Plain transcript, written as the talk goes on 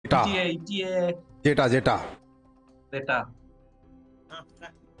যেটা যেটা যেটা এটা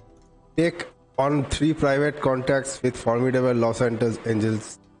take on 3 private contacts with formidable Los Angeles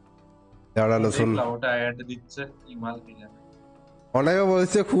দাঁড়ালো শুন ওটা অ্যাড দিচ্ছে কি মাল কি জানে অনেকে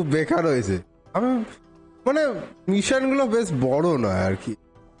বলছে খুব বেকার হয়েছে আমি মানে মিশন গুলো বেশ বড় নয় আর কি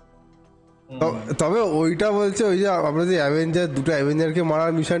তবে ওইটা বলছে ওই যে আমরা যে অ্যাভেঞ্জার দুটো অ্যাভেঞ্জারকে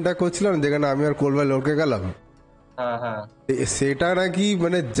মারার মিশনটা করছিলাম যেখানে আমি আর কোলবাই লড়কে গেলাম সেটা নাকি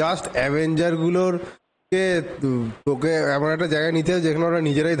মানে জাস্ট অ্যাভেঞ্জার গুলোর কে তোকে এমন একটা জায়গায় নিতে হবে যেখানে ওরা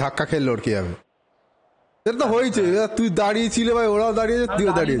নিজেরাই ধাক্কা খেয়ে লড়কে যাবে সেটা তো হয়েছে তুই দাঁড়িয়েছিলে ভাই ওরাও দাঁড়িয়েছে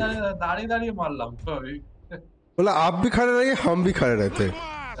তুইও দাঁড়িয়ে দাঁড়িয়ে মারলাম বলে আপ ভি খাড়ে রহে হাম ভি খাড়ে রহতে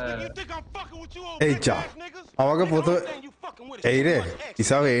এই যা আমাকে প্রথমে এই রে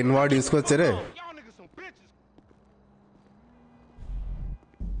হিসাবে এন ওয়ার্ড ইউজ করছে রে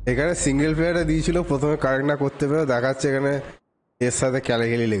এখানে সিঙ্গেল প্লেয়ারে দিয়েছিল প্রথমে কারেক্ট না করতে পেরে দেখাচ্ছে এখানে এর সাথে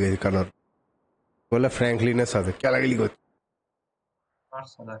ক্যালাগেলি লেগেছে কারণ বলে ফ্র্যাঙ্কলিনের সাথে ক্যালাগেলি করছে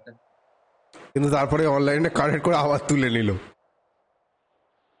কিন্তু তারপরে অনলাইনে কানেক্ট করে আবার তুলে নিল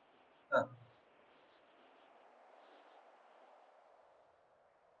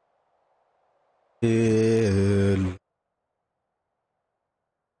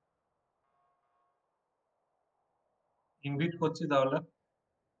ইনভাইট করছি তাহলে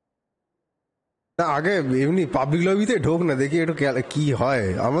না আগে এমনি পাবলিক লবিতে ঢোক না দেখি একটু কি হয়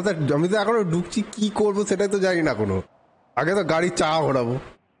আমি তো এখনো ঢুকছি কি করবো সেটাই তো জানি না কোনো আগে তো গাড়ির চাকা ঘোরাবো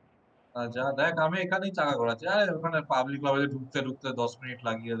যা দেখ আমি এখানেই চাকা ঘোরাচ্ছি ওখানে পাবলিক লবিতে ঢুকতে ঢুকতে 10 মিনিট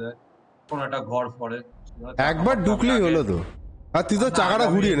লাগিয়ে দেয় কোন একটা ঘর পড়ে একবার ঢুকলেই হলো তো আর তুই তো চাকাটা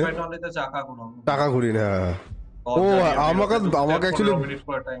ঘুরিয়ে নে চাকা ঘুরিয়ে নে হ্যাঁ ও আমাকে অ্যাকচুয়ালি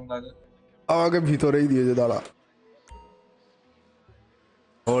আমাকে ভিতরেই দিয়েছে দাঁড়া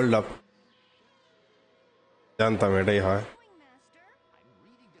হোল্ড আপ জানতাম এটাই হয়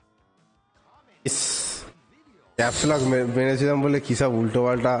ক্যাপস লক মেরেছিলাম বলে কি সব উল্টো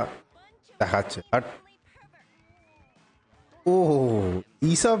পাল্টা দেখাচ্ছে আর ও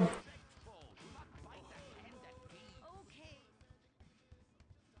এইসব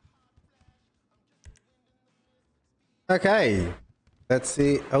Okay, let's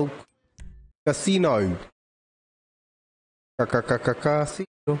see. Oh, casino.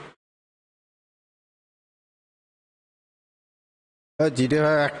 Casino. জিটে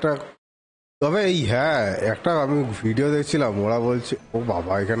একটা তবে এই হ্যাঁ একটা আমি ভিডিও দেখছিলাম ওরা বলছে ও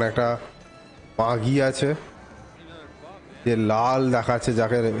বাবা এখানে একটা মাগি আছে যে লাল দেখাচ্ছে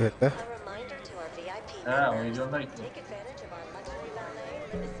যাকে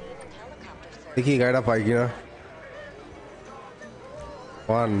দেখি গাড়িটা পাই কিনা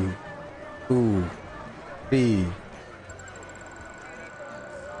 1 2 3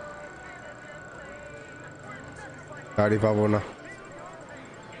 গাড়ি পাবো না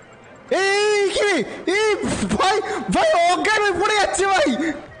এই কি এই ভাই ভাই অজ্ঞান হয়ে পড়ে যাচ্ছে ভাই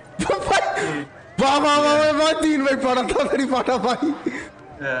বাবা বাবা তিন ভাই পাঠা তাড়াতাড়ি পাঠা ভাই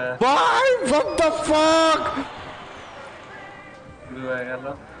ভাই what the fuck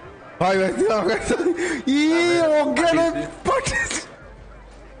ভাই ভাই তুই অজ্ঞান হয়ে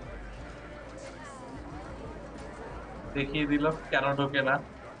দেখিয়ে দিল কেন ঢোকে না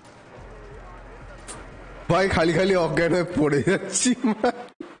ভাই খালি খালি অজ্ঞান হয়ে পড়ে যাচ্ছি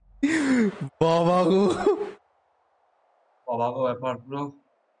বাবা গো ব্যাপার পুরো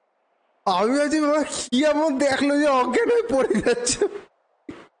আমি আছি বাবা কি এমন দেখলো যে অজ্ঞান হয়ে পড়ে যাচ্ছে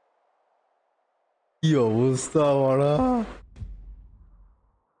কি অবস্থা মারা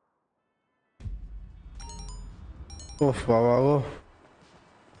ও বাবা গো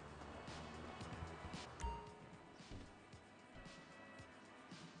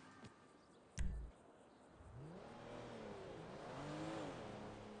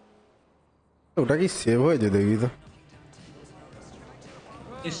ওটা কি সেভ হয়েছে দেখবি তো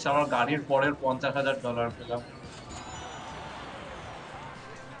আমার গাড়ির পরের $50,000 পেলাম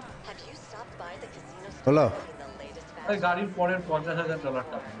হলো গাড়ির পরের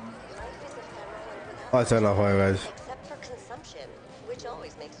 $50,000 টাকা আচ্ছা না হয় গাইস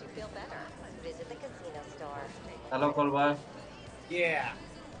হ্যালো কলবা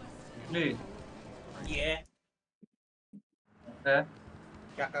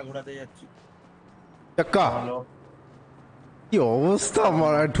চাকা ঘোরাতে যাচ্ছি চাকা কি অবস্থা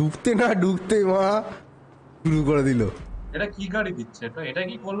মারা ঢুকতে না ঢুকতে মা শুরু করে দিল এটা কি গাড়ি দিচ্ছে এটা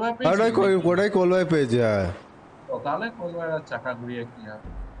কি কলবায় কোটাই কলবায় পেয়েছে হ্যাঁ তাহলে কলবায় চাকা ঘুরিয়ে কি হবে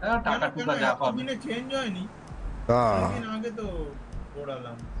টাকা টুকা যা পাবে চেঞ্জ হয়নি আগে তো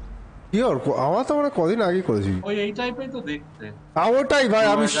ঘোরালাম শিওর আমার তো মানে কদিন আগে করেছি ওই এই টাইপের তো দেখতে ওটাই ভাই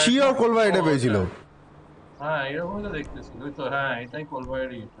আমি শিওর কলবায় এটা পেয়েছিল হ্যাঁ এরকমই তো দেখতেছি, ওই তো হ্যাঁ এটাই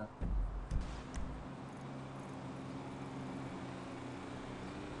কোলবাইয়েরই এটা।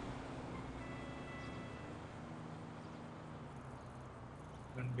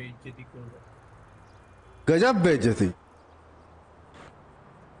 বেইজ্জতি করবে। गजब बेइज्जती।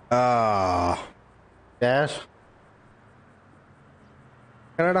 ক্যাশ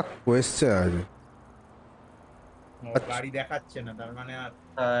এখানে একটা কোয়েশ্চেন আছে। আচ্ছা, গাড়ি দেখাচ্ছে না, তার মানে আর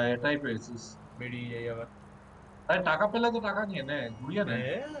হ্যাঁ এটাই পেয়েছিস। বেরিয়ে যাই আবার। আরে টাকা পেলে তো টাকা নিয়ে নে, ঘুরিয়ে নে।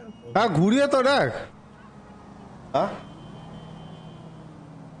 হ্যাঁ ঘুরিয়ে তো দেখ। হ্যাঁ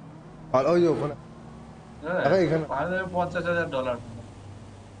আর ওই যে ওখানে আরে এখানে 50,000 ডলার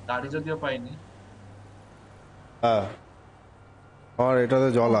গাড়ি যদিও পাইনি। হ্যাঁ আমার এটাতে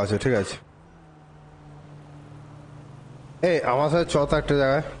জল আছে ঠিক আছে। এই আমার সাথে চ তো একটা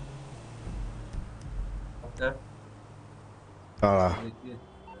জায়গায় ওকে দাঁড়া। দেখি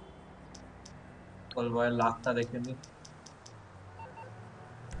কোলবাইয়ের লাখটা দেখে নি।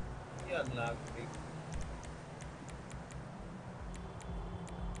 কি আর লাগবে?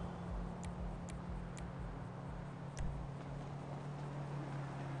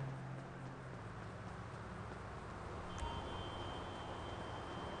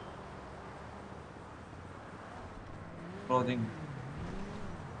 ক্লোদিং,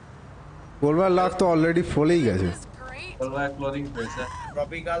 গোলবার লাখ তো অলরেডি ফলেই গেছে। This is great. কোলবাইয়ের ক্লোদিং পেয়েছে।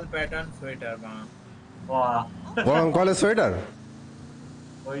 ট্রপিক্যাল প্যাটার্ন সোয়েটার মা। বাহ গরমকালে সোয়েটার।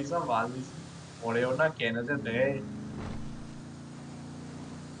 ওইসব বালিশ পরেও না কেন যে দেয়।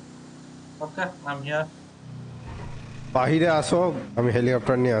 ওকে আম হিয়ার। বাহিরে আসো আমি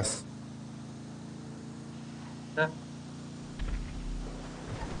হেলিকপ্টার নিয়ে আস।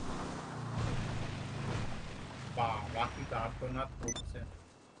 বাবা কি আর্তনাদ করছে।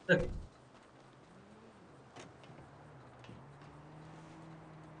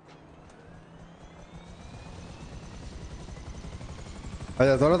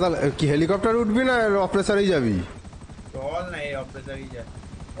 আচ্ছা তোরা তাহলে কি হেলিকপ্টার উঠবি না অপারেশনেই যাবি? চল না এই অপারেটরই যায়।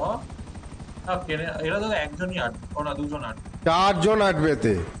 ও কেনে এরা তো একজনই আটবে, ও না দুজন আটবে। 4 জন আটবে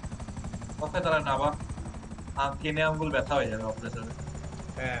এতে। ওকে তারা নাবা, কেনে আঙ্গুল ব্যথা হয়ে যাবে অপারেশনে।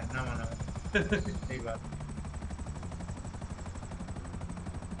 হ্যাঁ নামা নামা এইবার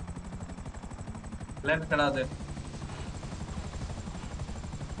ল্যান্ড করা দে।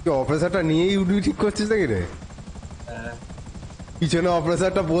 কি অপারেশনটা নিয়েই উঠবি ঠিক করছিস নাকি রে? পিছনে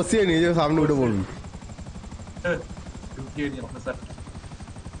অপারেশনটা বসিয়ে নিয়ে যে সামনে উঠে পড়বি। ঢুকিয়ে নি অপারেশনটা।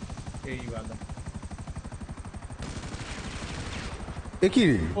 এইবার এ কি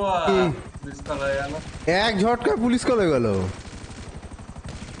রে? কি? বিস্তার হয়ে গেল। এক ঝটকায় পুলিশ কল হয়ে গেল।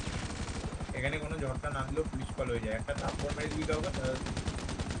 এখানে কোনো ঝটকা না দিলেও পুলিশ কল হয়ে যায়। একটা থাপ্পড় মেরে দিবি কাউকে তাহলে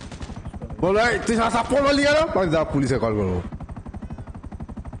পুলিশ call হয়ে বলো এই তুই সাপোর্ট মারলি গেল যা পুলিশে কল করবো। যায়।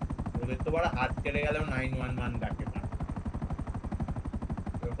 ওদের তো বড় হাত কেটে গেলেও 911 ডাকে না।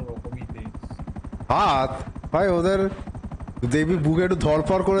 ওরকমই দেশ। হাত ভাই ওদের দেখবি বুকে একটু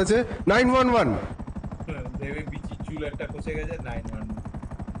ধরফর করেছে 911। দেবে বিচি চুল একটা খসে গেছে 911।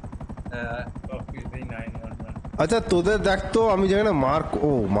 অফিসেই 911। আচ্ছা তোদের দেখ তো আমি যেখানে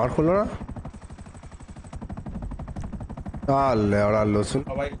মার্ক হলো না তাহলে ওরা লসুন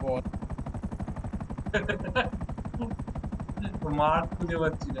সবাই বল মার খুঁজে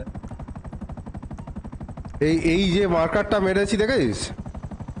পাচ্ছি না। এই যে মার্কারটা মেরেছি দেখিস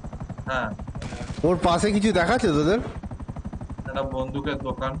হ্যাঁ ওর পাশে কিছু দেখাচ্ছে তোদের? একটা বন্দুকের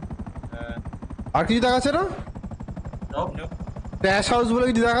দোকান। আর কিছু দেখাচ্ছে না? যাও ট্যাশ হাউস বলে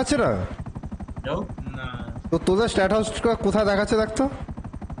কিছু দেখাচ্ছে না? যাও। না তো তোদের স্ট্যাট হাউসটা কোথায় দেখাচ্ছে দেখতো?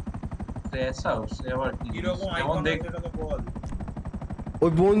 ক্র্যাশ হাউস এবার কি কিরকম যেমন আইকন দেখ। আছে সেটা তো বল।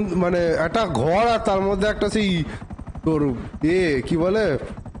 ওই মানে একটা ঘর আর তার মধ্যে একটা সেই তোর কি বলে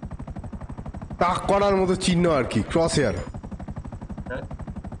তাক করার মতো চিহ্ন আর কি ক্রস হেয়ার।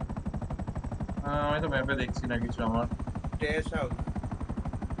 আমি তো ম্যাপে দেখছি না কিছু আমার। ট্যাশ হাউস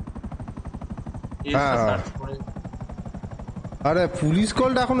এসটা হ্যাঁ। সার্চ করে। আরে পুলিশ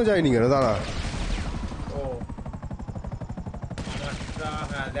কলটা এখনো যায়নি কেন দাঁড়া। ও আমারটা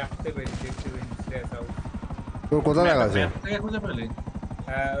হ্যাঁ দেখতে পেরেছি ট্যাশ হাউস। তোর কোথায় দেখাচ্ছে? ম্যাপ থেকে খুঁজে পেলি?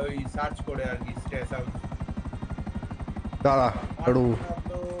 হ্যাঁ ওই সার্চ করে আর কি ট্যাশ হাউস। দাঁড়া একটু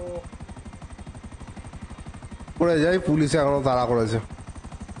তো পড়ে যাই পুলিশে এখনো তাড়া করেছে।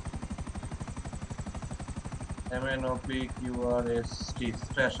 এমএনওপি কিউআরএসটি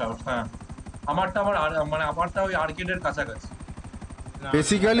ক্র্যাশ হাউস। হ্যাঁ আমারটা মানে আমারটা ওই আর্কেডের কাছাকাছি। না,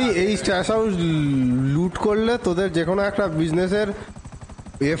 বেসিক্যালি এই স্ট্যাশ হাউস লুট করলে তোদের যে কোনো একটা বিজনেসের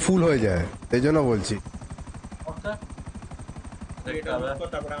ফুল হয়ে যায় এই জন্য বলছি। ওকে এটা দেখতে হবে। বুঝবো,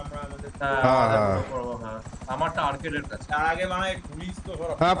 তারপরে আমরা আমাদের হ্যাঁ, আমাদের হ্যাঁ। করবো, হ্যাঁ। আমারটা আর্কেডের কাছে। তার আগে মানে পুলিশ তো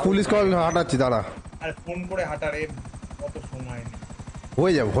ধরো হ্যাঁ পুলিশ কল হাঁটাচ্ছি দাঁড়া। আর ফোন করে হাঁটারে কত সময় নেই।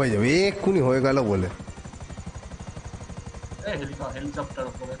 হয়ে যাবে এক্ষুনি হয়ে গেল বলে। এই হেলিকপ্টার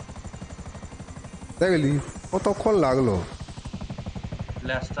উপরে দেখলি কতক্ষণ লাগলো।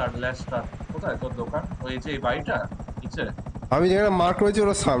 ল্যাস্টার কোথায় তোর দোকান? ওই যে এই বাড়িটা নিচে? আমি যেখানে মার্ক করেছি ওর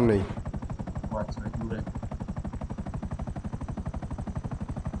সামনেই। ও আচ্ছা, ওই দূরে।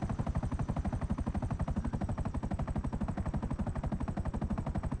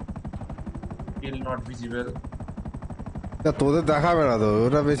 Still not visible. তোদের দেখাবে না তো,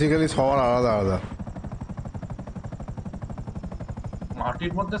 ওটা বেসিক্যালি সবার আলাদা আলাদা।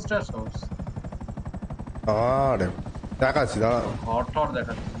 মাটির মধ্যে স্ট্রেস হাউস? আরে দেখাচ্ছি দাঁড়া। ঘর টর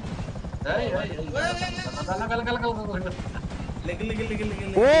দেখাচ্ছি। এই এই এই লেগে লেগে লেগে লেগে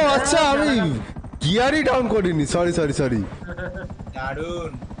ও আচ্ছা, আমি গিয়ারই ডাউন করিনি, সরি।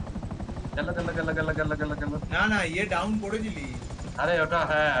 দারুন। গেল। না না, ইয়ে ডাউন করে দিলি। আরে ওটা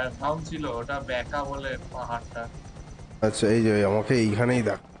হ্যাঁ সাউন্ড ছিল, ওটা ব্যাকা বলে পাহাড়টা। আচ্ছা এই যে আমাকে এইখানেই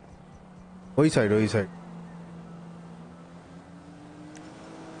দেখ, ওই সাইড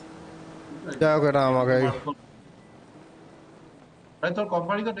যাই হোক, এটা আমাকে ভাই তোর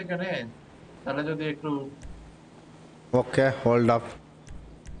কোম্পানি তো ডেকে নে, তাহলে যদি একটু ওকে হোল্ড আপ।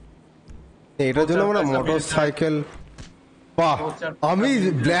 এটার জন্য মানে মোটর সাইকেল। বাহ, আমি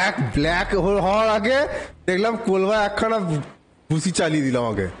ব্ল্যাক হওয়ার আগে দেখলাম কোলবা একখানা ভুসি চালিয়ে দিল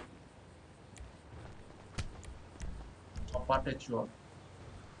আমাকে। চপাটে চুয়া।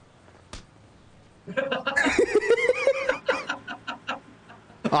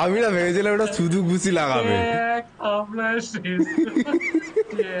 আমি না ভেবেছিলাম ওটা শুধু ঘুষি লাগাবে,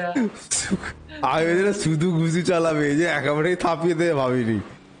 আমি ভেবেছিলাম শুধু ঘুষি চালাবে, যে একেবারেই থাপিয়ে দেবে ভাবিনি।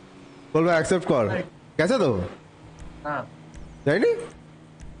 বলবো অ্যাকসেপ্ট কর, গেছে তো হ্যাঁ যাইনি।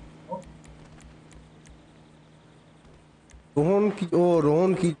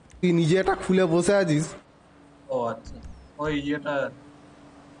 রোহন কি তুই নিজে এটা খুলে বসে আছিস? ও আচ্ছা, ওই ইয়েটা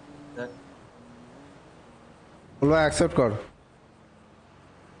বলবো অ্যাকসেপ্ট কর।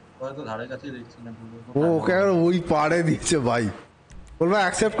 হয়তো ধারে কাছে দেখছি না। ও ওকে ওই পাড়ে দিচ্ছে ভাই, বলবো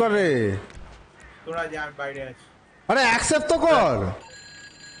অ্যাকসেপ্ট কর রে। তোরা যা, আমি বাইরে আছি। আরে অ্যাকসেপ্ট তো কর,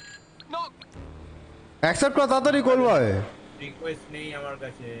 অ্যাকসেপ্ট কর তাড়াতাড়ি করবো। রিকোয়েস্ট নেই আমার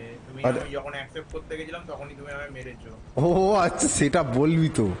কাছে। আমি যখন অ্যাকসেপ্ট করতে গেছিলাম তখনই তুমি আমায় মেরেছো। ও আচ্ছা, সেটা বলবি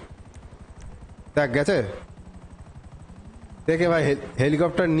তো। দেখ গেছে, দেখে ভাই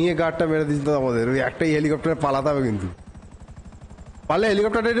হেলিকপ্টার নিয়ে গার্ডটা মেরে দিচ্ছে তো আমাদের। ওই একটাই হেলিকপ্টারে পালাতে হবে, কিন্তু পারলে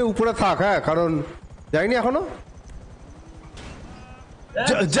হেলিকপ্টারটা উপরে থাক। হ্যাঁ, কারণ যাইনি এখনো।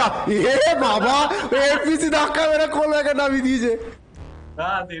 যা এ বাবা, এপিসি ধাক্কা মেরে কোলবাকে নামিয়ে দিয়েছে।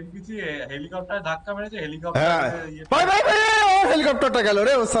 হেলিকপ্টারে ধাক্কা মেরেছে, হ্যাঁ হেলিকপ্টার ভাই ও হেলিকপ্টারটা গেল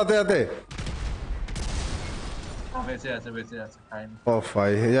রে ওর সাথে সাথে। বেঁচে আছে খাইনি। ও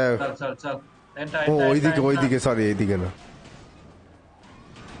ভাই যাই হোক। চল ও ওইদিকে সরি, এইদিকে না।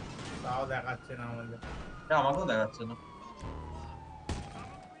 তাও দেখাচ্ছে না আমাদের। আমাকেও দেখাচ্ছে না।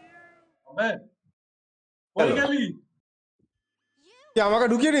 কই গেলি? কি আমাকে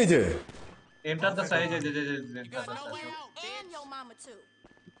ঢুকিয়ে নিয়েছে? এন্টার দ্য সাইজ,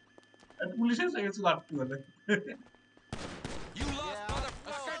 পুলিশ এসে গেছে লাট্টু বলে।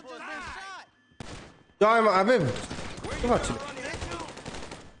 জয় মা, আবে বুঝতে পারছি না।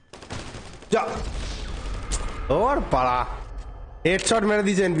 যা ওর পাড়া হেডশট মেরে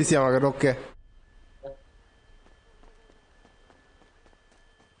দিয়েছে এনপিসি আমাকে। রোককে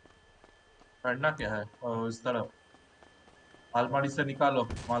करना क्या है? इस तरफ अलमारी से निकालो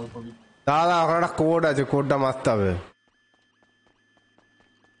माल को भी। দাদা ওখানে একটা কোড আছে, কোডটা মারতে হবে।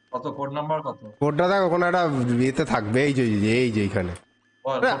 কত কোড নাম্বার কত? কোডটা দেখ ওখানে একটা ইয়েতে থাকবে, এই যে এইখানে।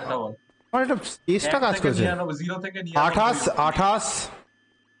 বল কোডটা বল। আমার এটা স্পেসটা কাজ করছে। 0 থেকে 28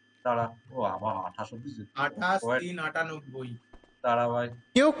 দাঁড়া, ও আবার 28 অবধি। 28 3 98। দাঁড়া ভাই,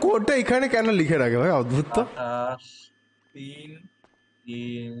 কেউ কোডটা এখানে কেন লিখে রাখে ভাই, অদ্ভুত তো। 28 3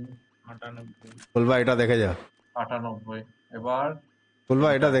 3 98। বলবা এটা দেখে যা, 98। এবার বলবা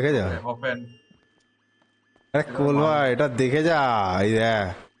এটা দেখে যা। ওপেন। আরে বলবা এটা দেখে যা, এই দেখ।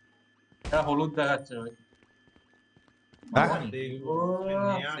 এটা হলুদ দেখাচ্ছে ভাই। হ্যাঁ देखो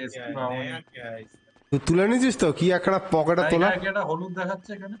नया क्या है, नया क्या है इसका? তুই তুলে নিছিস তো কি একটা পকেটে তোলা? এটা হলুদ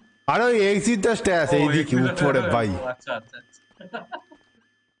দেখাচ্ছে এখানে। আরে ওই এক্সিট দ্য স্ট্যাশ এইদিকে উপরে ভাই। আচ্ছা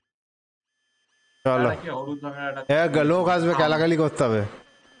চলো হলুদ রঙের এক লোক আসবে, গালাগালি করতে হবে।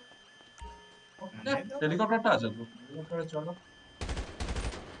 हेलीकॉप्टर आ जाओ, हेलीकॉप्टर चलो।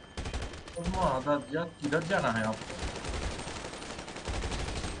 किधर जाना है आपको?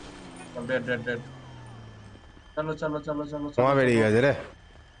 डेड चलो তোমার বেরিয়ে গেছে রে।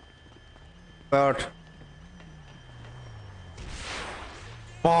 ওঠ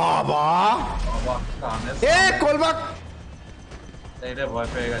বাবা বাবা কানে এ কলবাক এই রে ভয়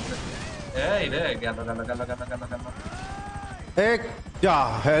পেয়ে গেছে এই রে গেল গেল গেল গেল গেল গেল এ যা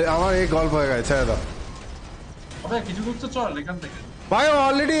হ্যাঁ আমার এই গল্প হয়ে গেছে ছেড়ে দাও আবে কিছু করতে চল এখান থেকে ভাই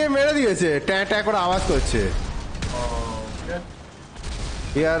অলরেডি মেরে দিয়েছে ট্যা ট্যা করে আওয়াজ করছে ওকে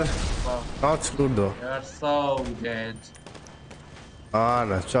ইয়ার নট স্কুড দো ইউর সো ডেড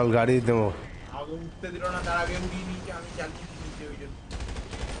না চল গাড়ি দেবো আগে উঠতে দিল না, তার আগে উড়িয়ে নিয়েছে, আমি চালিয়ে নিয়েছি ওই জন্য।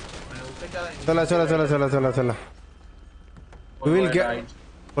 মানে ওকে চালাইনি। চলো চলো চলো চলো চলো চলো You will get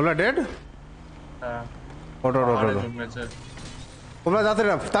OLA dead হ্যাঁ ওটো ওটো আরে ওটো জমেছে তোমরা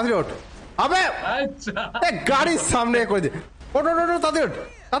তাড়াতাড়ি ওঠ আবে আচ্ছা এ গাড়ির সামনে করে দে ওটো ওটো ওটো তাড়াতাড়ি ওঠ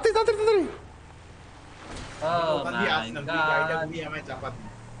তাড়াতাড়ি তাড়াতাড়ি তাড়াতাড়ি Oh ওখান দিয়ে my আসলাম, তুই গাড়িটা god. ঘুরিয়ে আমায় চাপা দিবি।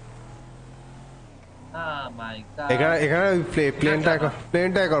 Oh my god. এখানে এখানে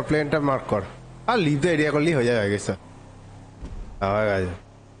প্লেনটা মার্ক কর আর লিভ দ্য এরিয়া করলেই হয়ে যাবে গেছে হয়ে গেছে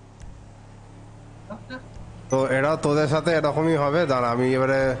তো এরা তোদের সাথে এরকমই হবে দাঁড়া আমি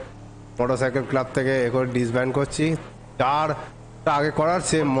এবারে মোটরসাইকেল ক্লাব থেকে এখন ডিসব্যান্ড করছি চারটা আগে করার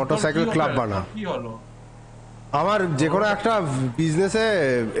সে মোটরসাইকেল ক্লাব বানা কি হলো আমার যে কোনো একটা বিজনেসে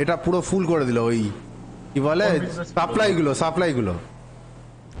এটা পুরো ফুল করে দিল ওই কি বলে কোন business সাপ্লাই গুলো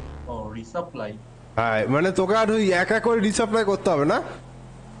ও রিসাপ্লাই হ্যাঁ মানে তোকে আর ওই এক এক করে রিসাপ্লাই করতে হবে না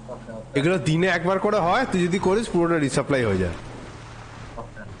ওকে এগুলো দিনে একবার করে হয় তুই যদি করিস পুরোটা রিসাপ্লাই হয়ে যায়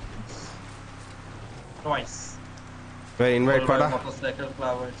ওকে নাইস ইনভাইট পাঠা মোটরসাইকেল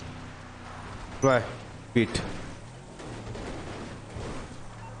ক্লাব হয়েছে পিট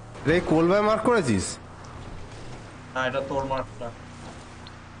রে কোলবাই মার্ক করেছিস না এটা তোর মার্কটা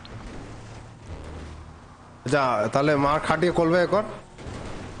যা তাহলে মার্ক খাটিয়ে কোলবাই কর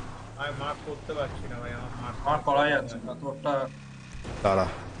আমি মার্ক করতে পারছি না ভাই, আমার মার্ক আমার করাই যাচ্ছে না তোরটা দাঁড়া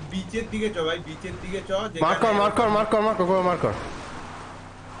বিচের দিকে চ ভাই, বিচের দিকে চ। মার্ক কর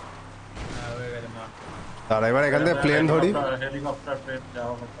হ্যাঁ, হয়ে গেছে মার্ক। দাঁড়া এবার এখান থেকে প্লেন ধরি হেলিকপ্টার প্লেন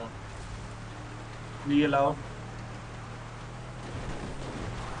যাওয়া কথা নিয়ে লাও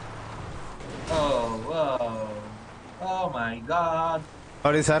ও মাই গড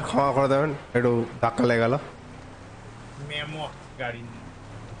সরি স্যার ক্ষমা করে দেবেন একটু ধাক্কা লেগে গেল মেমো গাড়ি নিয়ে।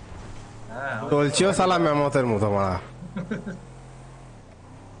 হ্যাঁ চলছিও সালা মেমতের মতো মারা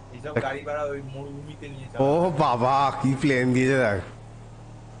এইসব গাড়ি ভাড়া ওই মরুভূমিতে নিয়ে ও যাওয়া। বাবা কি প্লেন দিয়েছে দেখ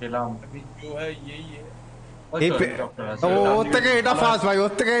পেলাম अभी जो है यही है। ওই এই তো প্লে- হেলিকপ্টার আছে ও ওর থেকে এটা ফাস্ট ভাই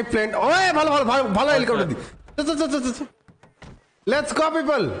ওর থেকে এই প্লেন ওই ভালো ভালো ভালো ভালো helicopter the let's go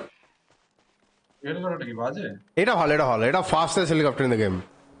people হেলিকপ্টারটা কি বাজে এটা ভালো এটা fastest helicopter in the game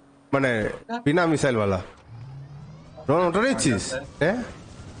মানে বিনা মিসাইল वाला রোন ওটা নিচ্ছিস হ্যাঁ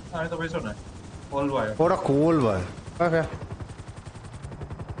আমি তো পেছনে অল ভাই ওটা কোল ভাই ওকে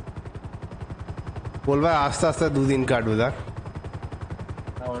কোল ভাই আস্তে আস্তে দুদিন কাটবে দেখ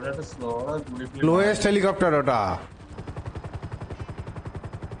ওটা একটা স্লো গুলি গুলি লোয়েস্ট হেলিকপ্টার ওটা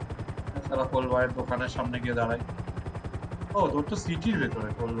সারা কোল ভাইয়ের দোকানের সামনে গিয়ে দাঁড়াই ও তোর তো সিটির ভেতরে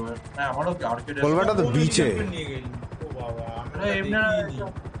কোল ভাই হ্যাঁ আমারও কি আর্কেড কোলভারটা তো কোন বিচে helicopter নিয়ে গেলি? ও বাবা, আমরা এমনি দেখিনি।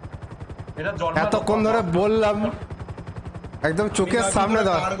 এটা জন্ম এতক্ষণ ধরে বললাম একদম চোখের সামনে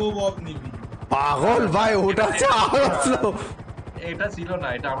দাও কার্গো বব নিবি। পাগল ভাই ওটা আসলো এটা ছিল না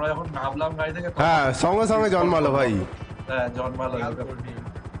এটা আমরা যখন নামলাম গাড়ি থেকে তখন- হ্যাঁ সঙ্গে সঙ্গে জন্মালো ভাই হ্যাঁ জন্মালো কার্গো নিবি।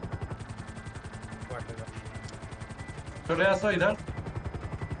 চলে আসো ইধার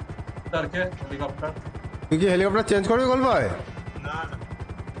তারকে হেলিকপ্টার তুই কি হেলিকপ্টার চেঞ্জ করবি বল ভাই না না,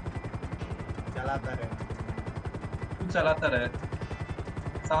 চালাতা রে। तू चलाता रहे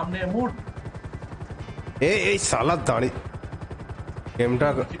सामने मुड़ এই সালা দাঁড়ি গেমটা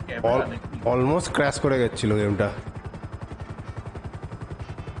অলমোস্ট ক্র্যাশ করে গেছিল গেমটা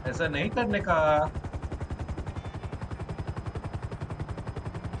ऐसा नहीं करने का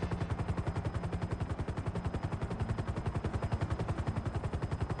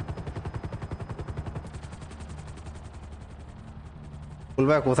ফুল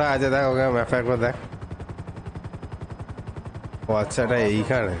ভাই কোথায় আছে দেখ ওকে ম্যাপে একবার দেখ ও আচ্ছা এটা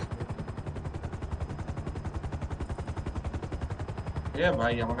এইখানে এ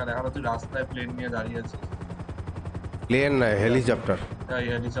ভাই আমাকে দেখালো তুই রাস্তায় প্লেন নিয়ে দাঁড়িয়ে আছিস প্লেন না হেলিকপ্টার এই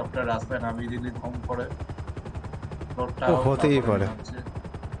হেলিকপ্টার রাস্তায় নামিয়ে দিলি কম করে রোডটা ও, হতেই পারে।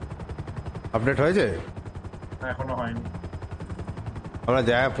 আপডেট হয়েছে এখনো হয়নি আমরা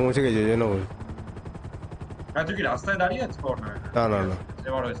জায়গায় পৌঁছে গেছি ওই জন্য বলছি। হ্যাঁ তুই কি রাস্তায় দাঁড়িয়ে আছিস ও না না না না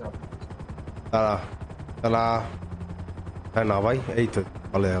এবার হয়েছে দাঁড়া দাঁড়া হ্যাঁ না ভাই এই তো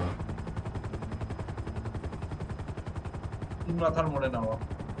ভালো যাবে তিন মাথার মোড়ে নেওয়া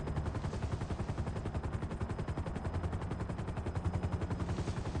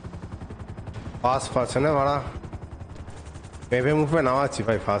পাস পাচ্ছে না ভাড়া মেপে মুভে নামাচ্ছি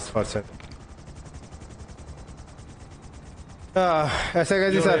ভাই ফার্স্ট পার্সন ऐसे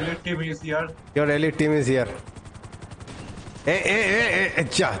कैसे Your sir elite team is here. Your elite team is here ए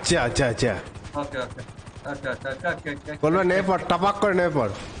चा चा चा चा Okay. बोलबा नहीं पर टपक कर नहीं पर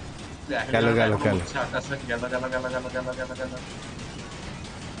গেল।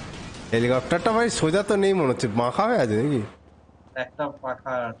 হেলিকপ্টারটা ভাই সোজা তো নেই মনে হচ্ছে মাখা হয়ে আছে নাকি একটা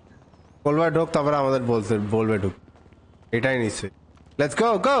পাখা আছে। বলবে ঢোক তারপরে আমাদের বলবে ঢোক এটাই নিশ্চয়ই let's go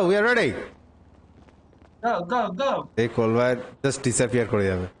go we are ready Go. এই কলবার জাস্ট ডিসঅ্যাপিয়ার করে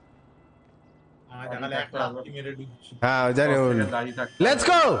যাবে জানালে একটা লাথি মেরে ঢুকছি। হ্যাঁ জানি দাঁড়িয়ে থাকতে লেটস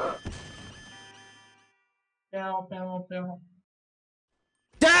গো পেও।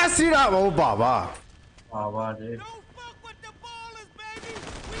 জয় শ্রীরাম ও বাবা বাবা রে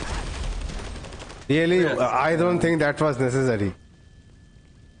really I don't think that was necessary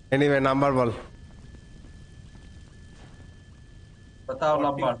anyway number বল बताओ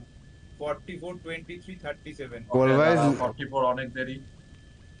नंबर 44 23 37 কলবার 44 অনেক দেরি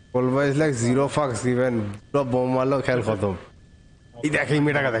কলবার is like zero Fox given পুরো বোম মারলো খেল খতম এই দেখ এই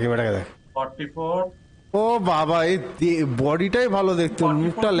মেটাকে দেখ 44 ও বাবা এই বডিটাই ভালো দেখতে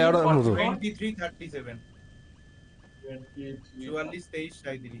মুখটা লেওড়া মতো 23 37 23 44 23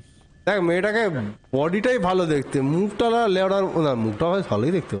 37 দেখ মেয়েটাকে বডিটাই ভালো দেখতে মুখটা লেওড়া না মুখটা ভাই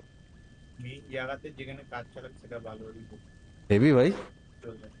ভালোই দেখতে এই জায়গাতে যেখানে কাজ চালাচ্ছে সেটা ভালো হেভি ভাই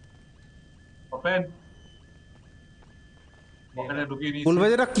ওপেন ওখানে ঢুকিয়ে নিয়েছি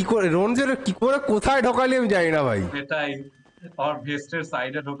ফুলবাজারটা কি করে রোনজের কি করে কোথায় ঢোকালি আমি জানি না ভাই এটাই আর ভেস্টের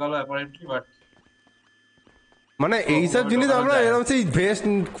সাইডে ঢোকালো অ্যাপারেন্টলি বাট মানে এইসব জিনিস আমরা এরকম সেই ভেস্ট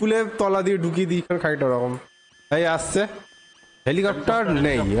খুলে তলা দিয়ে ঢুকিয়ে দিই খাইটা ওরকম এই আসছে হেলিকপ্টার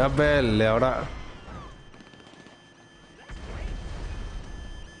নেই আবে লেওড়া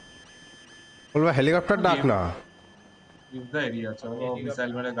বলবা হেলিকপ্টার ডাক না ইজ দ্য এরিয়া চলো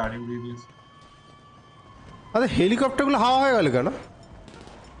মিসাইল মেরে গাড়ি উড়িয়ে দিয়েছে আরে হেলিকপ্টার গুলো হাওয়া হয়ে গেল কেন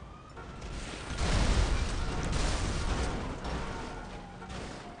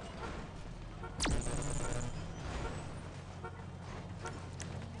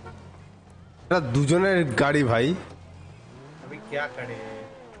এটা দুজনের গাড়ি ভাই अभी क्या करे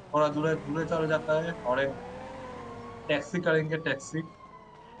थोड़ा दूर चला जाता है और एक टैक्सी करेंगे टैक्सी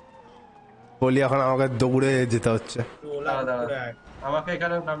বলি এখন আমাকে দৌড়ে যেতে হচ্ছে तो ओला দাঁড়া। पूरा है আমাকে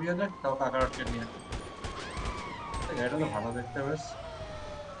এখানে নামিয়ে দেয় তাও কাকারকে নিয়ে এটা তো ভালো দেখতে বেশ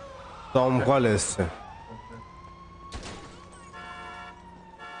দমকল এসছে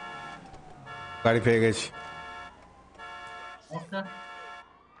গাড়ি পেয়ে গেছি ওকে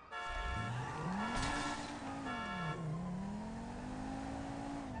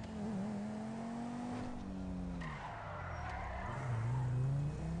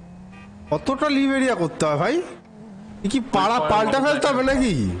কতটা লিভ এরিয়া করতে হয় ভাই এ কি পাড়া পাল্টা ফেলতে হবে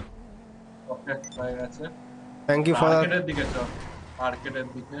নাকি ওকে হয়ে গেছে থ্যাংক ইউ ফর মার্কেটের দিকে চল মার্কেটের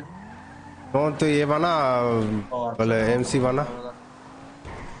দিকে তোমার তো এ বানা বলে এমসি বানা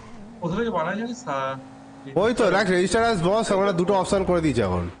কোথা থেকে বানাই জানিস ওই তো রাখ রেজিস্টার অ্যাজ বস আমরা দুটো অপশন করে দিয়েছি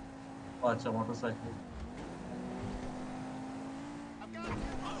এখন আচ্ছা মোটরসাইকেল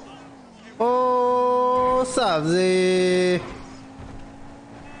ও সাবজে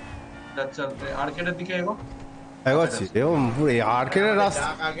চলতে আর্কেডের দিকে এগো এগোচ্ছি এবং পুরো আর্কেডের রাস্তা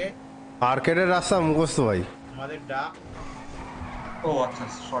डाक आगे আর্কেডের রাস্তা মুখস্থ ভাই हमारे डाक ও আচ্ছা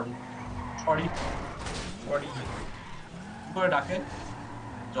সরি बॉडी কি করে ডাকে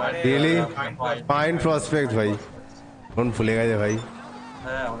Really? ফাইন প্রসপেক্ট ভাই কোন ভুলে গেছে ভাই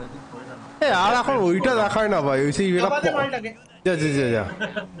হ্যাঁ অনেকদিন করে না এ আর এখন ওইটা দেখায় না ভাই ওই সেই এটা दबा दे माल्टा के যা যা যা যা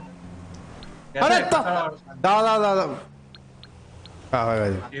আরে দাদা দাদা হ্যাঁ হয়ে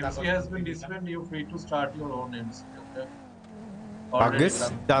গেছে MC has been disbanded. You free to start your own MC. Okay. ভাগ্যেশ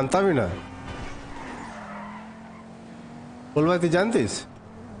জানতামই না বলবা তুই জানতিস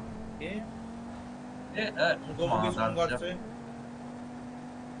ये Yeah. दो मुखी संघर्ष है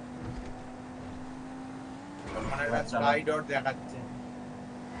মানে স্কাই ডট দেখাচ্ছে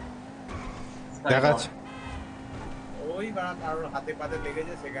দেখাচ্ছে ওই বাড়া কারোর হাতে পাতে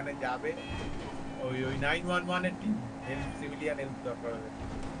লেগেছে সেখানে যাবে ওই 911 এর টিম হেল্প সিভিলিয়ান হেল্প দরকার হবে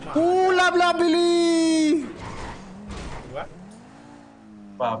ও লাভ লাভ বিলি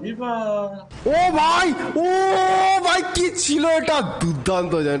পাবি বা ও ভাই কি ছিল এটা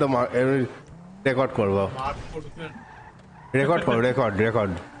দুর্দান্ত এটা রেকর্ড করবো মার্ক করবেন রেকর্ড কর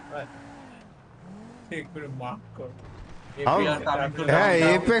রেকর্ড ঠিক করে মার্ক কর হ্যাঁ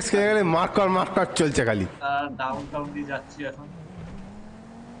এপেক্স খেলে গেলে মার্ক কর চলছে খালি ডাউনটাউন দিয়ে যাচ্ছি এখন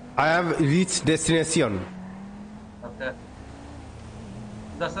I have rich destination okay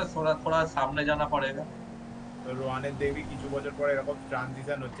दस थोड़ा थोड़ा सामने जाना पड़ेगा রোহানের দেখবি কিছু বছর পরে এরকম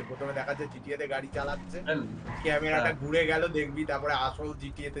ট্রানজিশন হচ্ছে, প্রথমে দেখাচ্ছে জিটিএ তে গাড়ি চালাচ্ছে, হ্যাঁ, ক্যামেরাটা ঘুরে গেল দেখবি তারপরে আসল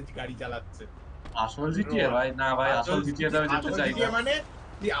জিটিএ তে গাড়ি চালাচ্ছে। আসল জিটিএ ভাই না ভাই, আসল জিটিএ তে আমি যেতে আসল চাই না। জিটিএ মানে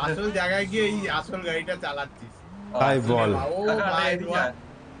তুই আসল জায়গায় গিয়ে এই আসল গাড়িটা চালাচ্ছিস। তাই বল। ও কাকা, ভাই এদিকে আয়।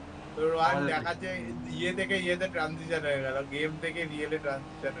 রোহান আমাদের দেখাচ্ছে ইয়ে থেকে ইয়েতে ট্রানজিশন হয়ে গেল, গেম থেকে রিয়েলে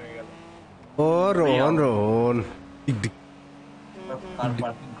ট্রানজিশন হয়ে গেল। ও রোহন রোহন কার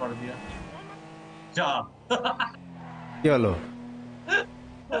পার্কিং করে দিয়া যা। কি হলো?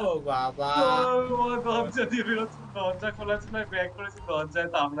 ও বাবা, দরজা দিয়ে বেরোচ্ছি, দরজা খোলা ছিল, ব্যাগ করেছি দরজায়,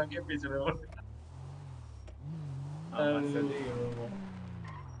 তো আমরা গিয়ে পেছনে বসে। আমার সাথে এরকম।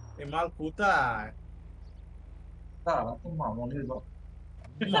 এ মাল কোথায়? তারা তো মামনির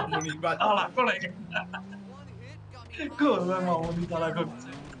মামুনি বাচ্চা। তাড়া করে করবে, মামনি তাড়া করছে,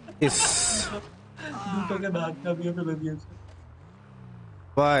 ইস দুটোকে ধাক্কা দিয়ে ফেলে দিয়েছে।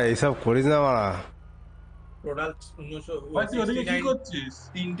 ভাই এইসব করিস না মারা। টোটাল ভাই তুই ওদিকে কি 69 করছিস?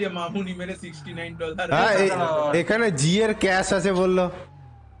 তিনটে মামুনি মেরে $69। হ্যাঁ এখানে জি এর ক্যাশ আছে বললো।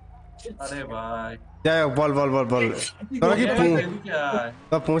 আরে ভাই যাই হোক বল বল বল বল, তোরা কি এদিকে আয়।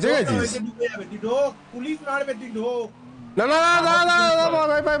 পৌঁছে গেছিস? ঢুকে যাবে, তুই ঢোক, পুলিশ মারবে, তুই ঢোক। না না না না না না,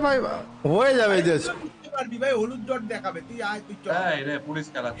 ভাই ভাই ভাই হয়ে যাবে জাস্ট। বুঝতে পারবি ভাই, হলুদ ডট দেখাবে, তুই আয়, তুই চল। এই রে পুলিশ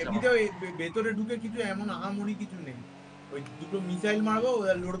খেলাচ্ছে আমাকে। এমনিতেও ভেতরে ঢুকে কিছু এমন আহামরি কিছু নেই, ওই দুটো মিসাইল মারবো,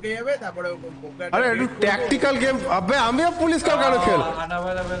 ওরা লড়কে যাবে, তারপরে ওকে একটা আরে একটু gate করবো। Tactical game. আবে আমিও পুলিশ কাল কেন খেল?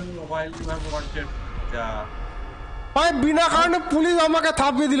 আনঅ্যাভেলেবল মোবাইল ইউ ওয়ান্টেড যা। ভাই বিনা কারণে পুলিশ আমাকে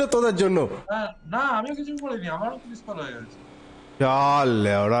থাপিয়ে দিল তোদের জন্য। না আমিও কিছু করিনি, আমারও পুলিশ কল হয়ে গেছে। চাল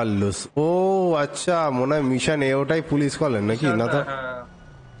লেওড়া লুস। ও আচ্ছা, মনে হয় মিশন এ ওটাই পুলিশ কলেন নাকি? না তো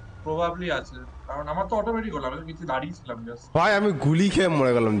প্রবাবলি আছে, কারণ আমার তো অটোমেটিক হলো, আমি তো কিছু দাঁড়িয়ে ছিলাম জাস্ট। ভাই আমি গুলি খেয়ে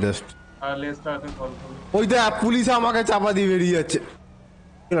মরে গেলাম জাস্ট। আর লেস্টারকে কল করলো। ওই দেখ পুলিশ আমাকে চাপা দিয়ে বেরিয়ে যাচ্ছে,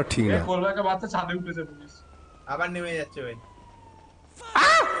 এটা ঠিক না। এই কলব্যাকে বাচ্চা ছাদে উঠেছে পুলিশ। আবার নেমে যাচ্ছে ভাই।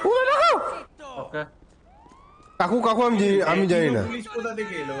 ওকে কাকু কাকু আমি জানি না পুলিশ কোথা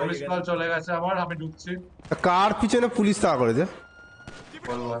থেকে এলো ভাই পুলিশ এখানে? কল চলে গেছে আমার, আমি ঢুকছি। কার পিছনে পুলিশ তা করেছে।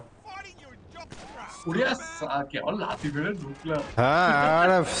 বলবা উড়ে আসছে, আর কেমন লাথি মেরে ঢুকলাম। হ্যাঁ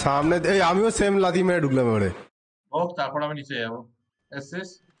আরে সামনে এই আমিও সেম লাথি মেরে ঢুকলাম ওরে। হোক তারপর আমি নিচে যাবো। এসেস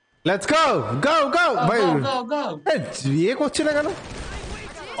লেটস গো গো গো ভাই। গো গো এই বিয়ে করছে না কেন?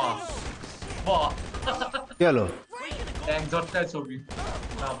 বাহ বাহ, কি হলো? এক ঝটকায় ছবি,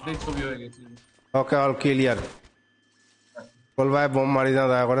 আপডেট ছবি হয়ে গেছে। Okay all clear. বল ভাই বোম মারি না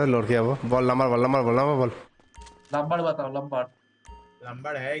দয়া করে, লড়কে যাবো। বল নাম্বার বল নাম্বার বল নাম্বার বল। नंबर बताओ नंबर।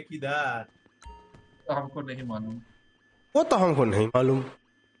 নাম্বার হ্যাঁ কিধার? हमको नहीं मालूम। ও তো हमको नहीं मालूम।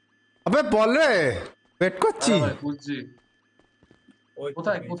 আবে বল রে, ওয়েট করছি। আরে ভাই বুঝছি, ওই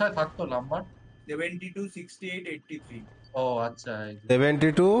কোথায় কোথায় থাকতো নাম্বার? 72 68 83। ও আচ্ছা,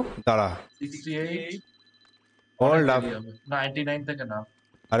 72 দাঁড়া 68 হোল্ড আপ। 99 থেকে না।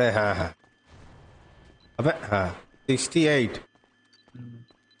 আরে হ্যাঁ হ্যাঁ, আবে হ্যাঁ 68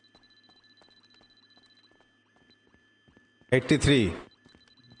 83।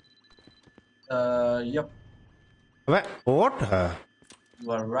 Yep, আবে ওট হ্যাঁ, you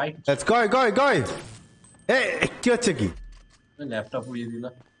are right. Let's go গো গো। এই কি হচ্ছে কি? ল্যাপটপ উড়িয়ে দিলা।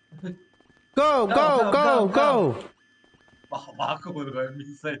 গো গো গো গো। বাবা কো বল ভাই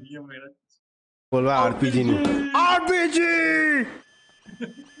মিসাইল নিয়ে মেরে বলবা আরপিজি নি, আরপিজি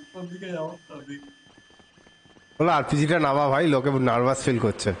কোন দিকে যাও ওদিকে। বলো আরপিজিটা নামা ভাই, লোকে নার্ভাস ফিল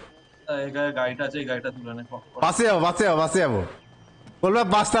করছে। এই গাড়িটা আছে, এই গাড়িটা তুলে নে। বাসে যাবো বাসে যাবো বাসে যাবো। বলবা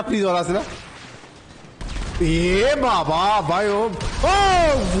বাসটা প্লিজ ওর আছে না? এ বাবা ভাই ও ও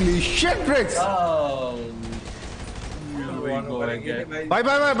পুলিশ শিট ব্রেকস। ভাই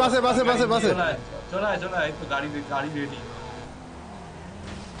ভাই ভাই বাসে বাসে বাসে বাসে। চলে আয় চলে আয়, এই তো গাড়ি রেডি,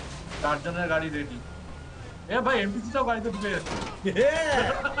 4 জনের গাড়ি রেডি। এ ভাই এমপিসিটাও গাড়িতে ঢুকে যাচ্ছে।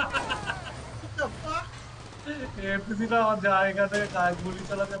 এমপিসিটা জায়গা থেকে গুলি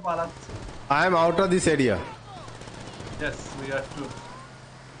চালাতে পালাচ্ছে। I am out of this area. Yes, we are true.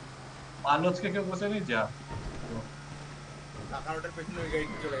 আলোচকে কেউ বসে নি যা। টাকাটার পেছনে ওই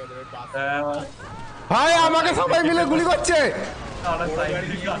গাড়িটা চলে গেল ওই পাশ। ভাই আমাকে সবাই মিলে গুলি করছে। আমরা সাইড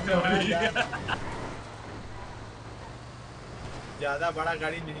থেকে আসতে পারি। ज्यादा बड़ा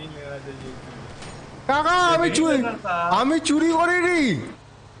गाड़ी नहीं लेना चाहिए। কাকা আমি চুরি করিনি।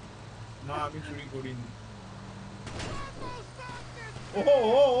 মা আমি চুরি করিনি। ও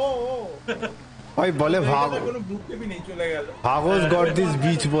ও ও ও ভাই বলে ভাগ কোনো বুকতে भी नहीं চলে গেল। ভাগস গট দিস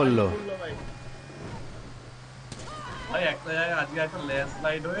বিচ বললো। ভাই একটা জায়গায় আজকে একটা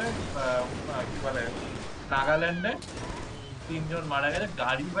ল্যান্ডস্লাইড হয়ে কি বলে নাগাল্যান্ডে 3 জন মারা গেছে।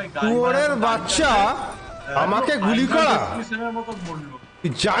 গাড়ি ভাই গাড়ি কুয়োরের বাচ্চা আমাকে গুলি করা। পুলিশের মতো মরলো।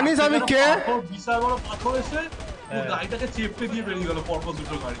 তুই জানিস আমি কে? বিশাল বড় পাথর এসে পুরো গাড়িটাকে চেপে দিয়ে বেরিয়ে গেল পরপর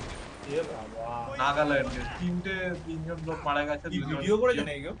দুটো গাড়ি। এ বাবা, নাগাল্যান্ডে তিনজন লোক মারা গেছে, কি দুজন। ভিডিও করেছে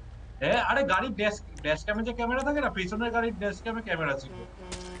নাকি কেউ? হ্যাঁ, আরে গাড়ির ড্যাশ ক্যামে যে ক্যামেরা থাকে না, পেছনের গাড়ির ড্যাশ ক্যামে ক্যামেরা ছিল,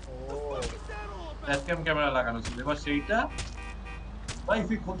 ও ড্যাশ ক্যাম ক্যামেরা লাগানো ছিল। এবার সেইটা, ভাই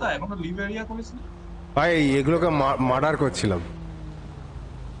তুই কোথায় এখনো লিভ এরিয়া করিস না? ভাই এগুলোকে মার্ডার করছিলাম।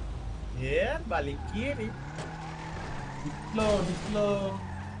 এ বালি কি রে? ঢুকলো।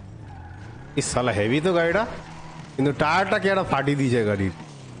 ইস শালা হেভি তো গাড়িটা, কিন্তু টায়ারটা কি একটা ফাটিয়ে দিয়েছে গাড়ির।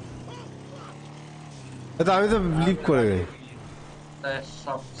 তো আমি তো লিভ করে গেছি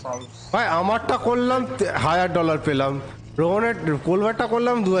ভাই। আমারটা করলাম $1000 পেলাম, রোহনের কোলভারটা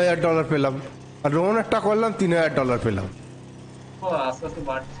করলাম $2000 পেলাম, আর রোহনেরটা করলাম $3000 পেলাম। আস্তে আস্তে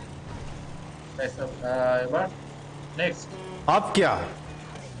বাড়ছে। এবার নেক্সট আপ क्या?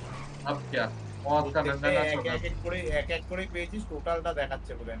 अब क्या मौत का दंडन এক এক করে এক এক করে পেয়েছিস, টোটালটা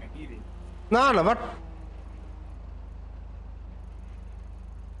দেখাচ্ছে বলে নাকি রে? না না, বাট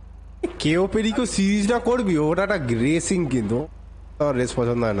কেও পেরিকো সিরিজটা করবি, ওটা একটা রেসিং, কিন্তু আমার রেস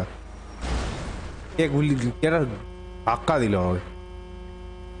পছন্দ হয় না। কে গুলি কেটা ধাক্কা দিল আমাকে,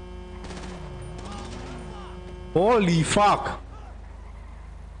 হোলি ফাক।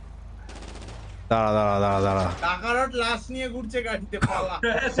 দাঁড়া দাঁড়া দাঁড়া দাঁড়া, টাকারট লাশ নিয়ে ঘুরছে গাড়িতে, পালা।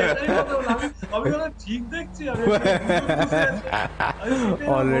 সেটাই কথা বললাম। আমি বলে ঠিক দেখছি, আমি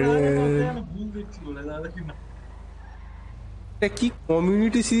ভুল দেখছি বলে দাদা কি না। এটা কি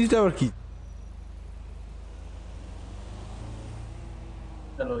কমিউনিটি সিরিজটা আবার কি?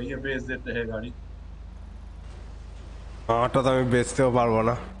 চলো ये बेच देते हैं गाड़ी। আমারটা তো আমি বেচতেও পারবো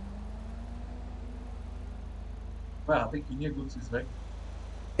না। ভাই হাতে কিনে ঘুরছিস ভাই,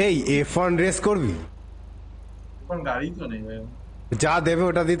 এই F1 রেস করবি? এখন গাড়ি তো নেই ভাই। যা দেবে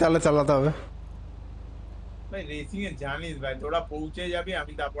ওটা দিয়ে তাহলে চালাতে হবে। ভাই রেসিং এ জানিস ভাই, তোরা পৌঁছে যাবি,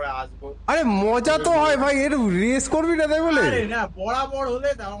 আমি তারপরে আসবো। আরে মজা তো হয় ভাই, এর রেস করবি না তাই বলে? আরে না, বরাবর হলে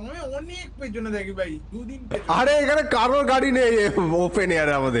তাও আমি অনেক পেছনে থাকি ভাই, দুদিন পেছনে। আরে এখানে কারোর গাড়ি নেই ওপেন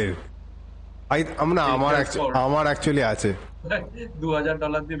এয়ারে আমাদের। আমার অ্যাকচুয়ালি আছে,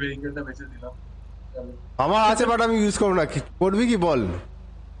 $2000 দিয়ে ভেহিকেলটা বেচে দিলাম। চলো আমার আছে, বাট আমি ইউজ করবো না। করবি কি বল?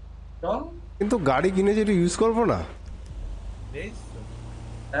 চল। কিন্তু গাড়ি কিনে যেটা ইউজ করবো না। বেশ তো।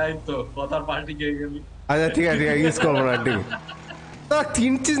 এই তো কথার পার্টি খেয়ে গেলি। আচ্ছা ঠিক আছে ইউজ করবো না, ঠিক তা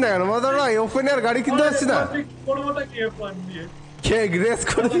কিনছিস না কেন? মাথা না ওপেন এয়ার গাড়ি কিনতে পারছিস না? করবোটা কি F1 দিয়ে? খেয়ে রেস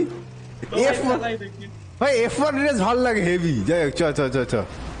করবি F1? চালাই দেখি। ভাই F1 রেস ভাল লাগে, হেভি। যাই হোক, চ চ চ চ।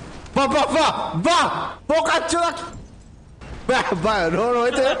 বাহ বাহ বাহ বাহ, পোকাচ্ছ না। বাহ বাহ, রোড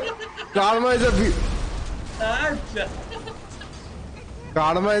হয়েছে। কার্মা ইজ আ বিচ, আচ্ছা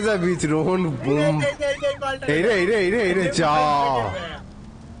Karma is a beach. Rohan broom. এই রে এই রে এই রে এই রে, চা।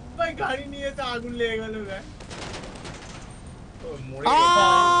 ভাই গাড়ি নিয়ে তো আগুন লেগে গেল ভাই। ও মরে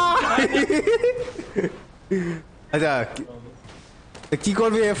আচ্ছা কি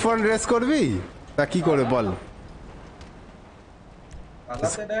করবি? F1 রেস করবি তা কি করে বল?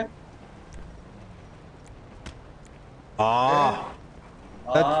 চালাতে দেখ। আহ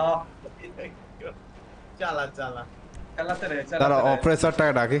চালা চালা। চালাতে রে, তারা চালাতে রে। অপারেটরটা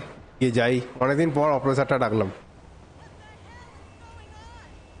ডাকে, গিয়ে যাই। অনেকদিন পর অপারেটরটা ডাকলাম।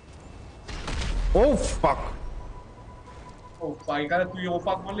 ও ফাক। ও এখানে তুই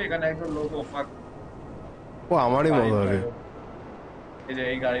ওফাক বললি, এখানে একজন লোক ওফাক। ও আমারই মনে হবে। এই যে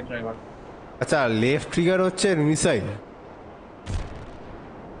এই গাড়ি ড্রাইভার। আচ্ছা লেফট ট্রিগার হচ্ছে মিসাইল।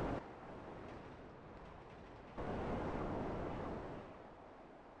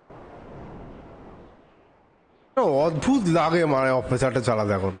 অদ্ভুত লাগে মানে অফিসারটা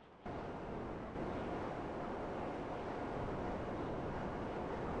চালাতে এখন।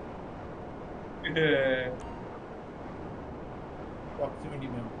 প্রক্সিমিটি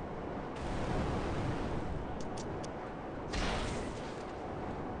মেম।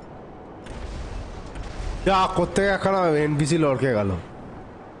 যা করতে এখন এনপিসি লড়কে গেল।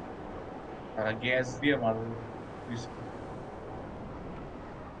 গ্যাস দিয়ে মারবো।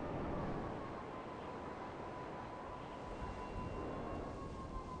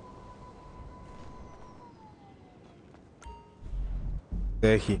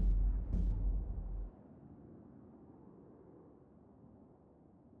 দেখি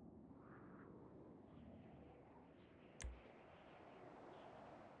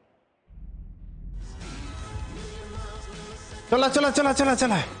चला चला चला चला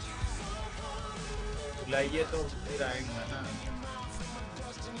चला। बुलाइए तो फिर आएगा ना।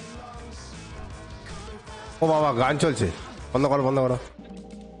 ও বাবা গান চলছে, বন্ধ করো বন্ধ করো।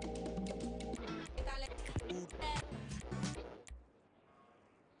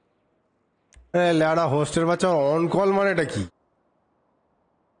 ল্যাডা হোস্টের বাচ্চা অন কল মানে এটা কি?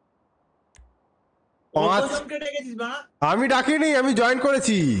 পাঁচ কতজনকে ডেকেছিস বানা? আমি ডাকিনি, আমি জয়েন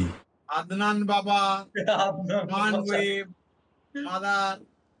করেছি। আদনান বাবা, মানওয়েব, মাদার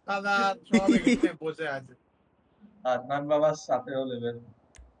ফাদার সব এখানে বসে আছে। আদনান বাবার সাথেও লেভেল।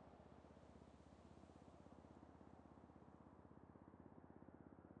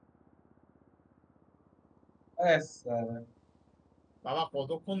 বাবা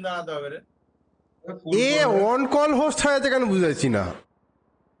কতক্ষণ দাঁড়াতে হবে রে? এ অন কল হোস্ট হয়ে আছে কেন বুঝাচ্ছি না।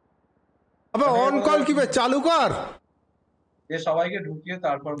 আবার অন কল কি বে চালু কর। এ সবাইকে ঢুকিয়ে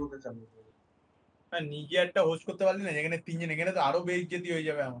তারপর বলতে চালু করবে। হ্যাঁ, নিজে একটা হোস্ট করতে পারলি না, যেখানে তিনজন, এখানে তো আরো বেইজ্জতি হয়ে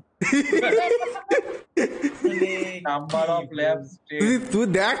যাবে আমার। নাম্বার অফ ল্যাবস তুই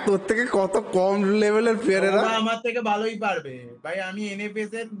দেখ তোর থেকে কত কম লেভেলের প্লেয়ারেরা আমার থেকে ভালোই পারবে ভাই। আমি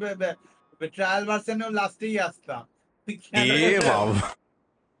এনএফএস এর ট্রায়াল ভার্সনেও লাস্টেই আসতাম। এ বাবা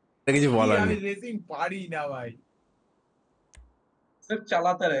কিছু বলার আমি নেই। রেসিং পারি না ভাই। सिर्फ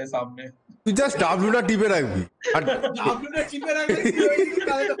चलाते रहे सामने। তুই জাস্ট ডাব্লিউটা টিপে রাখবি আর ডাব্লিউটা চিপে রাখলে কি হয়েছে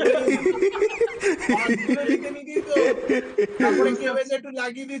তাহলে তো হয়ে যেত। পাঁচগুলো লিখে নিবি তো, তারপরে কেবেজে একটু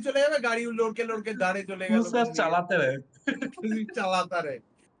লাগিয়ে দিয়ে চলে যাবে, গাড়ি লড়কে দাঁড়ে চলে গেল। सिर्फ चलाते रहे। চালাতে রে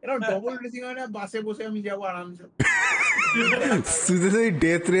এরকম ডবল রেসিং হয় না, বাসে বসে আমি যাবো আরামসে। তুই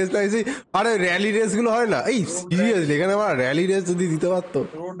ডেথ রেস লাইছে আরে র্যালি রেস গুলো হয় না, এই সিরিয়াসলি এখানে আমার র্যালি রেস যদি দিতে পারতো।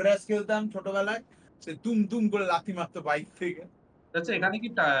 রোড রেস খেলতাম ছোটবেলায়, সে তুম তুম করে লাথি মারতো বাইক থেকে। আচ্ছা এখানে কি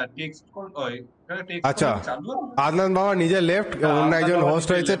টেক্সট কল হয়? এখানে টেক্সট আচ্ছা কল চালু হবে? আদনান বাবা নিজে লেফট, অন্য একজন হোস্ট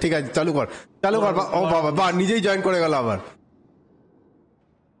হয়েছে, ঠিক আছে চালু কর ও বাবা বা নিজেই জয়েন করে গেল আবার।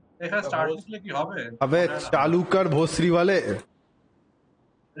 এখানে স্টার্ট করলে কি হবে? আবে চালু কর ভোসরি वाले।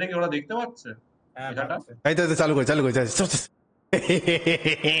 এটা কি ওরা দেখতে পাচ্ছে? হ্যাঁ এটাটা এই তো চালু করে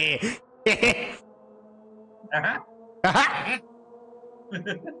হ্যাঁ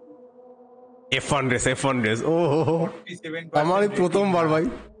F1 রেস ও আমার প্রথমবার ভাই।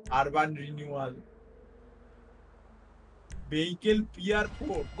 আরবান রিনিউয়াল ভেহিকল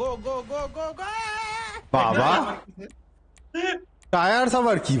PR4 গো গো গো গো গো। বাবা টায়ার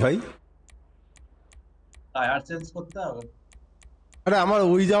আবার কি ভাই? টায়ার চেঞ্জ করতে হবে। আরে আমার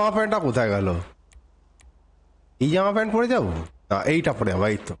ওই জামা প্যান্টটা কোথায় গেল? এই জামা প্যান্ট পরে যাবো না এইটা পরে যাবো,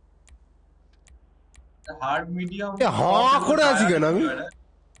 এই তো হার্ড মিডিয়াম হা করে আছি কেন আমি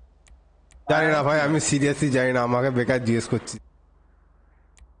জানি না ভাই, আমি সিরিয়াসলি জানি না, আমাকে বেকার জিজ্ঞেস করছি।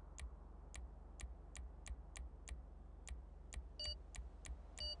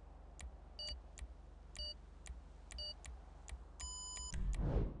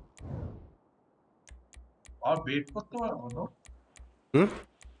 আর বেট করতে পারবো না? হুম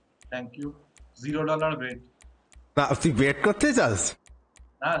থ্যাংক ইউ। $0 বেট। না তুই বেট করতে চাস?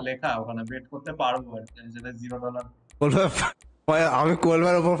 না লেখা ওখানে বেট করতে পারবো আর কি, যেটা $0। আমি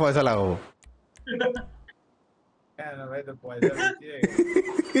কোলবার উপর পয়সা লাগাবো। হ্যাঁ না ভাই, তো পয়সা বেশি হয়ে গেছে।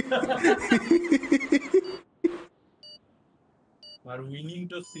 আর উইনিং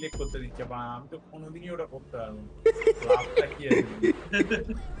তো সিলেক্ট করতে দিচ্ছে, বা আমি তো কোনোদিনই ওটা করতে পারবো না। লাভটা কি আছে?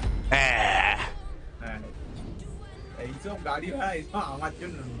 হ্যাঁ, এইসব গাড়ি ভাই এইসব আমার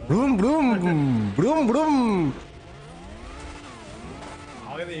জন্য নয়। ব্রুম ব্রুম ব্রুম ব্রুম।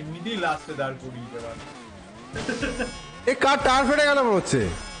 আমাকে তো এমনিতেই লাস্টে দাঁড় করিয়ে দেওয়া। এই কার টায়ার ফেটে গেল মনে হচ্ছে।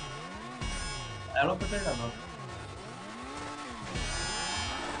 অ্যারো পেতে গেল।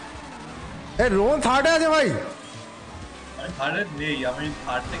 এই রোহন থার্ডে আছে ভাই। আমি থার্ডে নেই, আমি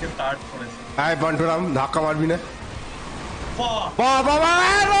থার্ড থেকে স্টার্ট করেছি। আয় বান্টুরাম ধাক্কা মারবি না। বাহ! বাবা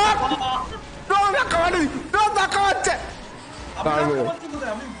রোহন ধাক্কা মারবি, রোহন ধাক্কা মারছে। আমি ধাক্কা মারছি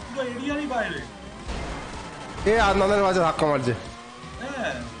কোথায়? আমি পুরো এরিয়ারই বাইরে। এ আদনানের মাঝে ধাক্কা মারছে।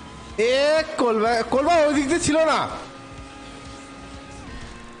 হ্যাঁ এ কলবা ওই দিক দিয়ে ছিল না।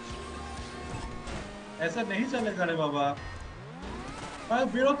 ऐसा नहीं चलेगा रे বাবা। আমি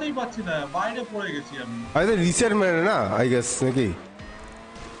বেরোতেই পাচ্ছি না, বাইরে পড়ে গেছি আমি। হয়তো রিসেট মেরে না আই গেস নাকি।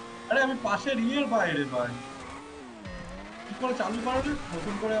 আরে আমি পাশের ইয়ের বাইরে ভাই। কি করে চালু করাবে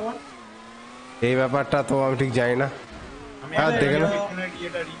নতুন করে আবার? এই ব্যাপারটা তো আমি ঠিক জানি না। আমি হ্যাঁ, দেখে নাও। এখানে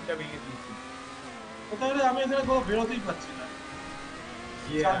এটা রিংটা ভেঙে দিয়েছি। কোথায় রে? আমি এখানে কোথাও বেরোতেই পাচ্ছি না।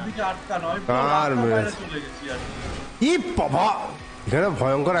 চারদিকে আটকানো, আমি পুরো আর রাস্তার বাইরে মেরেছে। চলে গেছি আর কি। ই বাবা এখানে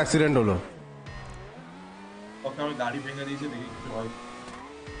ভয়ঙ্কর অ্যাক্সিডেন্ট হলো। ওকে আমি গাড়ি ভেঙে দিয়েছি, দেখি কিছু হয়।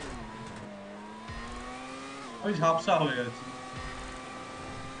 আমি ঝাপসা হয়ে গেছি।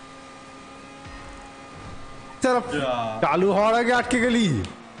 চালু হওয়ার আগে আটকে গেলি।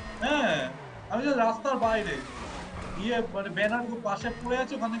 হ্যাঁ আমি যে রাস্তার বাইরে ইয়ে মানে ব্যানার পাশে পড়ে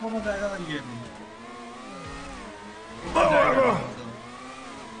আছে, ওখানে কোনো জায়গা ইয়ে নেই।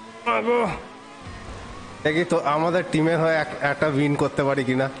 দেখি তো আমাদের টিমের হয়ে একটা উইন করতে পারি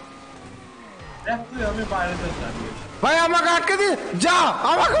কিনা। দেখ তুই, আমি বাইরে দাঁড়িয়ে। ভাই আমাকে আটকে দিয়ে যা,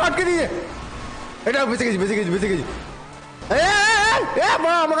 আমাকে আটকে দিয়ে এটা বেঁচে গেছি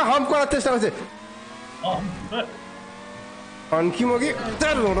মা আমাকে হাম করার চেষ্টা করছে আনকি মগি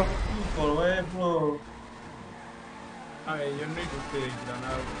চালু না কি করবো পুরো আমি এই জন্যই ঢুকতে চাইছিলাম না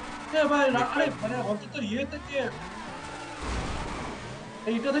ভাই আরে মানে অন্তত ইয়ে থেকে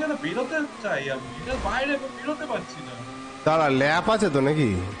এইটা থেকে তো বেরোতে চাই আমি এটা বাইরে বেরোতে পারছি না দাঁড়া ল্যাপ আছে তো নাকি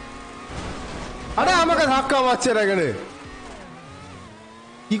আরে আমাকে ধাক্কা মারছে না এখানে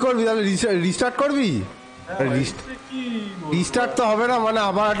কি করবি তাহলে রিস্টার্ট করবি রিস্টার্ট তো হবে না মানে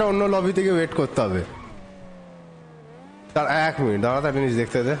আবার একটা অন্য লবি থেকে ওয়েট করতে হবে তার 1 মিনিট দাঁড়া একটা জিনিস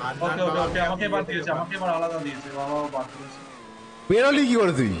দেখতে দে আমাকে বাদ দিয়েছে আমাকে এবার আলাদা দিয়েছে বাবা বাদ দিয়েছে বেরোলি কি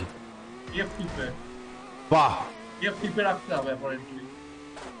করে তুই এফ টিপে বাহ এফ টিপে রাখতে হবে অ্যাপারেন্টলি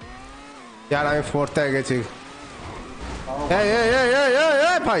यार আমি 4th এ গেছি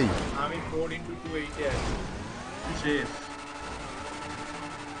এই ভাই আমি 4x2 8 এ আছি শেষ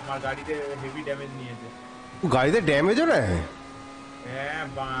আমার গাড়িতে হেভি ড্যামেজ নিয়েছে গাড়িতে ড্যামেজও না হ্যাঁ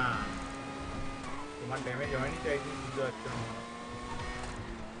বা তোমার ড্যামেজ হয়নি তাই তুমি বুঝতে পারছো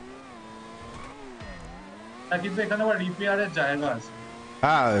না কিন্তু এখানে আবার রিপেয়ারের জায়গা আছে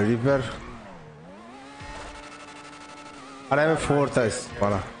হ্যাঁ রিপেয়ার আরে আমি 4th আছি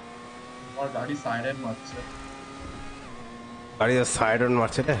পালা আমার গাড়ি সাইরেন মারছে গাড়ি সাইডন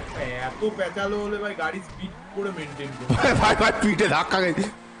মারছে রে এত পেঁচালো হলে ভাই গাড়ি স্পিড করে মেইনটেইন করো ভাই পিঠে ধাক্কা গেছে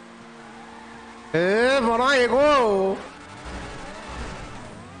এ বড় এগো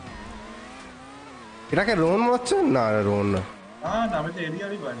এটাকে রোন মারছে না রোন না না আমি তো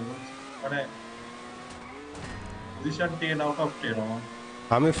এরিয়ারই বাইরে বলছি মানে পজিশন 10 আউট অফ 10 আমার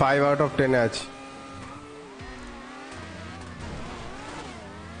আমি 5 আউট অফ 10 এ আছি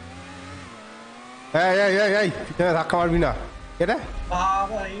এই পিছনে ধাক্কা মারবি না এটা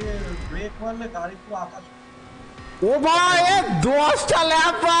বাবা এই ব্রেক মারলে গাড়ি পুরো আকাশ ও ভাই এ 10টা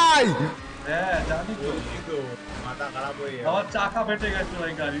ল্যাপ ভাই হ্যাঁ জানি তো তো মাথা খারাপ হয়ে যাবে আমার চাকা ফেটে গেছে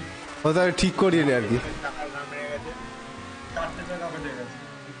ওই গাড়ি ওটা ঠিক করিয়ে নি আর কি টাকার দাম বেড়ে গেছে 4টে চাকা ফেটে গেছে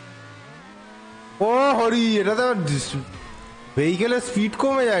ও হরি এটা তো ভেহিকেলের স্পিড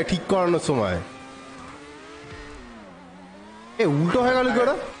কমে যায় ঠিক করানোর সময় এ উল্টো হয়ে গেল কি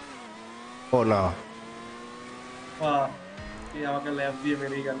ওটা ও না বাহ এই আমাকে ল্যাব দিয়ে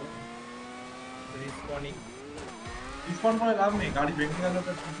বেরিয়ে গেল রিসপন্ড করে লাভ নেই গাড়ি ভেঙে গেল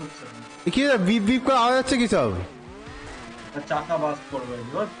তো ঠিক হচ্ছে না কি বিপ বিপ করে আওয়াজ হচ্ছে কি সব চাকা বাস্ট করবে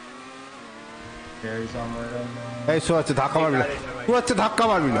এবার এই শো আছে ধাক্কা মারবি না তুই হচ্ছে ধাক্কা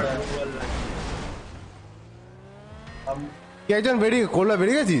মারবি না কি একজন বেরিয়ে কোলা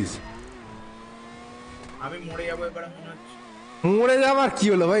বেরিয়ে গেছিস আমি মরে যাবো এবারে মনে হচ্ছে মরে যাবার কি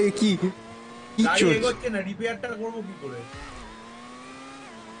হলো ভাই কি কি গাড়ি চলছে এগোচ্ছে না রিপেয়ারটা করবো কি করে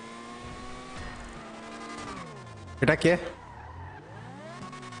এটা কে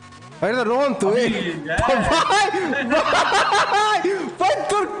এটা রোন তো ভাই ভাই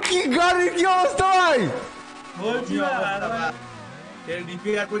তোর কি গাড়ির কি অবস্থা ভাই বলছি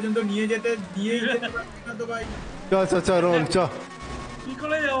রিপেয়ার পর্যন্ত নিয়েই যেতে পারছি না তো ভাই চ রোন চ কি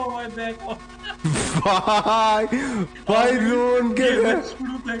করে যাবো ভাই দেখো ভাই রোন কে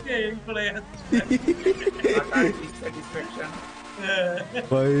শুরু থেকে এই করে যাচ্ছে স্যাটিসফ্যাকশন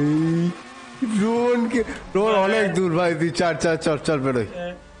ভাই রোন অনেক দূর ভাই তুই চল বেরোই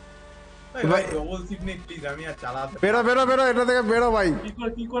ভাই ডবল সিগন্যাল প্লিজ আমি আর চালাতে বেরো এটা থেকে বেরো ভাই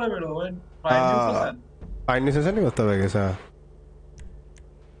কি করে বেরো ভাই ফাইন সেশনই করতে হবে গেছে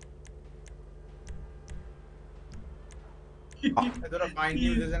তোরা ফাইন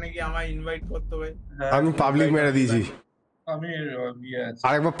নিউজ এসে কি আমায় ইনভাইট করতে হবে আমি পাবলিক মেরে দিয়েছি আমি ইয়ে আছি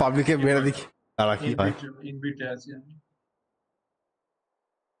আরেকবার পাবলিকে মেরে দেখি তারা কি হয় ইনভিটে আছি আমি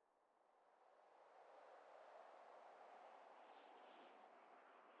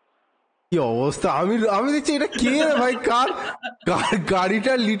কি অবস্থা আমি দেখছি এটা কে রে ভাই কার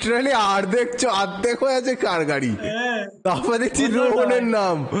গাড়িটা লিটারালি অর্ধেক হয়ে আছে কার গাড়ি তারপর দেখছি রোহনের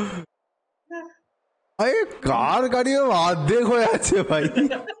নাম ভাই কার গাড়ি অর্ধেক হয়ে আছে ভাই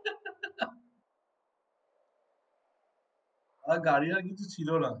আর গাড়ি আর কিছু ছিল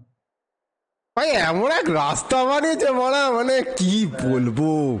না ভাই এমন এক রাস্তা বানিয়েছে মানে কি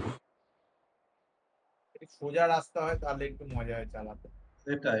বলবো সোজা রাস্তা হয় তাহলে একটু মজা হয় চালাতে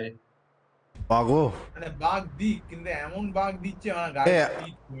সেটাই বাগো মানে বাগ দিক কিন্তু এমন বাগ দিচ্ছে মানে গাড়ি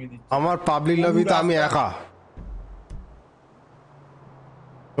স্পিড কমিয়ে দিচ্ছে আমার পাবলিক লবিতে আমি একা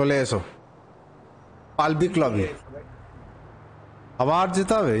চলে এসো পাবলিক লবি আবার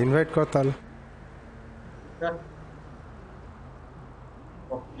যেতে হবে ইনভাইট কর তাহলে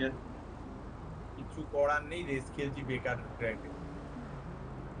কিছু করার নেই রেস খেলছি বেকার ট্র্যাকে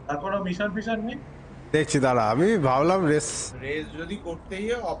আর কোনো মিশন নেই দেখছি দাঁড়া, আমি ভাবলাম রেস যদি করতেই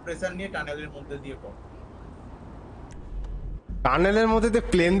হয় অপারেশন নিয়ে টানেলের মধ্যে দিয়ে কর। টানেলের মধ্যে দিয়ে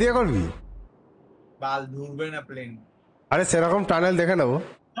প্লেন দিয়ে করবি? বাল ঢুকবে না প্লেন। আরে সেরকম টানেল দেখে নেবো।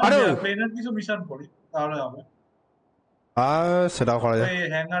 আরে প্লেনের কিছু মিশন করি তাহলে হবে। সেটাও করা যায়। ওই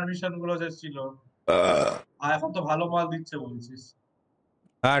হ্যাঙ্গার মিশন গুলো যে ছিল, আর এখন তো ভালো মাল দিচ্ছে বলছিস।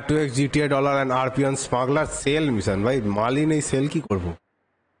 হ্যাঁ, 2x GTA dollar and আরপিএন smuggler sell mission. ভাই মালই নেই, সেল কি করবো?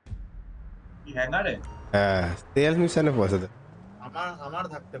 কি হ্যাঙ্গারে? হ্যাঁ, সেল মিশনে পয়সা দে। আমার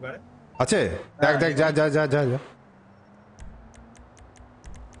থাকতে পারে। আছে, দেখ দেখ, যা যা যা যা যা।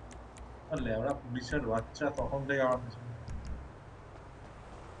 বললে ওরা পুলিশের বাচ্চা তখন থেকে আমার পিছনে।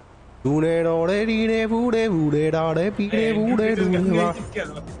 ডুড়ে ডরে রিড়ে বুড়ে বুড়ে ডাড়ে পিড়ে বুড়ে ডুড়ে বা।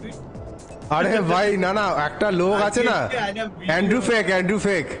 আরে ভাই না না, একটা লোক আছে না, অ্যান্ড্রু ফেক, অ্যান্ড্রু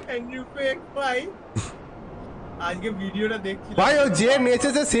ফেক ভাই আজকে ভিডিওটা দেখছিলাম ভাই। ও যে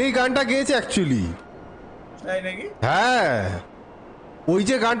নেচেছে সেই গানটা গেয়েছে অ্যাকচুয়ালি। তাই নাকি? হ্যাঁ, ওই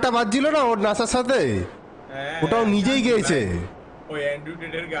যে গানটা বাজছিল না ওর নাচার সাথে, হ্যাঁ, ওটাও নিজেই গেয়েছে। ওই অ্যান্ড্রু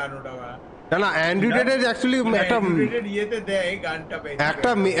টেডের গান ওটা। না না, অ্যান্ড্রু টেডের অ্যাকচুয়ালি একটা ইয়েতে দেয় গানটা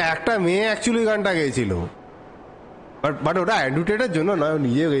একটা মেয়ে অ্যাকচুয়ালি গানটা গেয়েছিল, বাট ওটা অ্যান্ড্রু টেডের জন্য নয়, ও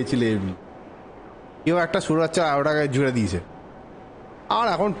নিজে গেয়েছিল এমনি। কেউ একটা সুরাচ্চা ওটাকে জুড়ে দিয়েছে। আর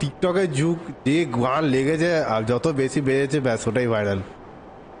এখন টিকটকের যুগ, যে গান লেগেছে আর যত বেশি বেজেছে ব্যাস ওটাই ভাইরাল।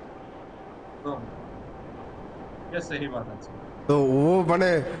 সেই বাত আছে। তো ও মানে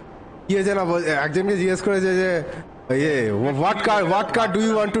কি হয়েছে না, একজনকে জিজ্ঞেস করেছে যে ইয়ে what car do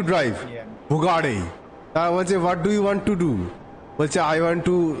you want to drive? বুগাড়ি। তা বলছে what do you want to do? বলছে I want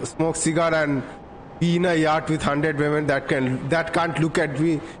to smoke cigar and be in a yard with 100 women that Kant look at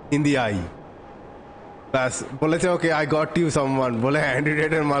me in the I. ব্যাস বলেছে okay I got you someone, বলে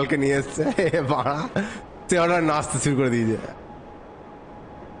হ্যান্ডিডেটের মালকে নিয়ে এসছে বাড়া, সে ওরা নাচতে শুরু করে দিয়েছে।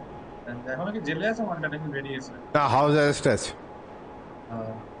 এখন কি জেলে আছে মানটা নাকি বেরিয়েছে? না, হাউস অ্যারেস্ট আছে।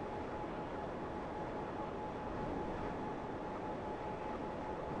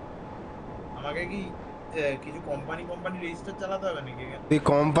 আমাকে কি কিছু কোম্পানি রেজিস্টার চালাতে হবে নাকি? তুই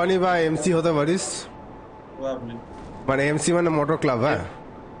কোম্পানি বা এমসি হতে পারিস। প্রবাবলি। মানে এমসি মানে মোটর ক্লাব। হ্যাঁ,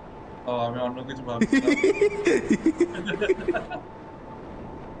 ও আমি অন্য কিছু ভাবছিলাম।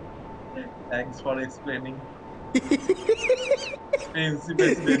 Thanks for explaining. MC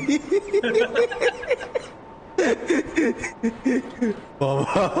president.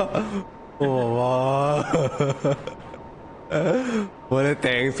 বাবা, ও বাবা, বলে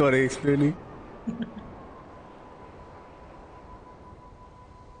থ্যাঙ্কস ফর এক্সপ্লেনিং।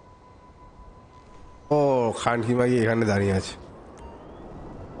 ও খানকি মাগি এখানে দাঁড়িয়ে আছে।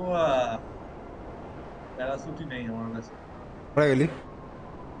 প্যারাসুটই নেই আমার কাছে। পড়ে গেলি?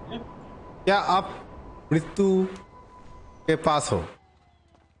 क्या आप मृत्यु के पास हो?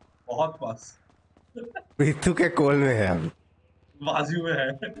 बहुत पास। मृत्यु के कोल में है अभी, बाजू में है।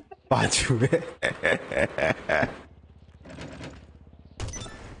 बाजू में।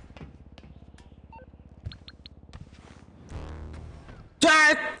 जय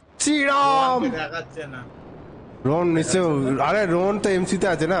श्री राम। দেখাচ্ছে না। रोन নিশ্চয়, আরে রোন তো এমসি তে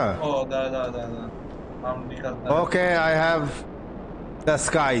আছে না। ও দাদা দাদা हम निकलता है। Okay I have the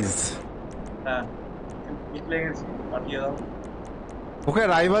skies. हाँ निकले गए पाठिए दाओ। ওকে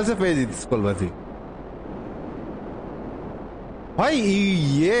রাইভাল সে পেয়ে জিতিস কলবাতি। ভাই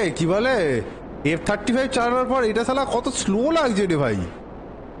ইয়ে কি বলে F-35 চালানোর পর এটা শালা কত স্লো লাগছে রে ভাই।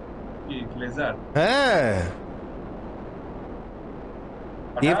 কি গ্লেজার? হ্যাঁ,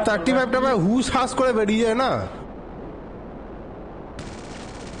 F-35 টা ভাই হুস হাস করে বেরিয়ে যায় না।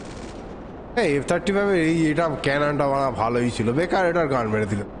 F-35 এই এটা ক্যাননটা বানা ভালোই ছিল, বেকার এটার গান মেরে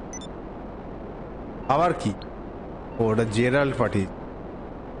দিল। আবার কি ওটা জেরাল্ড পাঠিয়ে।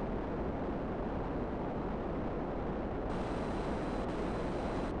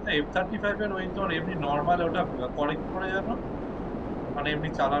 F-35 এর ওই তোর এমনি নরমাল ওটা করে কি করে জানো, মানে এমনি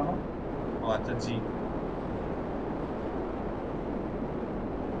চালানো। ও আচ্ছা জি।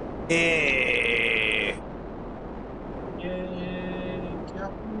 ये क्या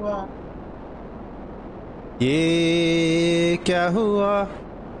हुआ? ये क्या हुआ,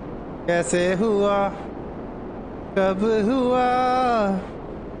 कैसे हुआ, कब हुआ,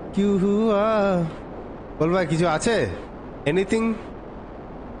 क्यों हुआ? বল ভাই কিছু আছে? এনিথিং?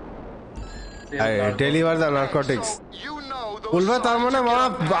 Deliver the narcotics. বলবে তার মানে মামা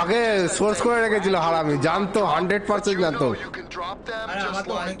আগে সোর্স করে রেখেছিল হারামি, জানতো 100% জানতো। আরে আমার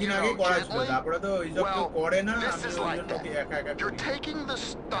তো অনেকদিন আগে করা ছিল, তারপরে তো এইসব কেউ করে না, আমি ওই জন্য কি একা একা You're করি। taking the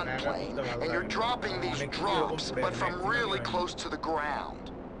stunt plane and you're dropping these drops, but from really close to the ground.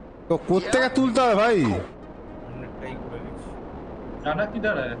 তো কোত্থেকে তুলতে হবে ভাই? অনেকটাই করে নিচ্ছি। जाना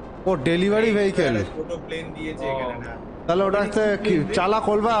किधर है? ও ডেলিভারি ভেহিকেল। ছোট প্লেন দিয়েছে এখানে না তাহলে ওটাতে কি চালা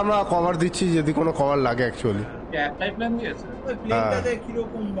করবে, আমরা কভার দিচ্ছি যদি কোনো কভার লাগে অ্যাকচুয়ালি। একটাই প্ল্যান দিয়েছে? ওই প্লেনটা দেখ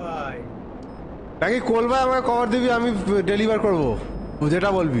কিরকম ভাই। নাকি কলবা আমাকে কভার দিবি, আমি ডেলিভার করবো যেটা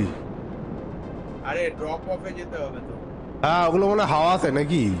বলবি। আরে ড্রপ অফে যেতে হবে তো। হ্যাঁ ওগুলো মনে হয় হাওয়াতে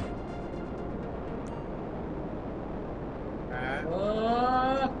নাকি। হ্যাঁ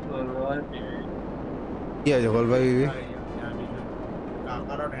কি আছে কলবা দিবি? ভাই, আমি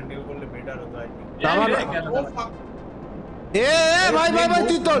কাকারও হ্যান্ডেল করলে বেটার হতো আই থিংক। এ ভাই ভাই ভাই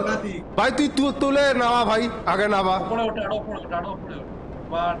তুই তোল ভাই, তুই তুলে নামা ভাই, আগে নামা। উপরে ওঠে, আরো উপরে ওঠে, আরো উপরে ওঠে।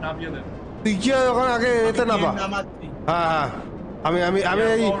 বা নামিয়ে দে। তুই কি ওখানে আগে এতে নামা। নামাচ্ছি। হ্যাঁ হ্যাঁ আমি আমি আমি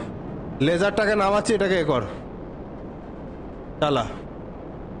এই লেজারটাকে নামাচ্ছি, এটাকে এ কর চালা।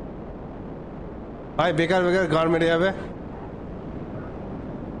 ভাই বেকার বেকার গান মেরে যাবে।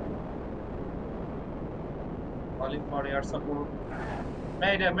 Calling for air support.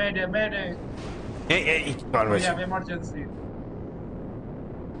 Mayday, mayday, mayday. এই এই গান We মেরেছে, have emergency.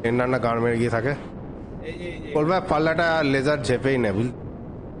 না গান মেরে গিয়ে থাকে। এই যে বলবে পাল্লাটা লেজার ঝেপেই নে বুঝলি,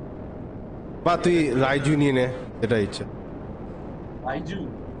 বা তুই রাইজু নিয়ে নে, এটা ইচ্ছে। Baiju.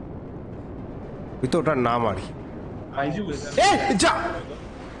 তুই তো ওটার নাম আর কি। Baiju. এ যা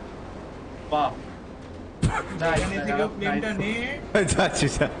বাহ। এখানে থেকে প্লেনটা নে। যাচ্ছি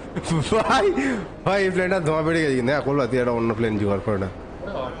যা। ভাই ভাই এই প্লেনটা ধোঁয়া বেড়ে গেছে কিন্তু, হ্যাঁ করবা তুই একটা অন্য প্লেন জোগাড় করে না।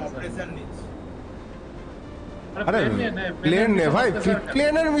 অপারেশন নিচ্ছি। আরে প্লেন নে ভাই,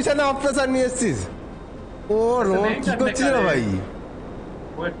 প্লেনের মিশনে অপারেশন নিয়ে এসছিস। ও রোড কি করছিস রে ভাই?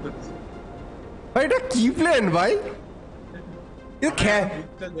 ওয়েট করছি। ভাই এটা কি প্লেন ভাই?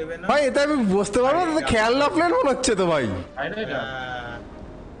 ঢুকতে দেবে না। ভাই এটা আমি বুঝতে পারবো না, খেলনা প্লেন মনে হচ্ছে তো ভাই। আরে না।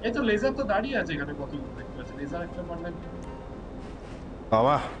 এই তো লেজার তো দাঁড়িয়ে আছে এখানে, কতগুলো দেখতে পাচ্ছি। লেজার একটা মারলে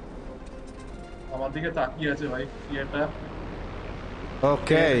বাবা আমার দিকে তাকিয়ে আছে ভাই। কি এটা?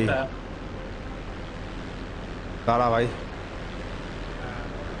 ওকে দাঁড়া ভাই।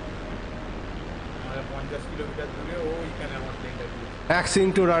 আমাদের 50 কিলোমিটার দূরে ওইখানে আমার প্লেনটা দিয়েছে। ট্যাক্সিং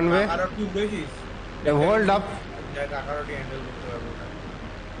টু রানওয়ে, কাকারও কি উড়েছিস? হোল্ড আপ, যা কাকারও হ্যান্ডেল করতে পারবো না।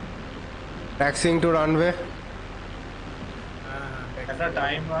 ট্যাক্সিং টু রানওয়ে। একটা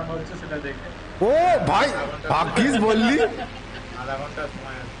টাইম রান হচ্ছে সেটা দেখে। ও ভাই ভাগ্যিস বললি। আধা ঘন্টা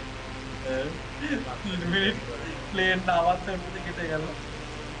সময় আছে। 3 মিনিট প্লেন নামাতে মধ্যে কেটে গেল।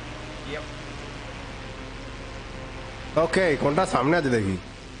 Yep. ওকে কোনটা সামনে আছে দেখি।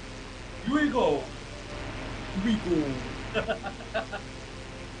 We go. We go.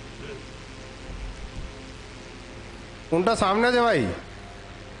 কোনটা সামনে আছে ভাই?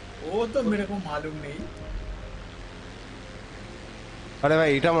 ও তো মেরে কো মালুম নেই। আরে ভাই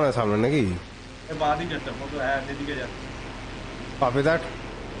এটা মনে হয় সামনে নাকি? এ বাদিকে একটা মতো, হ্যাঁ এদিকে যাচ্ছে। Copy that.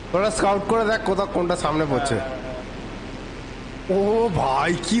 তোরা স্কাউট করে দেখ কোথা কোনটা সামনে পড়ছে। ও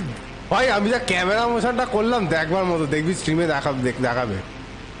ভাই কি ভাই, আমি যা ক্যামেরা মোশনটা করলাম দেখবার মতো, দেখবি স্ট্রিমে দেখাবে।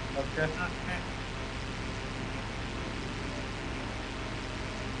 ওকে।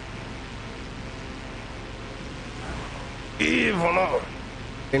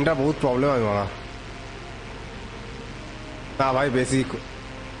 ট্রেনটা বহুত প্রবলেম হয় মারা। না ভাই বেশি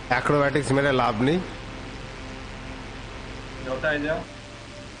অ্যাক্রোব্যাটিক্স মেরে লাভ নেই। ওটাই যা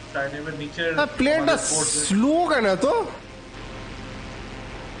টাইমের নিচে প্লেনটা স্লো কেন তো?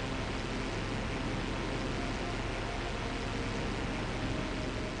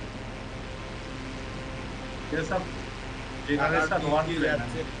 ये सब जनरेशन 1 प्लेन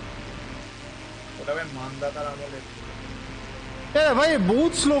है। ওটা ভাই মানদাতার আমলে। এ ভাই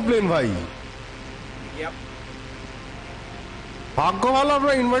বহুত স্লো প্লেন ভাই। Yep. ভাগ্য ভালো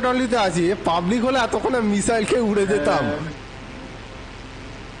আমরা ইনভাইট অনলিতে আছি, পাবলিক হলে এতক্ষণে মিসাইল খেয়ে উড়ে যেতাম।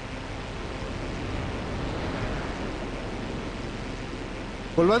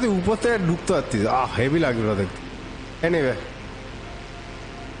 বলবা তুই উপর থেকে ঢুকতে পারতিস, হেভি লাগবে ওটা দেখতে। এনিওয়ে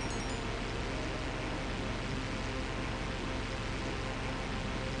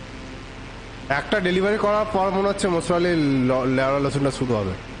একটা ডেলিভারি করার পর মনে হচ্ছে মশলালি লেয়ার লসুনটা শুরু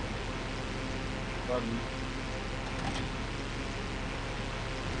হবে।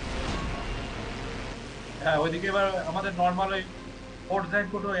 হ্যাঁ ওইদিকে এবার আমাদের নর্মাল ওই পোর্ট সাইড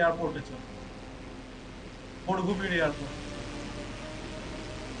কোটো এয়ারপোর্ট আছে, মরুভূমির এয়ারপোর্ট।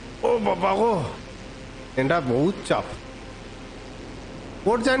 ও বাবা গো, এটা বহুত চাপ।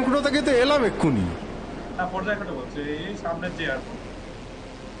 পোর্ট জাইনকুটো থেকে তো এলাম এক্ষুনি। হ্যাঁ পোর্ট সাইড কোটো বলছে, এই সামনের যে এয়ারপোর্ট,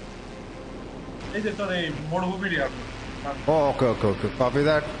 এই যে তোর এই মরুভূমির airport. O okay okay okay copy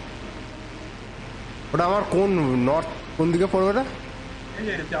that. ওটা আমার কোন নর্থ কোন দিকে পড়বে ওটা? এই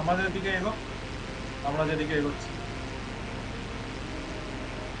যে আমাদের দিকে এগো, আমরা যেদিকে এগোচ্ছি।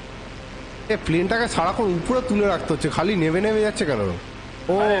 প্লেনটাকে সারাক্ষণ উপরে তুলে রাখতে হচ্ছে, খালি নেমে নেমে যাচ্ছে কেন?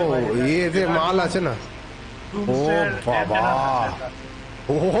 ও এতে মাল আছে না? ও বাবা,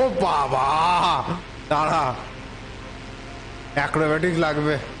 ও বাবা, দাঁড়া, অ্যাক্রোব্যাটিক্স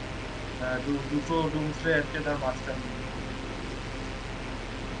লাগবে। দুটো ডুমসে অ্যান্টেনার মাঝখানে।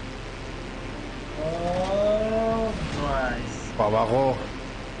 বাবা গো,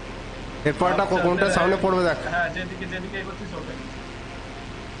 এরপরটা কোনটা সামনে পড়বে দেখ। হ্যাঁ, যেদিকে যেদিকে এগোচ্ছিস ওটাই।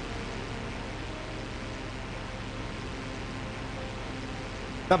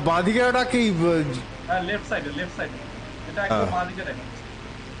 তা বাঁদিকে ওটা কি? হ্যাঁ, লেফট সাইডে এটা একদম বাঁ দিকে দেখাচ্ছে।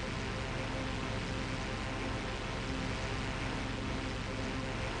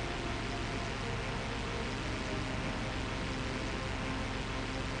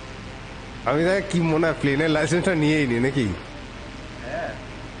 আমি দেখ কি মনে হয় প্লেনের লাইসেন্সটা নিয়েই নি নাকি? হ্যাঁ,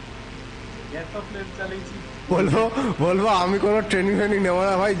 এত প্লেন চালিয়েছি। বলবো আমি কোনো ট্রেনিং নেবো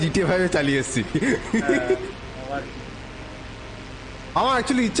না ভাই, জিটিএ 5 চালিয়ে এসেছি। আবার কি? আমার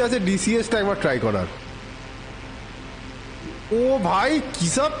অ্যাকচুয়ালি ইচ্ছা আছে ডিসিএসটা একবার ট্রাই করার। ও ভাই কি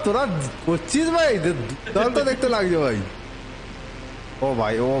সব তোরা করছিস ভাই, দুর্দান্ত দেখতে লাগছে ভাই। ও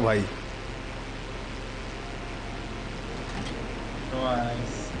ভাই, ও ভাই,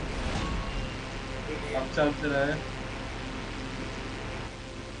 Nice. अब चलते रहे।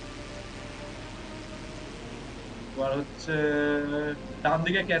 এবার হচ্ছে ডান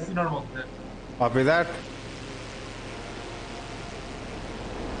দিকে ক্যাসিনোর মধ্যে। Copy that.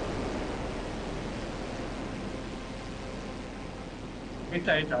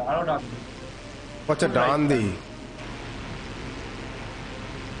 এটা আরো ডান দিকে। আচ্ছা ডান দি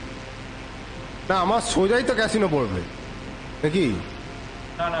না, আমার সোজাই তো ক্যাসিনো পড়বে নাকি?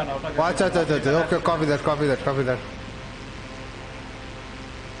 না ওটা আচ্ছা আচ্ছা আচ্ছা, ওকে, কপি দ্যাট।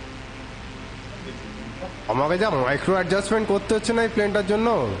 আমাকে যা মাইক্রো অ্যাডজাস্টমেন্ট করতে হচ্ছে না এই প্লেনটার জন্য।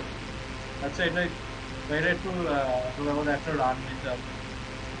 আচ্ছা, এটা একটু একটা রান নিতে হবে।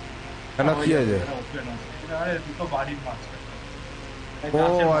 কেন, কি আছে? আরে দুটো বাড়ির মাঝখানে। ও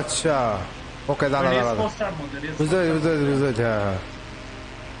আচ্ছা, ওকে, দাঁড়া বুঝতে হ্যাঁ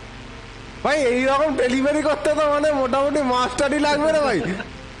ভাই, এইরকম ডেলিভারি করতে তো মানে মোটামুটি মাস্টারই লাগবে না ভাই।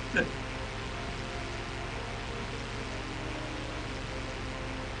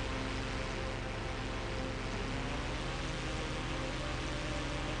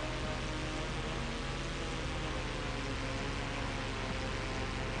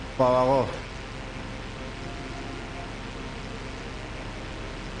 বাবা গো,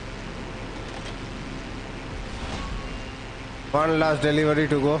 one last delivery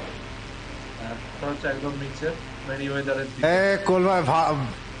to go. হচ্ছে একদম নিচে মেরিওয়েদারের দিকে। এ কোল ভাই,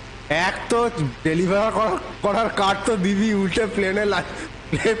 এক তো ডেলিভার করার কার্ড তো দিবি, উল্টে প্লেনে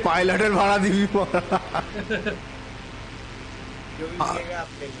পাইলটের ভাড়া দিবি।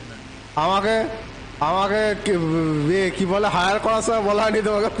 আমাকে আমাকে কি বলে, হায়ার করার সময় বলা হয়নি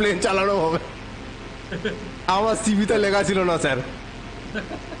তোমাকে প্লেন চালানো হবে? আমার সিভিতে লেখা ছিল না স্যার,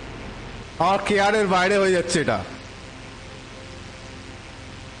 আমার কেয়ারের বাইরে হয়ে যাচ্ছে এটা।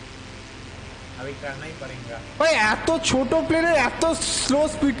 ভাই এত ছোট প্লেনের এত স্লো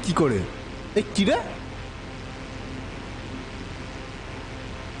স্পিড কি করে? এই কি রে?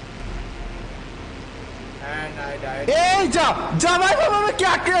 এই যা যা ভাই, কে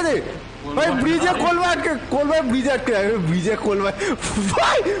আটকে আছে ভাই? ব্রিজে ব্রিজে আটকে যাবে, ব্রিজে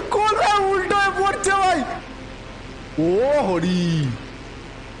ভাই উল্টো হয়ে পড়ছে ভাই। ও হরি,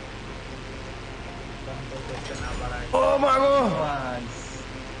 ও মাগো।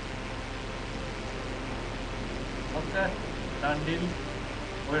 Okay, done deal.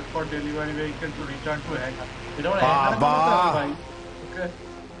 Wait for delivery vehicle to return to hangar. বাবা, Okay.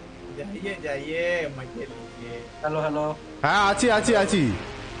 जाइए मजे लीजिए। Hello. হ্যাঁ আছি।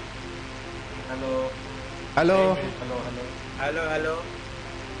 Hello. হ্যালো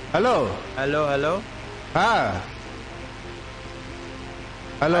হ্যাঁ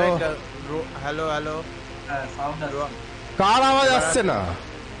হ্যালো, Sound আসছে। কার আওয়াজ আসছে না?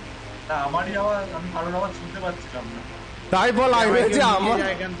 না, আমারই আওয়াজ, আমি কারোর আওয়াজ শুনতে পাচ্ছিলাম না। তাই বল, আমি ভেবেছি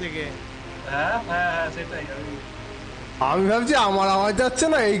হ্যাঁ, সেটাই। আমি ভাবছি আমার আওয়াজ যাচ্ছে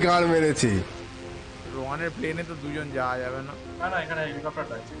না, এই গান মেরেছি। রোহানের প্লেনে তো দুজন যাওয়া যাবে না। না, এখানে হেলিকপ্টার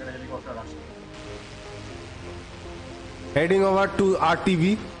আছে, হেলিকপ্টার আসছে। Heading over two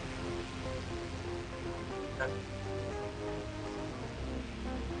RTB.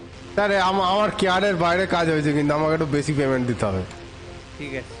 Sir আমার কেয়ারের বাইরে কাজ হয়েছে, কিন্তু আমাকে একটু বেশি পেমেন্ট দিতে হবে।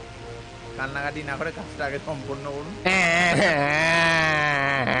 ঠিক আছে, কান্নাকাটি না করে কাজটা আগে সম্পূর্ণ করুন।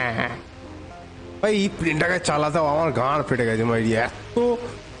 ভাই এই প্লেনটাকে চালাতেও আমার গাঁড় ফেটে গেছে ভাই, এত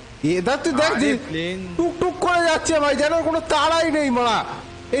এটা তুই দেখ, টুক টুক করে যাচ্ছে ভাই, যেন কোনো তাড়াই নেই মারা।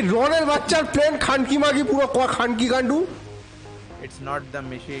 এই রনের বাচ্চার প্লেন খানকি মাগি পুরো খানকি কান্ডু। It's not the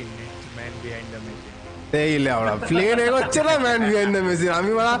machine, it's man behind the machine. এই লেওড়া প্লেন এগোচ্ছে না ম্যান বিহাইন্ড দ্য মেশিন।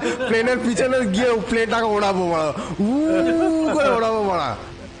 আমি মারা প্লেনের পিছনে গিয়ে প্লেনটাকে ওড়াবো মারা, উ করে ওড়াবো মারা।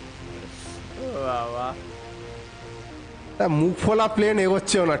 বাবা মুখ ফোলা প্লেন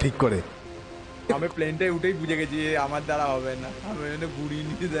এগোচ্ছেও না ঠিক করে। আমি প্লেনটাই উঠেই বুঝে গেছি যে আমার দ্বারা হবে না, আমি এখানে ঘুরিয়ে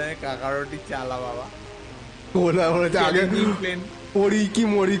নিয়ে যায় কাকারটি চালা বাবা। ওলা বলেছে আগে প্লেন পড়ি কি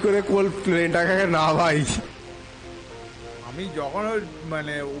মরি করে কোল প্লেনটাকে না ভাই। আমি যখন ওই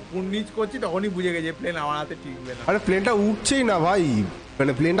মানে উপর নিচ করছি তখনই বুঝে গেছি প্লেন আমার হাতে টিকবে না। আরে প্লেনটা উঠছেই না ভাই,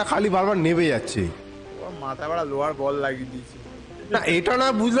 মানে প্লেনটা খালি বারবার নেমে যাচ্ছে। ও মাথা বড় লোহার বল লাগিয়ে দিয়েছে। না এটা না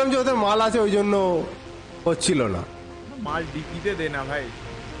বুঝলাম যে ওদের মাল আছে ওই জন্য হচ্ছিল না। মাল ডিকিতে দে না ভাই।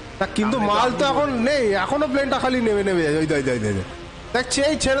 তা কিন্তু মাল তো এখন নেই, এখনো প্লেনটা খালি নেমে নেমে যাচ্ছে। ওই দেখ দেখ দেখ দেখ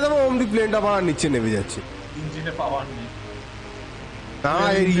সেই ছেড়ে দেবো অমনি প্লেনটা বাড়ার নিচে নেমে যাচ্ছে। ইঞ্জিনে পাওয়ার নেই, না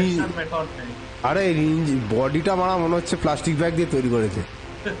এই মেথড নেই। আরে বডিটা মারা মনে হচ্ছে প্লাস্টিক ব্যাগ দিয়ে তৈরি করেছে।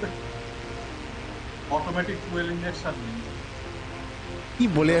 অটোমেটিক ফুয়েল ইনজেকশন নেই। কি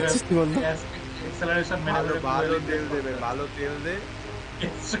বলে যাচ্ছিস তুই বলতো? অ্যাক্সেলারেশন ভালো ভালো তেল দেবে, ভালো তেল দে,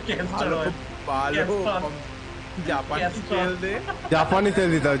 ভালো ভালো জাপানি তেল দে, জাপানি তেল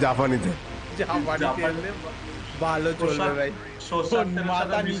দিতে হবে, জাপানি তেল। জাপানি তেল দে, ভালো চলবে ভাই।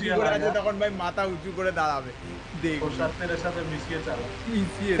 মাথা নিচু করে আছে তখন ভাই মাথা উঁচু করে দাঁড়াবে, দেখ সরষের তেলের সাথে মিশিয়ে চালা।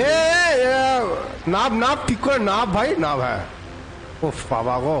 মিশিয়ে এ নাপ নাপ ঠিক করে নাপ ভাই, না ভাই। ও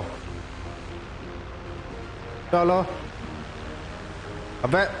বাবা গো, চলো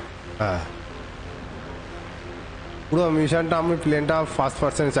আবে। হ্যাঁ পুরো মিশনটা আমি প্লেনটা ফার্স্ট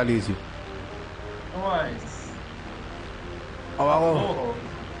পার্সেন্ট চালিয়েছি। বাবা গো,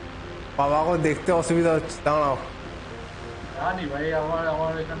 বাবা গো দেখতে অসুবিধা হচ্ছে, দাঁড়াও। জানি ভাই,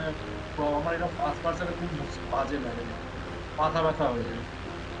 আমার এখানে আমার এটা ফার্স্ট পার্সনে খুব বাজে লাগে, মাথা ব্যথা হয়ে যায়।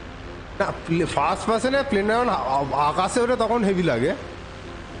 না ফার্স্ট পার্সনে প্লেন যখন আকাশে ওঠে তখন হেভি লাগে,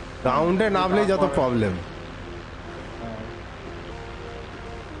 গ্রাউন্ডে নামলেই যত প্রবলেম।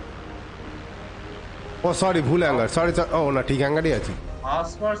 ও সরি ভুল অ্যাঙ্গার, সরি ও না ঠিক অ্যাঙ্গারই আছে।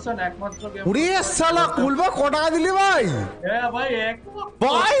 ফার্স্ট পারসন একমাত্র গেম। উড়ে শালা কুলবা ক টাকা দিলি ভাই? হ্যাঁ ভাই,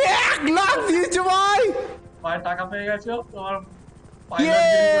 ভাই 1 লাখ দিয়েছে ভাই। ভাই টাকা পেয়ে গেছো তোমার ইয়ে!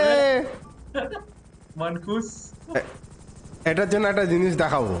 মন খুশ। এটার জন্য একটা জিনিস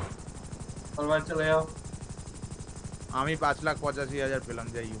দেখাবো। আর ভাই চলে যাও। আমি 5,85,000 পেলাম,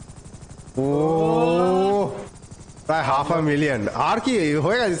 যাই হোক। ও প্রায় $500,000। আর কি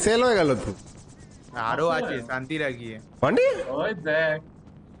হয়ে গেছে, সেল হয়ে গেল তো। আরো আছে শান্তি রাখিয়ে মানে ওই দেখ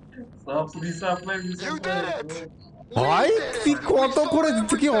সব রিসাপ্লাই You did it! ভাই তুই কত করে,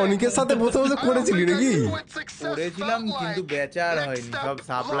 তুই কি অনেকের সাথে বসে বসে করেছিলি নাকি? করেছিলাম কিন্তু বেচা আর হয়নি, সব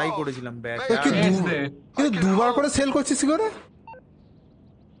সাপ্লাই করেছিলাম, বেচা তো কি আর হয়নি। তুই দুবার করে সেল করছিস কি করে?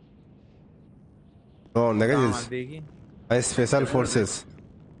 ও দেখেছিস দাঁড়া, দেখি স্পেশাল ফোর্সেস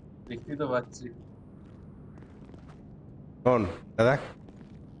দেখতেই তো পাচ্ছি। কোন দাদা?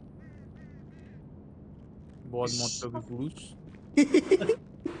 বদমতলবী পুরুষ।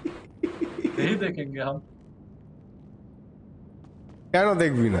 नहीं देखेंगे हम। কেন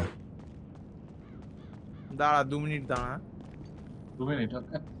দেখবি না? দাঁড়া 2 মিনিট দাঁড়া। 2 মিনিট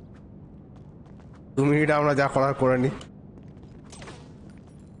ওকে। 2 মিনিট আমরা যা করার করে নি।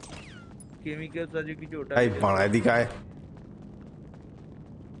 কেমিক্যালস আছে কিছু, ওটা এই বাড়ায় দিকায়।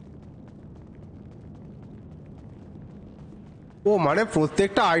 ও মানে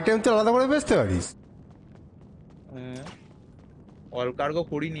প্রত্যেকটা আইটেম তো আলাদা করে বেচতে পারিস? অল কার্গো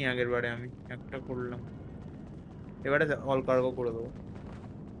করিনি আগের বারে, আমি একটা করলাম, এবারে অল কার্গো করে দেবো।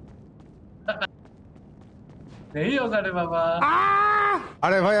 नहीं होगा रे बाबा।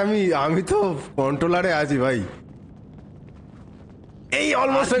 আরে ভাই আমি তো কন্ট্রোলারে আছি ভাই। এই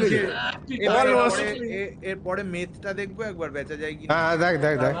অলমোস্ট হয়ে গেছে। এরপরে মেথটা দেখবো একবার, বেচা যায় কি। হ্যাঁ দেখ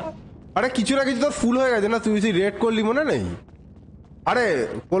দেখ দেখ। আরে কিছু না কিছু তোর ফুল হয়ে গেছে না, তুই সেই রেড করলি মনে নেই? আরে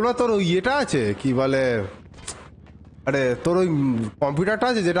বলবা তোর ওই ইয়েটা আছে কি বলে, আরে তোর ওই কম্পিউটারটা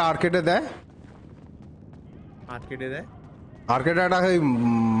আছে যেটা আর্কেডে দেয়? আর্কেডে দেয়? আর্কেডে একটা ওই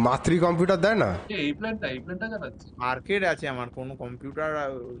মাতৃ কম্পিউটার দেয় না? এই প্ল্যানটা চালাচ্ছি। আর্কেড আছে আমার, কোনো কম্পিউটার।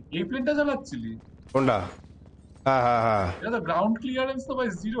 এই প্ল্যানটা চালাচ্ছিলি? কোনটা? হ্যাঁ হ্যাঁ হ্যাঁ এটা তো গ্রাউন্ড ক্লিয়ারেন্স তো ভাই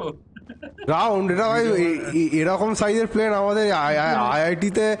 0। গ্রাউন্ড এটা ভাই এরকম সাইজের প্লেন আমাদের আইআইটি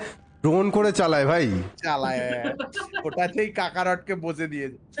তে ড্রোন করে চালায় ভাই। চালায় ওটাতেই কাকারটকে বসে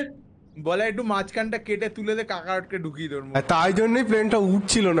দিয়েছে, বলে একটু মাঝখানটা কেটে তুলে দে, কাকারটকে ঢুকিয়ে দেবো। তাই জন্যই প্লেনটা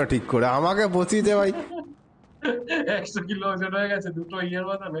উঠছিল না ঠিক করে, আমাকে বসিয়েছে ভাই। 100 কিলো ওজন হয়ে গেছে দুটো ইয়ার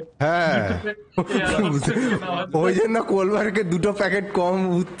বদলে। হ্যাঁ ওই জন্য কোলবারকে 2টো প্যাকেট কম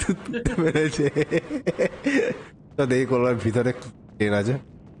উঠতে পেরেছে। তো দেখি কোলবার ভিতরে ট্রেন আছে।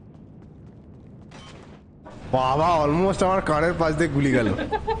 বাবা অলমোস্ট আমার কানের পাশ দিয়ে গুলি গেল।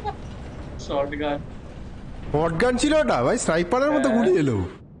 Short gun. শটগান ছিল ওটা ভাই, স্নাইপারের মতো গুলি এলো।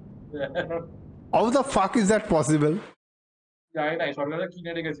 How the fuck is that possible? জানি না, শর্ট গানটা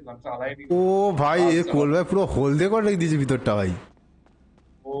কিনে রেখেছিলাম, চালাইনি। ও ভাই এ কোল ভাই পুরো হলদে করে রেখে দিয়েছে ভিতরটা ভাই।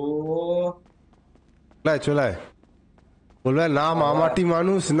 ও চলায় বলবে না মামাটি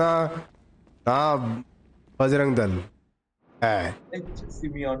মানুষ না না বজরং দল। হ্যাঁ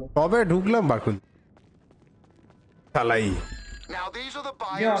সিমিয়ন। তবে ঢুকলাম বাকুল চালাই। Now these are the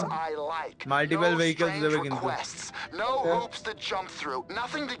buyers I like. Multiple No vehicles strange দেবে কিন্তু। requests. No hoops to jump through.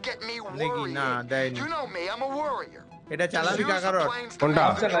 Nothing to get me নাকি না worrying. দেয়নি। You know me, I'm a warrior. এটা Just চালাবি use the কাকারট? planes to কোনটা?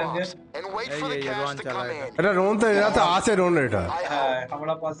 make the drops and wait for the এই cash Rohan to চালা come এটা। in. এটা রোন তো এরাতে আছে রোন এটা। I হ্যাঁ hope.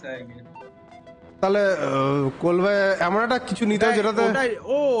 আমরা পাশে আগে। তাহলে কোলবে এমন একটা কিছু নিতে হবে যেটাতে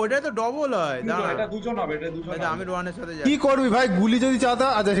ওটা তো ডবল হয়। দাঁড়া এটা দুজন হবে, এটা দুজন এটা হবে। আমি রোহানের সাথে যাই। কি করবি ভাই গুলি যদি চাতা?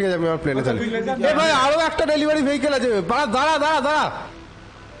 আচ্ছা ঠিক আছে আমি আমার প্লেনে চলে। তুই লেজার এ ভাই আরো একটা ডেলিভারি ভেহিকেল আছে, দাঁড়া দাঁড়া দাঁড়া।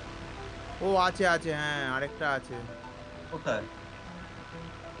 ও আছে আছে, হ্যাঁ আরেকটা আছে। কোথায়?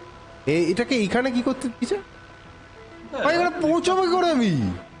 এটাকে এখানে কি করতে দিছে কোথায়? ভাই? এখানে পৌঁছাবো কি করে আমি?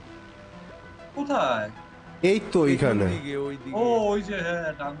 কোথায়? এই তো এইখানে। ওই দিকে ওই দিকে। ও ওই যে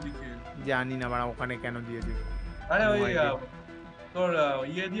হ্যাঁ ডান দিকে। জানি না বাড়া ওখানে কেন দিয়েছে। আরে ওই No idea. তোর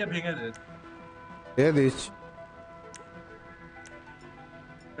ইয়ে দিয়ে ভেঙে দে। এ দিচ্ছি।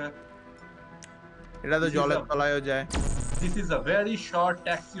 এটা তো জলের তলায়ও যায়। This is a very short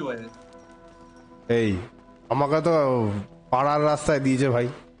taxiway. এই আমাকে তো পাড়ার রাস্তায় দিয়েছে ভাই।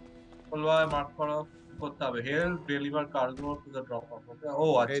 বলবাই মার্ক করো করতে হবে। Help deliver cargo to the drop of. ও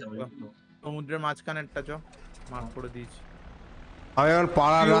এই আচ্ছা তো। ওইগুলো। সমুদ্রের মাঝখানেরটা চো মার্ক করে দিয়েছি। আমি এখন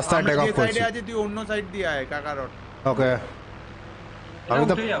পাড়ার রাস্তায় টেক অফ করছি। সাইডে আছে তুই অন্য সাইড দিয়ে আয় কাকারট। ওকে আমি আমি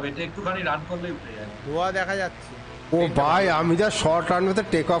তো উঠে যাবে, এটা একটুখানি রান করলেই উঠে যাবে। ধোয়া দেখা যাচ্ছে। ও ভাই আমি যা শর্ট রানওয়েতে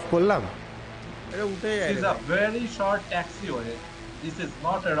টেক অফ করলাম। এটা উঠে যায়। This is a very short taxiway. This is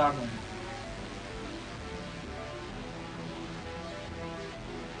not a runway.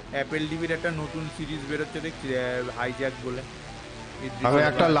 Apple টিভির একটা নতুন সিরিজ বেরোচ্ছে দেখছি, হাইজ্যাক বলে। আমি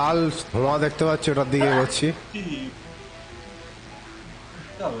একটা লাল ধোঁয়া দেখতে পাচ্ছি, ওটার দিকে এগোচ্ছি। কি?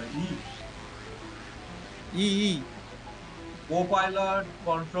 তবে ই ই co-pilot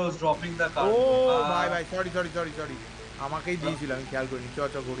controls dropping the O cargo. ভাই ভাই সরি সরি সরি সরি, আমাকেই দিয়েছিল, আমি খেয়াল করিনি। চ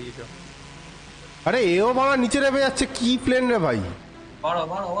চ গড়িয়ে চ। আরে এও বাবা নিচে নেমে যাচ্ছে, কি প্লেন রে ভাই? বাড়ো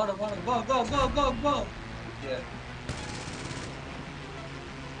বাড়ো বাড়ো বাড়ো, go go go go go. Yeah.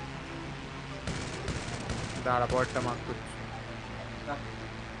 দাঁড়া পরেরটা মার্ক করছি।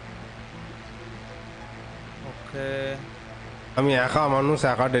 ওকে আমি একা মানুষ,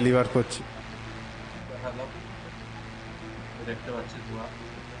 একা ডেলিভার করছি। হ্যালো, দেখতে পাচ্ছি ধোঁয়া।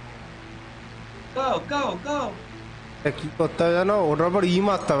 Go go go. কি করতে হবে জানো? ওটার উপর ই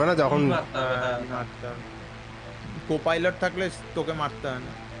মারতে হবে না যখন? মারতে হবে, হ্যাঁ। মারতে হবে। কো-পাইলট থাকলে তোকে মারতে হয়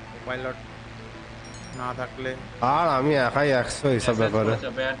না, কো-পাইলট না থাকলে। আর আমি একাই 100 এইসব ব্যাপারে।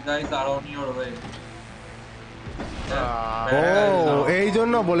 Bad guys are on your way. ও এই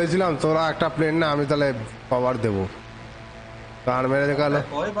জন্য বলেছিলাম তোরা একটা প্লেন না, আমি তাহলে কভার দেবো। কার মেরে দেখালো?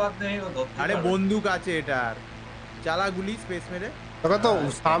 कोई बात नहीं, वो धोती আরে पड़े। বন্দুক আছে এটার, চালা গুলি স্পেস মেরে। তোকে তো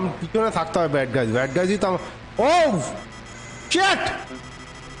পিছনে থাকতে হবে। ব্যাড গাইজ, ব্যাড গাইজই তো ও শিট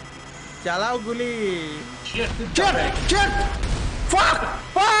চালাও গুলি। Shit, শিট শিট ফাক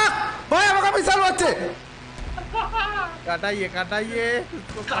ফাক ভাই আমাকে মিসাইল মারছে। কাটাইয়ে কাটাইয়ে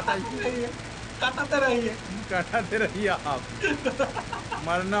उसको কাটাইয়ে काटते रहिए। কাটাতে रहिए आप,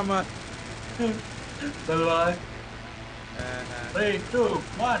 मरना मत। चल भाई, হ্যাঁ হ্যাঁ 3 2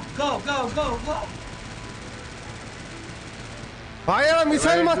 1 go go go go. ভাই আমার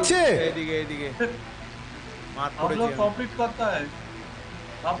মিসাইল মারছে। এদিকে এদিকে মার हम পড়েছে। लोग कंप्लीट करता है।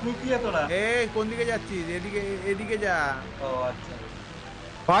 आप लोग किए तो ना। এ কোন দিকে যাচ্ছিস? এদিকে এদিকে যা। ओ अच्छा।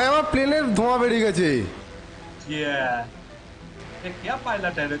 ভাই আমার প্লেনের ধোঁয়া বেরিয়ে গেছে Yeah. ये क्या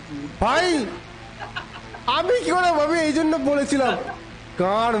पायलट है रे तू? ভাই। আমি কি করে ভাবি, এই জন্য বলেছিলাম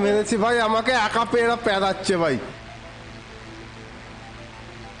কার মেরেছি ভাই, আমাকে একা পেয়ে এরা প্যাদাচ্ছে ভাই।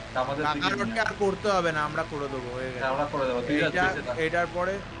 আমাদের দিকে কাকারটকে আর করতে হবে না, আমরা করে দেবো, হয়ে গেছে। আমরা করে দেব। তুই এইটা যাচ্ছিস না। এটার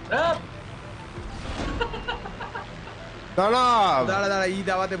পরে দাঁড়া দাঁড়া দাঁড়া, ই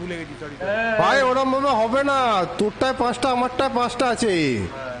দাওয়াতে ভুলে গেছি, সরি। ভাই ওরম ভাবে হবে না, তোরটায় 5টা আমারটায় 5টা আছে।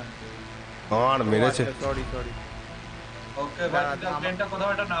 আর মেরেছে। Sorry sorry. ওকে ভাই, প্লেনটা কোথাও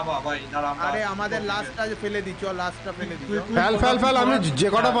একটা নামা ভাই, দাঁড়া আমরা। আরে আমাদের লাস্টটা ফেলে দিই, চল লাস্টটা ফেলে দিই। চল। ফেল ফেল ফেল, আমি যে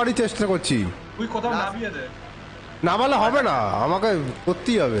কটা পারি চেষ্টা করছি। তুই কোথাও নামিয়ে দে। নামালে হবে না, আমাকে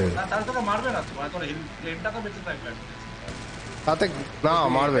করতেই হবে। না তাহলে তোকে মারবে না তো, মানে তোর প্লেনটা তো বেঁচে থাকবে। তাতে না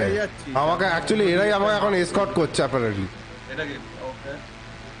মারবে এটাই যাচ্ছি। আমাকে, অ্যাকচুয়ালি এরাই আমাকে এখন এসকর্ট করছে অ্যাপারেন্টলি। এটা কি? ওকে।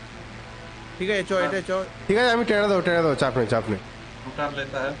 ঠিক আছে চো এটা চো। ঠিক আছে আমি টেনে দেবো চাপ নেই टर्न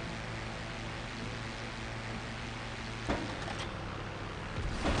लेता है।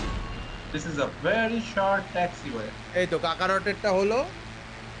 This is a very short taxiway. এই তো কাকারটেরটা হলো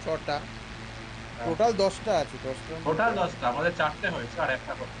 6টা, টোটাল 10টা আছে, 10টার টোটাল 10টা, আমাদের 4টে হয়েছে আর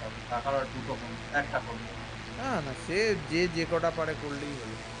একটা করতে হবে। টাকার আর দুটো একটা করবে। না সে যে কটা পারে করলেই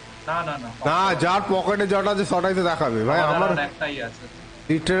হলো। না যার পকেটে জট আছে সটাই তো দেখাবে ভাই। আমার একটাই আছে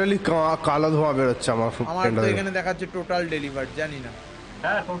লিটারালি কালো ধোঁয়া বেরোচ্ছে আমার তো এখানে দেখাচ্ছে টোটাল ডেলিভার, জানি না।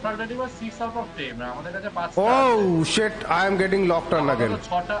 হ্যাঁ টোটাল ডেলিভার 6 আউট অফ 10, আমাদের কাছে 5টা ও আছে। Sheet I am getting locked on again.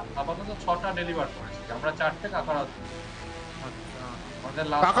 আপাতত 6টা ডেলিভার করেছি আমরা, 4টে কাকার আছে। আচ্ছা আমাদের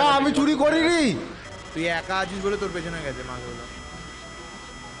লাস্ট কাকা আমি চুরি করিনি। তুই একা আছিস বলে তোর পেছনে গেছে মাছগুলো।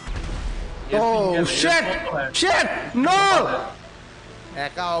 ও শিট শিট নো।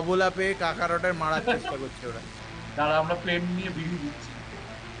 একা অবলা পেয়ে কাকারটের মারার চেষ্টা করছে ওরা। দাঁড়া আমরা প্লেন নিয়ে বিড়ি দিচ্ছি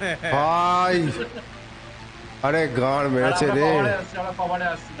ভাই আরে গান মেরেছে রে। আমরা কভারে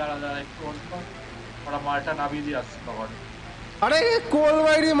আসছি, দাঁড়া একটু ওরা মালটা নামিয়ে দিয়ে আসছি কভারে। আরে কোল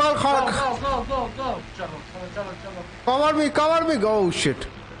বাইরি মাল খাক। চলো cover me go sheet.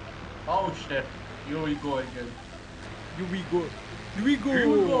 Oh shit, here we go again. You we go.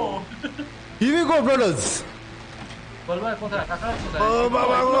 Here we go brothers. বলবা কোথায় কাকার কোথায়? ও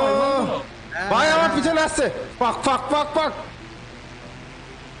বাবা গো ভাই আমার পিছনে আসছে। পাক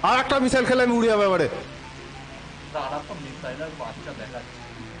আর একটা মিসাইল খেলে আমি উড়ে যাবো এবারে। দাঁড়া তো মিসাইলের বাচ্চা দেখাচ্ছে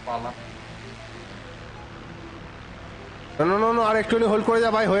পালা। নো আর একটু হোল্ড করে যা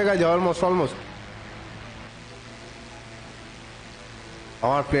ভাই, হয়ে গেছে অলমোস্ট।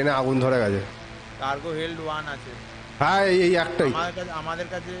 আমার প্লেনে আগুন ধরে গেছে। কার্গো হেল্ড 1 আছে। হ্যাঁ এই একটাই আমাদের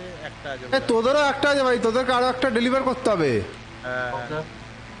কাছে একটা আছে। তোদেরও একটা আছে ভাই, তোদেরকে আরো একটা ডেলিভার করতে হবে।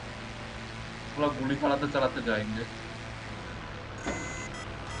 পুরো গুলি চালাতে যাएंगे।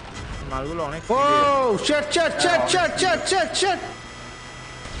 মালগুলো অনেক ও শিট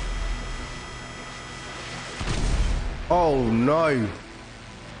ও নই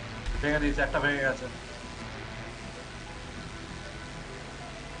ভেঙে দিয়েছে, একটা ভেঙে গেছে।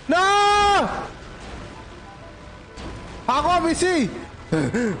 না আগো বেশি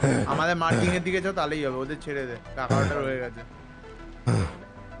আমাদের মার্কিং এর দিকে যাও তাহলেই হবে, ওদের ছেড়ে দে, কাকারটা রয়ে গেছে।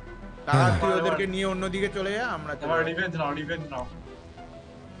 কাকা তুই ওদেরকে নিয়ে অন্যদিকে চলে যা, আমরা তোমার রিভেঞ্জ নাও।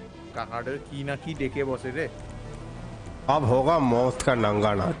 কাকাটার কি না কি ডেকে বসে রে। अब होगा मौत का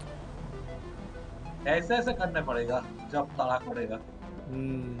नंगा नाच। ऐसे करना पड़ेगा जब ताड़ा पड़ेगा।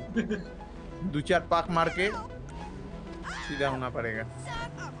 2-4 पाक मार के सीधा होना पड़ेगा।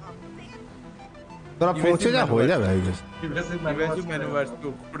 তোরা পৌঁছে যা হয়ে যাবে ইউএসএ ম্যানুভার্স তো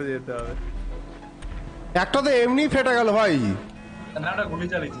করে যেতে হবে। একটা তো এমনি ফেটে গেল ভাই। না গুলি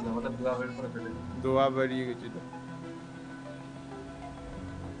চালিয়েছি ওটা দুয়া বের করে ফেলে। দোয়া বেরিয়ে গেছিল।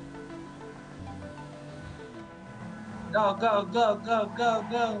 Go.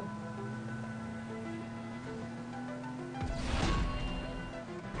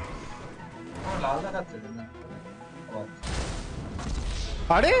 লাল দেখাচ্ছে না।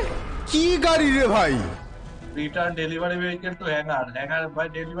 আরে কি গাড়ি রে ভাই? Return delivery vehicle two hanger ভাই,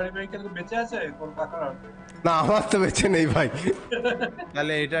 ডেলিভারি ভেহিকল বেঁচে আছে কলকাতার? না আমার তো বেঁচে নেই ভাই।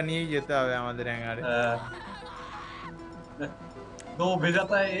 তাহলে এটা নিয়েই যেতে হবে আমাদের হ্যাঙ্গারে। दो भेजा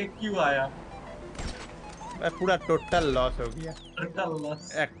था एक क्यों आया? পুরা টোটাল লস হয়ে গিয়া। Total loss.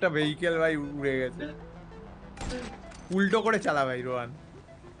 একটা ভেহিকল ভাই উড়ে গেছে। উল্টো করে চালা ভাই রোহান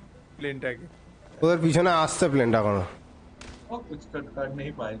প্লেনটাকে। ওদের পিছনে আসছে প্লেনটা কোনো। ও कुछ कर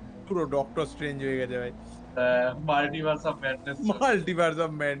नहीं पाएगा। পুরো ডক্টর স্ট্রেঞ্জ হয়ে গেছে ভাই। Multiverse of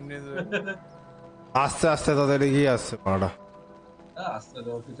madness. আস্তে তোদের এগিয়ে আসছে পাড়া। আস্তে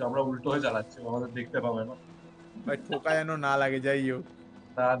দাও কিছু, আমরা উল্টো হয়ে চালাচ্ছি, আমাদের দেখতে পাবে না ভাই, ঠোকা যেন না লাগে, যাই হোক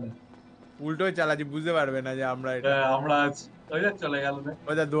না উল্টো হয়ে চালাচ্ছি, বুঝতে পারবে না যে আমরা এটা। আমরা ওই যে চলে গেল না,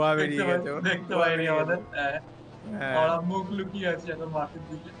 ওটা দোয়া বেরিয়ে গেছে, দেখতে পাইনি আমাদের। আমরা মুখ লুকিয়ে আছি এখন মাটির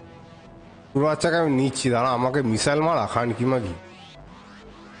দিকে। পুরো বাচ্চাকে আমি নিচ্ছি, দাঁড়া আমাকে মিসাইল মারা খানকি মাগি।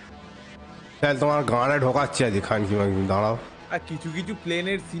 তাহলে তোমার গানে ঢোকাচ্ছি আজ খানকি মাগি, দাঁড়াও। আর কিছু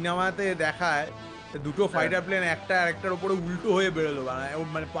প্লেনের সিনেমাতে দেখায় দুটো ফাইটার প্লেন একটা আরেকটার উপরে উল্টো হয়ে বেরোলো,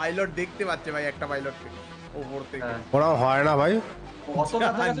 মানে পাইলট দেখতে পাচ্ছে ভাই একটা পাইলটকে ওপর থেকে। ওরাও হয় না ভাই, অত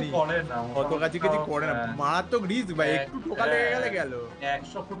কাছাকাছি করে না, অত কাছাকাছি করে না, মারাত্মক রিস্ক ভাই, একটু ঠোকা লেগে গেলে গেল।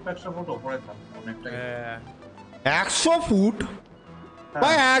 100 ফুট ওপরে থাকে অনেকটাই। 100 ফুট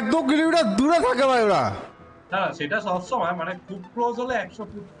ভাই, 1-2 কিলোমিটার দূরে থাকে ভাই ওরা। না সেটা সবসময় মানে খুব ক্লোজ হলে 100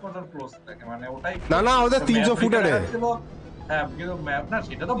 ফুট পর্যন্ত ক্লোজ থাকে, মানে ওটাই। না ওদের 300 ফুটের। হ্যাঁ কিন্তু ম্যাপ না,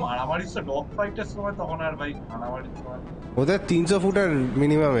 সেটা তো মারামারির ডগ ফাইটের সময়, তখন আর ভাই মারামারির সময় ওদের 300 ফুটের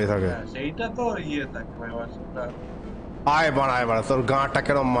মিনিমাম এ থাকে। সেইটা তো ইয়ে থাকে ভাই, সেটা আয় বাড়া তোর গাঁটটা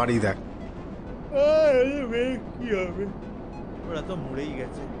কেরম মারি দেখ। কি হবে, ওরা তো মরেই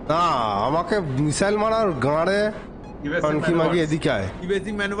গেছে। না আমাকে মিসাইল মারার গাঁড়ে খানকি মাগি এদিকে আয়।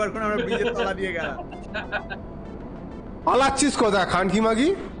 ইভেসিং ম্যানুভার করে আমরা ব্রিজের তলা দিয়ে গেলাম। পালাচ্ছিস কোথায় খানকি মাগি?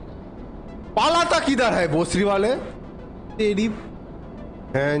 পালাটা কিদার হয় বসরি वाले তেরি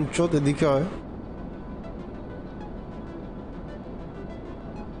হ্যাঁ চোদ এদিকে হয়।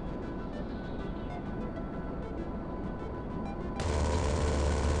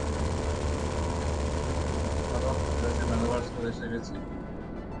 এসে গেছি।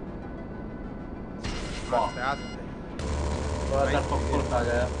 আস্তে আস্তে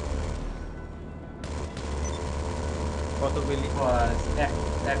কত পেলি?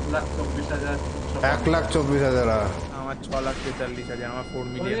 1,24,000। 1,24,000। আমার 6,43,000, আমার 4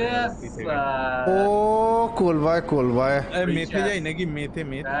 মিলিয়ন। ও কোলবায় মেথে যাই নাকি? মেথে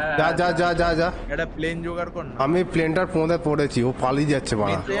যা যা যা যা যা একটা প্লেন জোগাড় কর না। আমি প্লেনটার পৌঁছে পড়েছি, ও পালিয়ে যাচ্ছে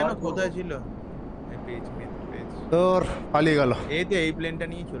বাড়া। মেথে যেন কোথায় ছিল? পেয়েছি তোর পালিয়ে গেল। এই তো এই প্লেনটা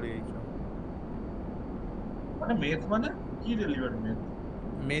নিয়ে চলে গেছি। মানে মেথ মানে কি ডেলিভারি মেথ?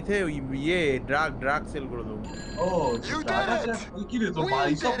 মেথে ওই ড্রাগ সেল করে দেবো। ও You did it! ওই কি রে তো We ভাই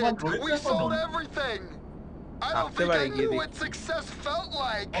সব did মাল it! রয়েছে We এখনো? sold everything! I don't think I knew what success felt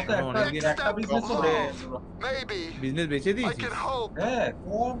like. ওটা অনেকদিন একটা বিজনেস করে Maybe. বিজনেস বেচে I দিয়েছিস? can hope. হ্যাঁ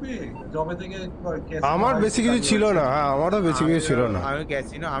কবে জবে থেকে আমার বেশি কিছু ছিল না। হ্যাঁ আমারও বেশি কিছু ছিল না। আমি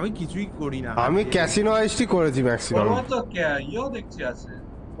ক্যাসিনো আমি কিছুই করি না। আমি ক্যাসিনো আইসটি করেছি ম্যাক্সিমাম। ওর তো ইয়েও দেখছি আছে,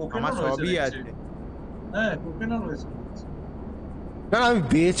 আমার সবই আছে। হ্যাঁ টোকেনও রয়েছে। না আমি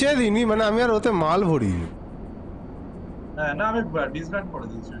বেচে দিইনি, মানে আমি আর ওতে মাল ভরি। হ্যাঁ না আমি ডিসব্যান্ড করে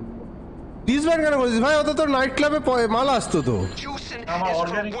দিয়েছি। ডিসব্যান্ড কেন করেছিস ভাই? ওতে তো নাইট ক্লাবে মাল আসতো তো। Juicing I'm is for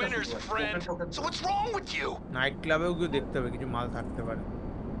organic winners, festival. friend. Token. So what's wrong with you? Night ক্লাবেও গিয়ে দেখতে হবে, কিছু মাল থাকতে পারে।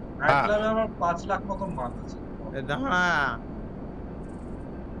 নাইট ক্লাবে আমার 5 লাখ মতন মাল আছে। দাঁড়া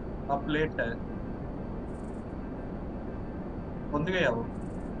अब प्लेट है। কোন দিকে যাবো?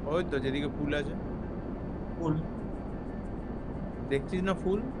 ওই তো যেদিকে ফুল আছে। ফুল দেখছিস না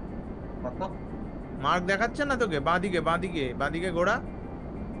ফুল? मतलब মার্ক দেখাচ্ছে না তোকে? বাঁদিকে ঘোড়া।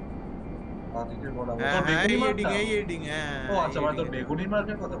 বাদিকে বড় বড় হ্যাঁ হ্যাঁ বেগুনি এই মার্কেট। এডিং হ্যাঁ। ও আচ্ছা মানে তো বেগুনি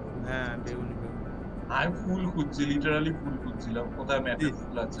মার্কেট কথা বল। হ্যাঁ বেগুনি। আমি ফুল খুঁজছি, লিটারালি ফুল খুঁজছিলাম কোথায় ম্যাপে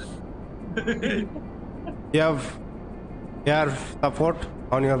ফুল আছে। You have air support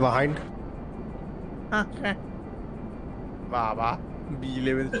on your behind. বাবা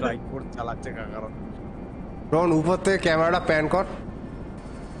B11 স্ট্রাইক ফোর্স চালাচ্ছে কাকারা। রন উপর থেকে ক্যামেরাটা প্যান কর।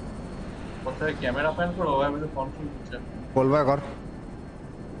 কোথায় ক্যামেরা প্যান করো? ওই আমি তো কন্ট্রোল করছি। বলবাই কর।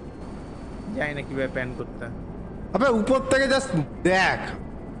 জানি না কিভাবে প্যান করতে। আবে উপর থেকে জাস্ট দেখ।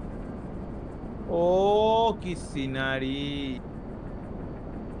 ও কি সিনারি,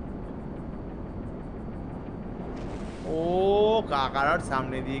 ও কাকারার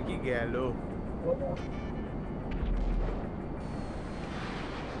সামনে দিয়ে কি গেল।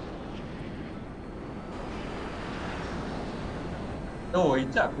 তো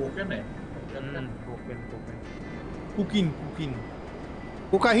ওইটা কোকেনে কুকিন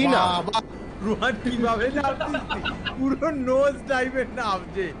কোকাহিনা। বাবা রোহান কিভাবে নামছিস? পুরো নোজ ডাইভের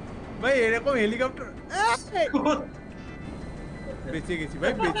নামছে ভাই। এরকম হেলিকপ্টার বেঁচে গেছি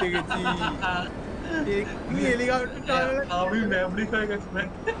ভাই, বেঁচে গেছি। এক্ষুনি হেলিকপ্টার আমি মেমরি হয়ে গেছি ভাই।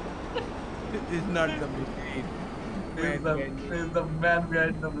 Is not the machine, is the man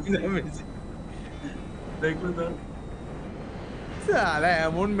behind the machine. দেখো তো সালা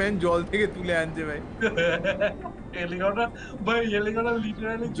এমন ম্যান জল থেকে তুলে আনছে ভাই। হেলিকপ্টার ভাই, হেলিকপ্টার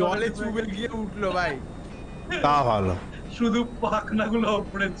লিটারালি জলে চুবে গিয়ে উঠলো ভাই। তা ভালো। শুধু পাখনাগুলো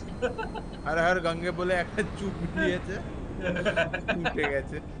উপরে ছিল। আর হর গঙ্গে বলে একটা চুপ দিয়েছে, উঠে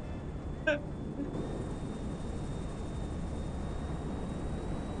গেছে।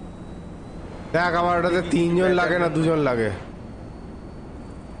 দেখ আমার ওটাতে 3 জন লাগে না 2 জন লাগে।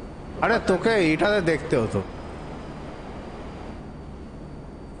 আরে তোকে এটাতে দেখতে হতো।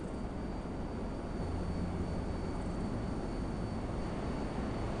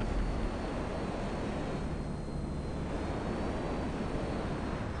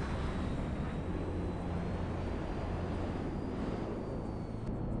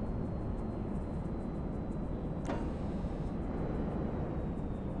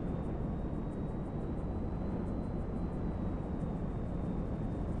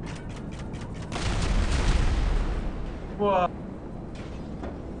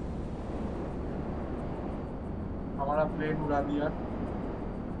 हमारा प्लेन उड़ा दिया।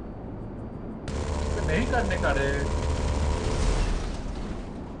 नहीं करने का रे,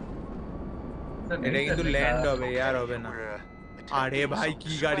 এটা কিন্তু ল্যান্ড হবে, এয়ার হবে না। আরে detecting ভাই some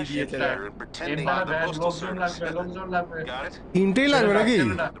কি গাড়ি দিয়েছে দেখ। speculator and pretending এটা I'm the ভ্যান postal লোকজন service. লাগবে লোকজন লাগবে Got it? তিনটেই লাগবে নাকি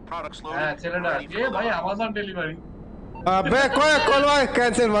ছেলেটা The product's হ্যাঁ loaded. ছেলেটা Ready এ for ভাই delivery. আমাজন ডেলিভারি আবে কলবা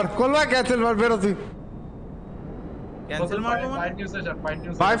ক্যান্সেল মার বেরো তুই ক্যান্সেল মারবো মানে? ফাইন নিউ সেশন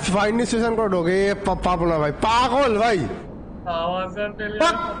ভাই ফাইনাল স্টেশন করে ঢোকে পাবো না ভাই পাগল ভাই আমাজন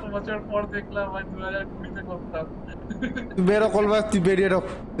ডেলিভারি কত বছর পর দেখলাম ভাই 2020 তে করতাম তুই বেরো কলবা তুই বেরিয়ে ঢোক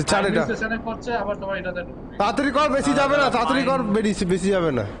ছাড় এটা সেশনে করছে আবার তোমার এটাতে ঢুকবে তাড়াতাড়ি কর বেশি যাবে না তাড়াতাড়ি কর বেশি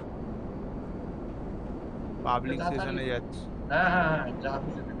যাবে না পাবলিক স্টেশনে যাচ্ছে। হ্যাঁ হ্যাঁ হ্যাঁ যা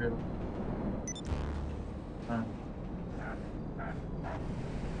খুশি দিবে হ্যাঁ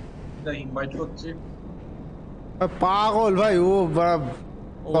এটা ইনভাইট করছি পাগল ভাই ও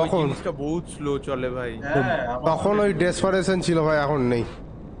ওই তখন জিনিসটা বহুত স্লো চলে ভাই। হ্যাঁ তখন ওই ডেসপারেশন ছিল ভাই এখন নেই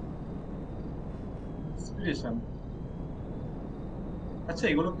ইন্সপিরেশন আচ্ছা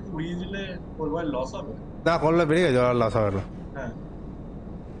এগুলো কি উড়িয়ে দিলে ওর লস হবে না করলে বেরিয়ে গেছে আর লস হবে না হ্যাঁ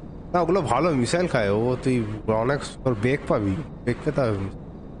না ওগুলো ভালো মিসাইল খায় ও তুই অনেক তোর বেগ পাবি বেগ পেতে হবে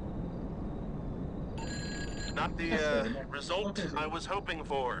Not the result I was hoping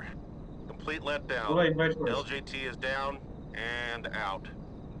for. Complete letdown. ওরা ইনভাইট করে LJT is down and out.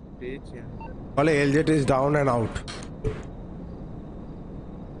 পেয়েছি আমি। বলে এলজেট ইজ ডাউন অ্যান্ড আউট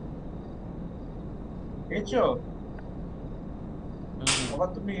এইছো আবার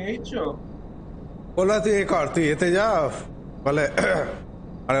তুমি এইছো বলে তুই এ কর তুই এতে যা বলে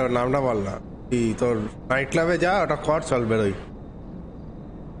আরে ওর নামটা বল না তুই তোর নাইট ক্লাবে যা ওটা কর চল বেরোই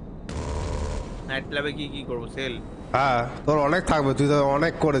নাইট ক্লাবে কি করবো সেল? হ্যাঁ তোর অনেক থাকবে তুই তো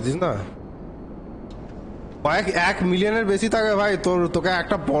অনেক করেছিস না এক মিলিয়নের বেশি থাকে ভাই তোকে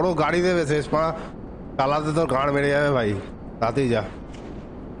একটা বড় গাড়ি দেবে শেষ পা চালাতে তোর গাঁড় মেরে যাবে ভাই তাতেই যা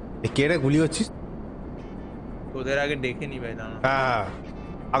কেড়ে গুলি হচ্ছিস তোদের আগে ডেকে নি ভাই দাঁড়া। হ্যাঁ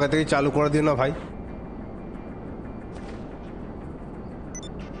আগে থেকে চালু করে দিন না ভাই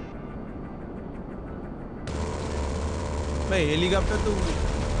ভাই হেলিকপ্টার তো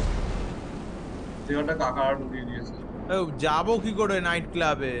যেটা কাকা ঢুকিয়ে দিয়েছে যাবো কি করে নাইট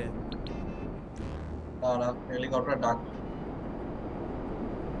ক্লাবে? তারা হেলিকপ্টার ডাক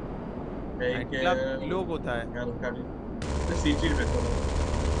এই নাইট কে ক্লাব ছিল কোথায়? ক্যালকারি সিটির ভেতরে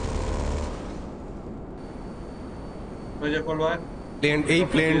ওই যে করবো এই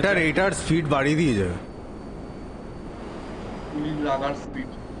প্লেনটার এইটার স্পিড বাড়িয়ে দিয়ে যাবে পুলিশ লাগার স্পিড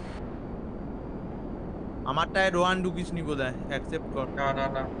আমারটায় রোহান ঢুকিস নি বোধহয় অ্যাকসেপ্ট কর। না না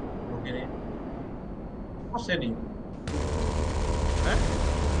না ঢুকিনি আসেনি হ্যাঁ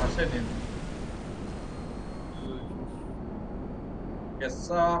আসেনি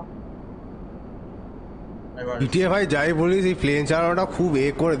কেসা এবার ইটিএ ভাই যাই বলিস এই প্লেন চালানোটা খুব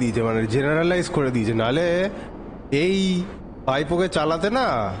করে দিয়েছে মানে জেনারেলাইজ করে দিয়েছে নালে এই পাইপোকে চালাতে না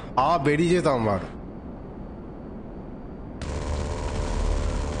বেরিয়ে যেত আমার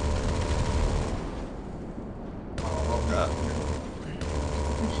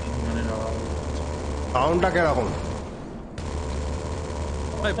সাউন্ডটা কিরকম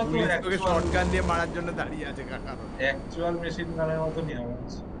ভাই পুলিশ তোকে শটগান দিয়ে মারার জন্য দাঁড়িয়ে আছে কাকা। অ্যাকচুয়াল মেশিন গানের মতনই আওয়াজ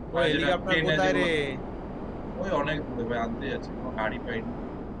ওই হেলিকপ্টার কোথায় রে? ওই অনেক দূরে ভাই আনতে যাচ্ছে কোনো গাড়ি পাইনি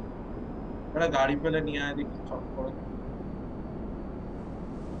ওরা গাড়ি পেলে নিয়ে আয় দেখি চট করে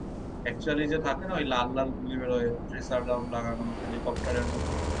অ্যাকচুয়ালি যে থাকে না ওই লাল লাল গুলি বেরোয় ট্রেসার ডাউন লাগানো হেলিকপ্টারের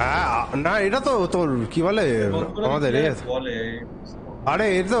হ্যাঁ না এটা তো তোর কি বলে আমাদের বলে আরে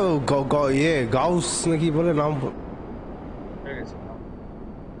এটা তো গাউস নাকি বলে নাম হয়ে গেছে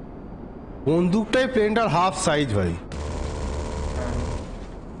বন্দুকটাই প্লেনটার হাফ সাইজ ভাই হ্যাঁ।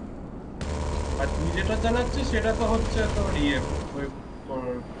 আর তুই যেটা চালাচ্ছিস সেটা তো হচ্ছে তোর ওই তোর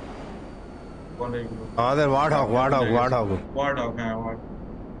বলে এগুলো আমাদের ওয়ার্ড হক ওয়ার্ড হক হ্যাঁ ওয়ার্ড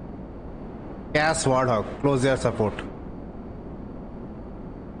ক্যাশ ওয়ার্ড হক ক্লোজ এয়ার সাপোর্ট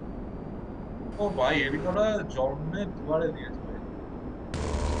ও ভাই হেলিকপ্টার জন্মের দুয়ারে দিয়েছে ভাই।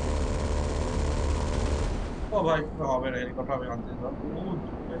 ও ভাই হবে না হেলিকপ্টার আমি আনতে যাব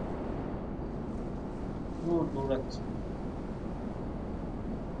দৌড়াচ্ছে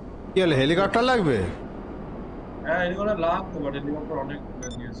কি হলে হেলিকপ্টার লাগবে হ্যাঁ হেলিকপ্টার লাগতো বাট হেলিকপ্টার অনেক দূরে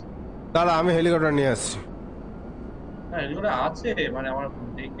দিয়েছে দাঁড়া আমি হেলিকপ্টার নিয়ে আসছি হ্যাঁ হেলিকপ্টার আছে মানে আমার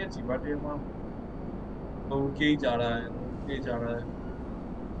দেখেছি বাট আমার দৌড়কেই যারায়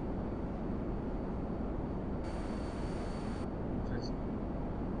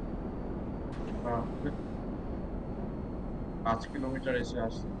हाँ 5 किलोमीटर ऐसे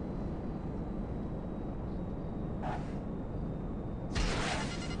আসছে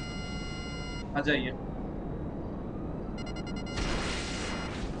आ जाइए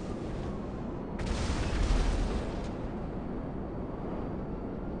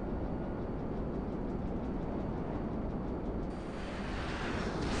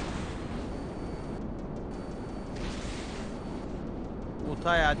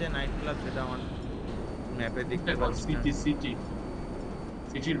কোথায় আছে নাইট ক্লাব সেটা আমার ম্যাপে দেখতে পাচ্ছি না।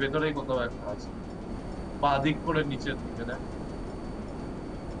 সিটির ভেতরেই কোথাও একটা আছে, বা দিক করে নিচের দিকে দেখ।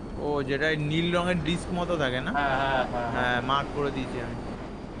 ও যেটা নীল রঙের ডিস্ক মতো থাকে না? হ্যাঁ হ্যাঁ হ্যাঁ হ্যাঁ। হ্যাঁ মার্ক করে দিয়েছি আমি।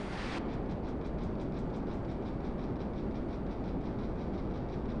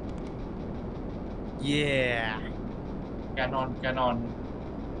 ইয়ে ক্যানন ক্যানন।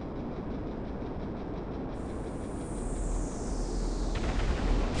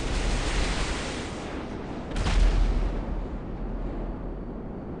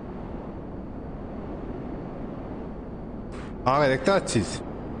 আমাকে দেখতে পাচ্ছিস?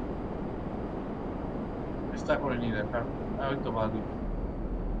 চেষ্টা করে নি দেখা। ওই তো বাদি।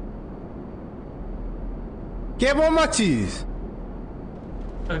 কে বোম মারছিস?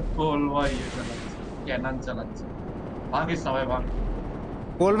 কোল ভাই ক্যানন চালাচ্ছে। ভাঙিস সবাই ভাঙ।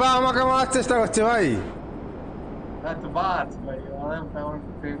 বলবা আমাকে মারার চেষ্টা করছে ভাই। হ্যাঁ তো বাদ ভাই।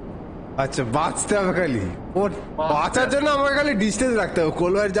 আচ্ছা বাঁচতে হবে খালি। ও বাঁচতে বাঁচার জন্য আমাকে খালি ডিস্টেন্স রাখতে হবে।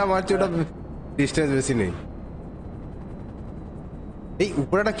 কোলভার যা মারছে ওটা ডিস্টেন্স বেশি নেই। এই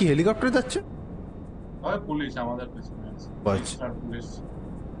উপরেটা কি হেলিকপ্টার যাচ্ছে? ওই পুলিশ আমাদের পেছনে আছে। আচ্ছা। পুলিশ।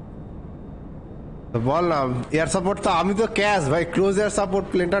 তো বল না এয়ার সাপোর্ট তো আমি তো ক্যাশ ভাই, ক্লোজ এয়ার সাপোর্ট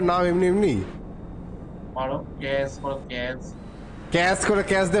প্লেনটার নাম এমনি এমনি মারো ক্যাশ করো ক্যাশ। ক্যাশ করে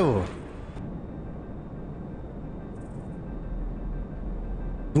ক্যাশ দেবো।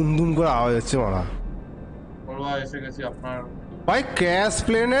 দুম দুম করে আওয়াজ হচ্ছে মারা। বলবা এসে গেছি আপনার। ভাই ক্যাশ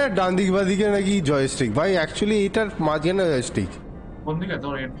প্লেনের ডান দিক বা দিকে নাকি জয়স্টিক, ভাই অ্যাকচুয়ালি এটার মাঝখানে জয়স্টিক। কোন দিকে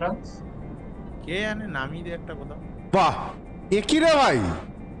তোর এন্ট্রান্স? কে জানে, নামিয়ে দে একটা কোথাও। বাহ একই রে ভাই।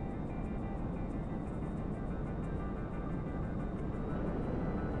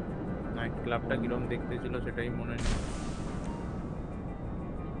 নাইট ক্লাবটা কিরম দেখতে ছিল সেটাই মনে নেই।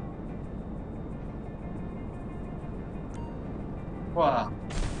 বাহ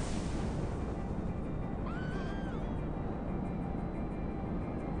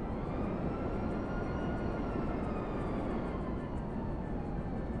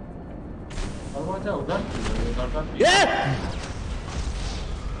উদার দরকার নেই। এ!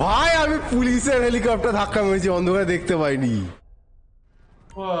 ভাই আমি পুলিশের হেলিকপ্টার ধাক্কা মেরেছি, অন্ধকারে দেখতে পাইনি।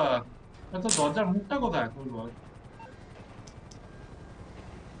 বাহ, তো দরজার মুখটা কোথায় খুলবো?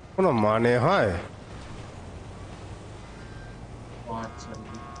 কোনো মানে হয়? ও আচ্ছা।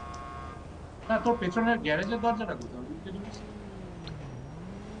 না তোর পেছনের গ্যারেজের দরজাটা কোথায়?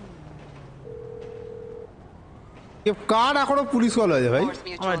 কার এখনো পুলিশ কল হয়েছে ভাই? Force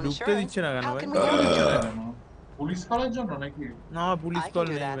আমার mutual ঢুকতে দিচ্ছে না insurance. কেন How ভাই? can we help you? Police কলের জন্য নাকি? না আমার police I call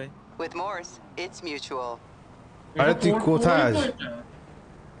can do নেই that. ভাই। With Morse, it's mutual. আরে তুই কোথায় তো আছিস?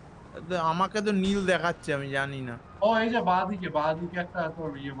 এটা? আমাকে তো নীল দেখাচ্ছে, আমি জানি না। ও এই যে বাঁ দিকে একটা তোর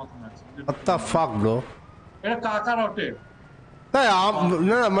ইয়ে মতন আছে। What the fuck bro? এটা কাকার অটে। তাই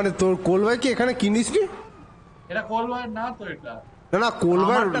না না, মানে তোর কোলভাই কি এখানে কিনিস নি? এটা কোলওয়ার না তো এটা। না না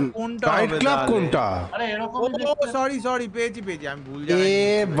কোলভার আমারটা কোনটা নাইট হবে ক্লাব তাহলে? কোনটা? আরে এরকম ও সরি পেয়েছি আমি ভুল এ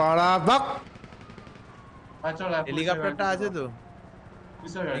জায়গায়। বাড়া বাক। হেলিকপ্টারটা আছে তো?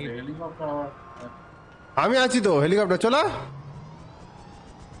 হেলিকপ্টার আবার আমি আছি তো, হেলিকপ্টার চলা।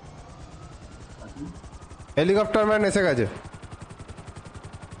 হেলিকপ্টার ম্যান এসে গেছে।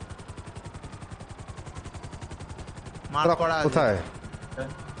 মার্ক করা আছে। কোথায়?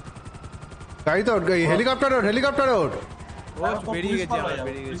 গাড়ি তো হেলিকপ্টার ওঠ, হেলিকপ্টার ওঠ। ও বেরিয়ে গেছে, আমার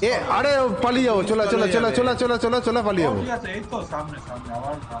বেরিয়ে গেছে। এ আরে পালিয়ে যাবো, চলা চলা চলা চলা চলা চলা চলা পালিয়ে যাবো। ঠিক আছে এই তো সামনে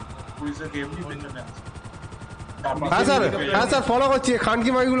আবার পুলিশের এমনি পেছনে আছে। হ্যাঁ স্যার ফলো করছি। খানকি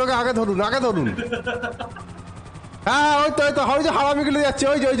মাইগুলোকে আগে ধরুন, আগে ধরুন। হ্যাঁ ওই তো ওই যে হারামিগুলো যাচ্ছে,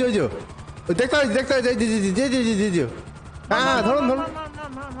 ওই যে ওই দেখতে পাচ্ছি জি জি জি জি জি জি জি জি। হ্যাঁ ধরুন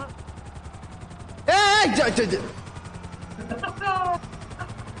এই যা যা যা।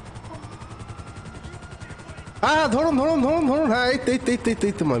 হ্যাঁ ধরুন হ্যাঁ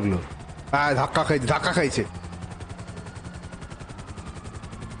এই তো মারগুলো। হ্যাঁ ধাক্কা খাইছে।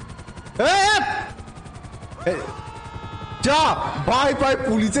 যা ভাই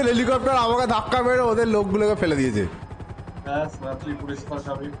পুলিশের হেলিকপ্টার আমাকে ধাক্কা মেরে ওদের লোকগুলোকে ফেলে দিয়েছে।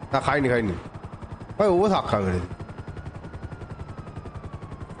 না খাইনি ভাই, ও ধাক্কা মেরেছে।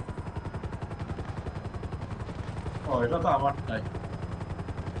 এটা তো আমারটাই।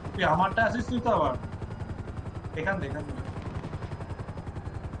 তুই আমারটা আসিস তুই তো আবার এখান থেকে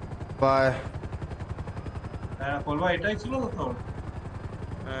বাই। হ্যাঁ বলবা এটাই ছিল তো তোর।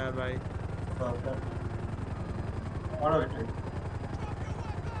 হ্যাঁ ভাই আমারও এটাই।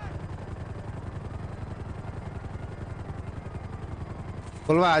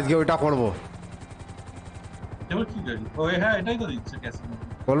 বলবা আজকে ওইটা করবো। কি গাড়ি? ও হ্যাঁ এটাই তো দিচ্ছে ক্যাসিনো।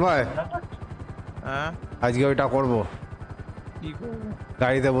 বলবা হ্যাঁ আজকে ওইটা করবো। কি করবো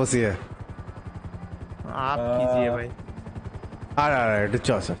গাড়িতে বসিয়ে আপ कीजिए ভাই আর একটু চ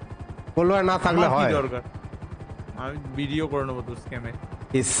বলবো না থাকলে আমার কি হয় দরকার আমি ভিডিও করে নেবো তো স্ক্যামে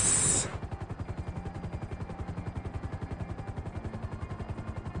ইস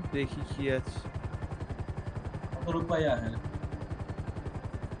দেখি কি আছে কত রুপায়া হ্যাঁ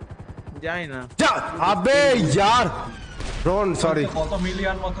যাই না যা আবে यार রন সরি কত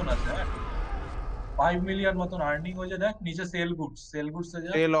মিলিয়ন মতন আছে হ্যাঁ 5 মিলিয়ন মতন আর্নিং হয়ে যায় দেখ নিচে সেল গুডস এ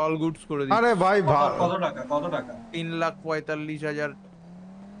যা তেল অল গুডস করে দিই আরে ভাই কত টাকা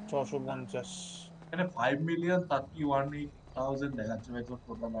 3,45,650 এখানে 5 মিলিয়ন 31,000 দেখাচ্ছে ভাই তোর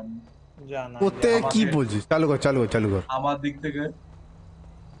টোটাল আর্নিং জানা ওতে কি বলছিস চালু কর আমার দিক থেকে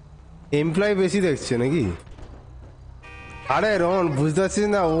এমপ্লয় বেশি দেখছে নাকি আরে রন বুঝতে পারছিস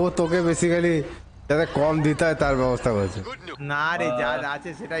না ও তোকে বেসিক্যালি যাতে কম দিতে হয় তার ব্যবস্থা করেছে না রে যা আছে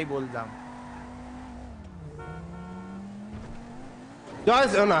সেটাই বলতাম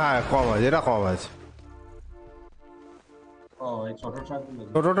না হ্যাঁ কম আছে এটা কম আছে ও এই ছোট ট্রাক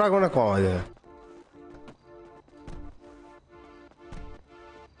ছোট ট্রাক মানে কম আছে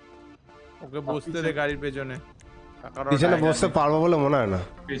ওকে বসতে দে গাড়ির পেছনে পিছনে বসতে পারবো বলে মনে হয় না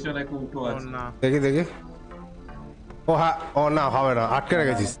পেছনে একটা উল্টো আছে না দেখি ও হ্যাঁ ও না হবে না আটকে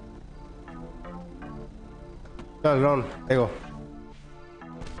রেখেছিস চল রন এগো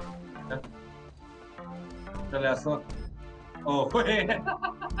চলে আসো ও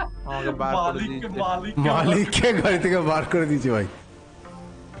আমাকে বার করে দিয়েছে মালিককে গাড়ি থেকে বার করে দিয়েছি ভাই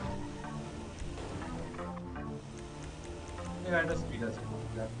গাড়িটা স্পিড আছে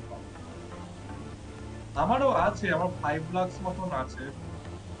আমারও আছে আমার 5 লাখ মতন আছে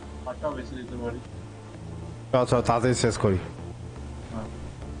আটটাও বেশি দিতে পারি চল তাড়াতাড়ি শেষ করি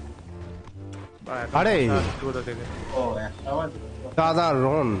আরে কোথা থেকে ও একটা আবার দাদা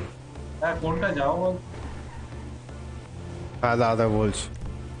রন হ্যাঁ কোনটা যাও বল হ্যাঁ দাদা বলছি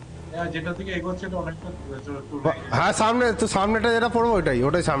হ্যাঁ যেটা থেকে এগোচ্ছে তো অনেকটা হ্যাঁ সামনেটা যেটা পড়বো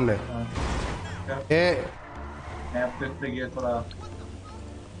ওটাই সামনে এ ম্যাপ দেখতে গিয়ে তোরা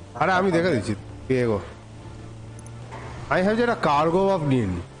আরে আমি দেখে দিচ্ছি তুই এগো আমি ভাবছি এটা কার্গো অফ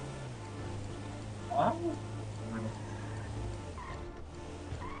নিন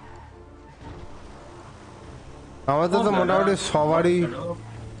আমাদের তো মোটামুটি সবারই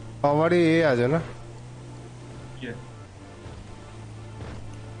এ আছে না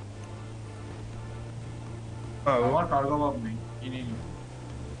আমার কার্গো বাব নেই কিনিনি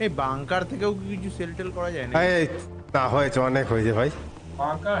এই বাংকার থেকেও কি কিছু সেল টেল করা যায় না এই না হয়েছে অনেক হয়েছে ভাই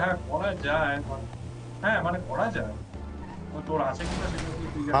বাংকার হ্যাঁ করা যায় হ্যাঁ মানে করা যায় তোর আছে কিনা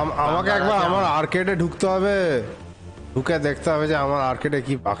আমাকে একবার আমার আর্কেডে ঢুকতে হবে ঢুকে দেখতে হবে যে আমার আর্কেডে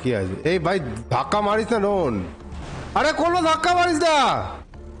কি বাকি আছে এই ভাই ধাক্কা মারিস না নোন আরে কোনো ধাক্কা মারিস না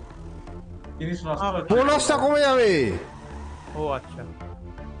জিনিস বোনাসটা কমে যাবে ও আচ্ছা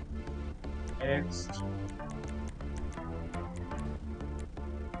নেক্সট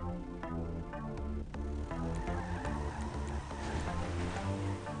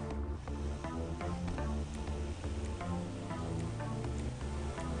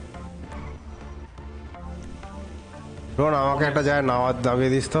রোন আমাকে একটা জায়গায়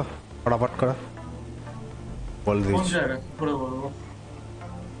নামিয়ে দিস তো ফটাফট করে বল কোন দিচ্ছি জায়গা কি করে বলবো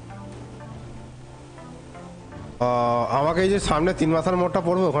আমাকে এই যে সামনে 3 মাথার মোড়টা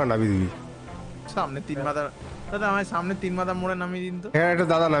পড়বে ওখানে নামিয়ে দিবি সামনে 3 মাথা দাদা আমার সামনে 3 মাথা মোড়ে নামিয়ে দিন তো হ্যাঁ একটা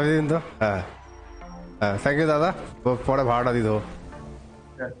দাদা নামিয়ে দিন তো হ্যাঁ থ্যাংক ইউ দাদা পরে ভাড়াটা দিয়ে দেবো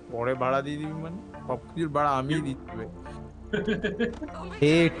পরে ভাড়া দিয়ে দিবি মানে সব কিছুর ভাড়া আমিই দিচ্ছি ভাই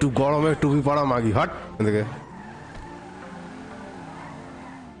একটু গরমে টুপি পরা মাগি হট এদিকে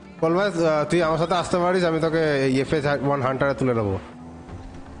বল ভাই তুই আমার সাথে আসতে পারিস আমি তোকে FS1 হান্টারে তুলে নেবো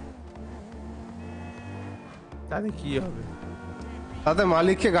তাতে কি হবে তাতে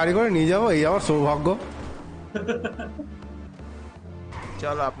মালিককে গাড়ি করে নিয়ে যাবো এই আমার সৌভাগ্য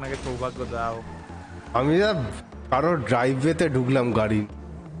চলো আপনাকে সৌভাগ্য দাও আমি যা কারোর ড্রাইভওয়েতে ঢুকলাম গাড়ি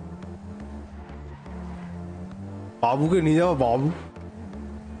বাবুকে নিয়ে যাবো বাবু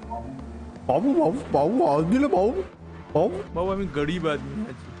বাবু বাবু বাবু আসবিলে বাবু বাবু বাবু আমি গরিব আদমি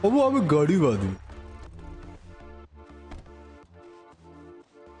আছি বাবু আমি গরিব আদমি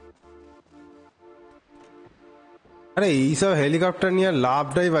আরে এইসব হেলিকপ্টার নিয়ে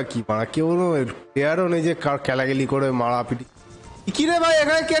লাভটাই বা কি মারা কেউ প্লেয়ারও নেই যে কার খেলাগেলি করে মারাপিটি কি রে ভাই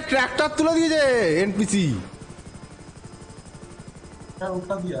এখানে কে ট্র্যাক্টর তুলে দিয়েছে এনপিসি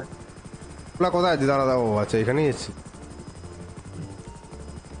উঠা দিয়া ওলা কোথায় আছে দাঁড়া দাও আচ্ছা এখানেই এসছি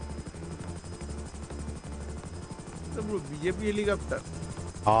বিজেপি হেলিকপ্টার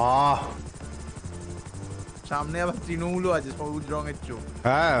সামনে আবার তৃণমূলও আছে সবুজ রঙের চোখ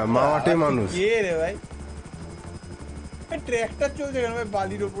হ্যাঁ মামাটি মানুষ কে রে ভাই ট্র্যাক্টর চলছে কেন ভাই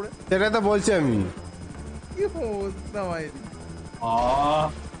বালির ওপরে? সেটা তো বলছি আমি। কি অবস্থা ভাই! আহ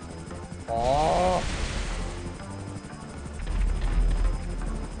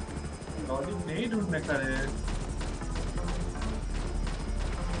लॉजिक नहीं ढूंढने का है।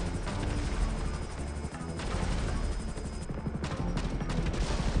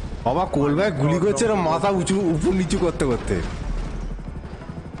 বাবা কোল ভাই গুলি করছে না মাথা উঁচু উপর নিচু করতে করতে।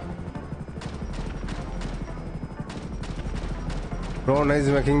 Ron is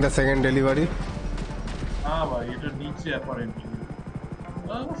making the second delivery. हाँ भाई ये तो नीचे apparently।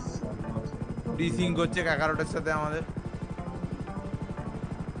 ডিসিং করছে কাকারোটের সাথে আমাদের।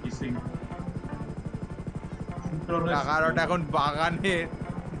 Kissing। কাকারোট এখন বাগানে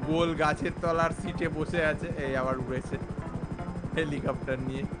গোল গাছের তলার সিটে বসে আছে। এই আবার উড়েছে হেলিকপ্টার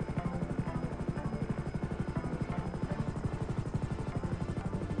নিয়ে।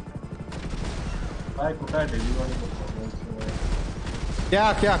 भाई कोटा डिलीवरी करता है। क्या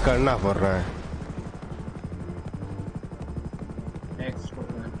क्या करना पड़ रहा है? नेक्स्ट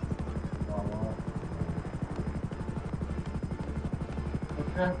कोटा है।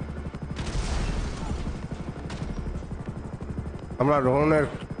 ओके। আমরা রোহনের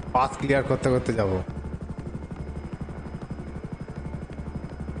পাথ ক্লিয়ার করতে করতে যাব।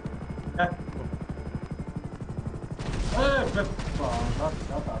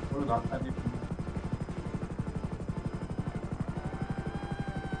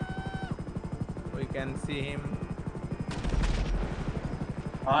 We can see him.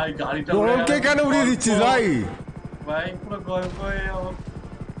 ভাই গাড়িটা রোহনকে কেন উড়িয়ে দিচ্ছিস ভাই? ভাই পুরো গল্প হয়ে যাবে।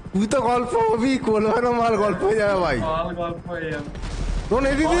 তুই তো গল্প হবি, কোলভানো মাল গল্প হয়ে যাবে ভাই। মাল গল্প হয়ে যাবে। রোহন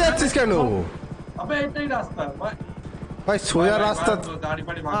এদিকে যাচ্ছিস কেন? আবে এটাই রাস্তা ভাই। ভাই সোজা রাস্তা। গাড়ি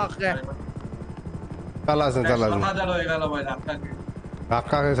পাড়ি চালাসেন চালাসেন। 7,000 হয়ে গেল ভাই ধাক্কাকে।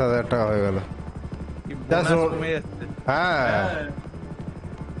 ধাক্কাকে 7,000 টাকা হয়ে গেল। কি Just বোনাস roll. কমে যাচ্ছে। হ্যাঁ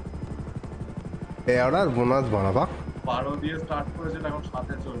এই অর্ডার বোনাস বাড়াবা। 12 দিয়ে স্টার্ট করেছিল এখন 7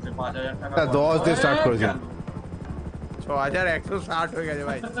 এ চলছে 5,000 টাকা। হ্যাঁ, 10 দিয়ে start করেছিল। 6160 হয়ে গেছে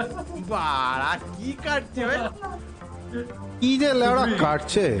ভাই। বাড়া কি কাটছে ভাই? কি যে লেওড়া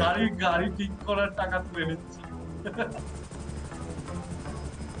কাটছে। গাড়ি ঠিক করার টাকা তুলে নিচ্ছি।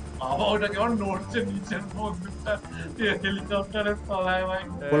 বাবা ওটা কেমন নড়ছে নিচের বন্দুকটা হেলিকপ্টারের তলায় ভাই।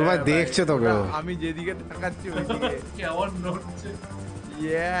 বল ভাই দেখছে তোকে ও। আমি যেদিকে তাকাচ্ছি ওইদিকে কেমন নড়ছে।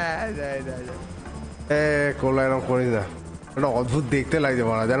 এ কোলা এরকম করিস না। এটা অদ্ভুত দেখতে লাগছে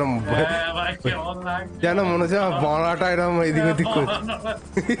বাড়া, যেন হ্যাঁ ভাই কেমন লাগছে। যেন মনে হচ্ছে বাড়াটা এরকম এদিক ওদিক করছে।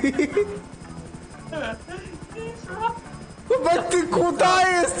 ভাই তুই কোথায়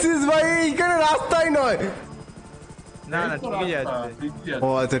এসছিস ভাই? এইখানে রাস্তাই নয়। না না ঠিকই যাচ্ছে। ও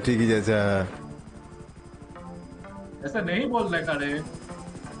আচ্ছা ঠিকই আছে। হ্যাঁ ऐसा नहीं बोलने का रे।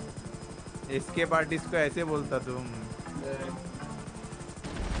 एस्केप आर्टिस्ट को ऐसे बोलता तुम।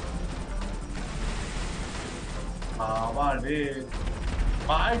 বাবা রে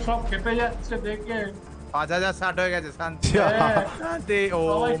ভাই সব খেপে যাচ্ছে দেখে। 5060 হয়ে গেছে। শান্তি শান্তি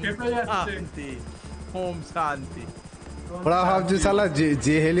সবাই ওম খেপে যাচ্ছে। শান্তি ওম শান্তি। ওরা ভাবছে শালা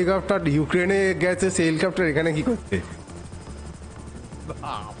যে হেলিকপ্টার ইউক্রেনে গেছে সেই হেলিকপ্টার এখানে কি করছে?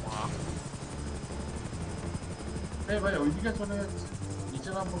 বাবা এই ভাই ওইদিকে চলে যাচ্ছে নিচে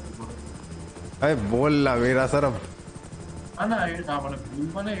নামবো কি করে? আমি বললাম এরা সারা না না এটা মানে ভুল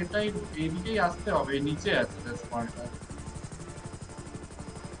মানে এটাই এইদিকেই আসতে হবে নিচে আছে স্মার্টটা।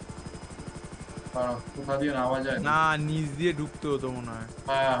 কোথা দিয়ে নামা যায় না নিচ দিয়ে ঢুকতে হতো মনে হয়।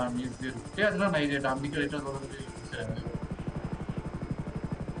 হ্যাঁ হ্যাঁ নিচ দিয়ে ঢুকতে আছে না এই যে ডান দিকের এটা ধরে নিচে আছে।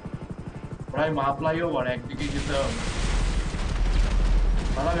 প্রায় মা ফ্লাইওভার একদিকে যেতে হবে।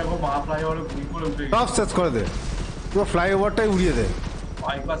 তাহলে দেখো মা ফ্লাইওভারে ভুল করে উঠে সব শেষ করে দে, পুরো ফ্লাইওভারটাই উড়িয়ে দে।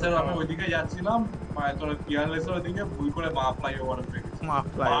 বাইপাসের আমি ওইদিকে যাচ্ছিলাম তোর কেয়ারলেসের ওইদিকে ভুল করে মা ফ্লাইওভারে উঠে গেছি। মা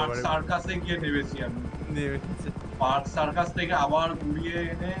ফ্লাইওভারে সার্কাসে গিয়ে নেমেছি আমি। নেমেছে। পার্ক সার্কাস থেকে আবার ঘুরিয়ে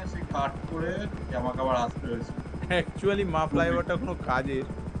এনে সেই কাট করে আমাকে আবার আসতে হয়েছে। অ্যাকচুয়ালি মা ফ্লাইওভারটা কোনো কাজের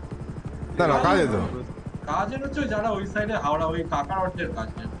না না কাজে তো কাজের হচ্ছে যারা ওই সাইডে হাওড়া ওই কাকারটের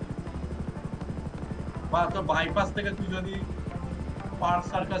কাজে বা তো বাইপাস থেকে তুই যদি পার্ক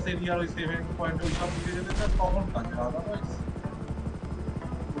সার্কাস এরিয়ার ওই 7 পয়েন্ট ওই সব দিকে যেতে চাস তখন কাজে আদারওয়াইজ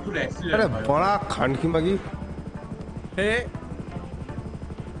প্রচুর আরে অ্যাক্সিডেন্ট হয়। বড়া খানকি মাগি। হে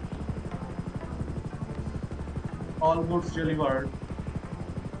অল গুডস ডেলিভার্ড।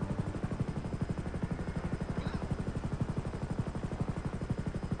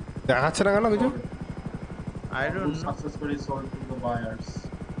 দেখাচ্ছে না কেন কিছু? I don't know. Successfully sold to the buyers.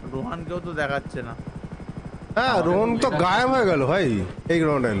 রোহানকেও তো দেখাচ্ছে না। হ্যাঁ রোহন তো গায়েব হয়ে গেল ভাই, এই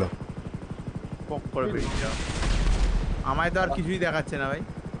গ্রাউন্ডে এলো। পক করে বেরিয়ে যাও। আমায় তো আর কিছুই দেখাচ্ছে না ভাই।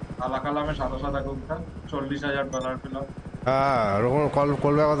 কালা কালামে সাদা সাদা কোনটা $40,000 পেলাম। হ্যাঁ ওরকম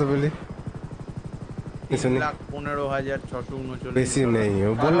কল ব্যাক কত পেলি? কিছু নেই, 1,15,639 বেশি নেই, ও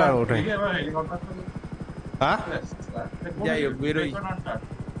বললাম ওটাই। এবার হেলিকপ্টার থেকে হ্যাঁ যাই হোক, বেরোই।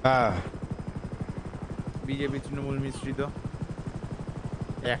 হ্যাঁ বিজেপি তৃণমূল মিশ্রিত।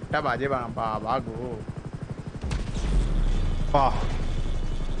 1টা বাজে বাবা গো। বাহ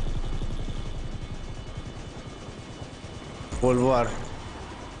बोलबो यार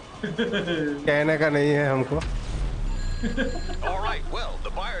कहने का नहीं है हमको। All right, well,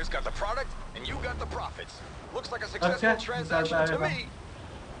 the buyer's got the product and you got the profits. Looks like a successful Okay, transaction to me.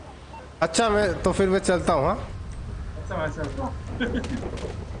 अच्छा मैं तो फिर मैं चलता हूँ। हाँ अच्छा मैं चलता हूँ।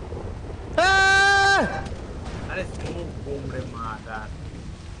 আরে স্মোক বোম রে মাদা।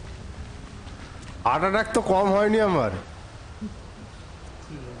 हार्ट अटैक तो कम है नहीं हमार।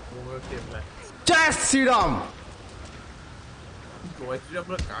 जय श्री राम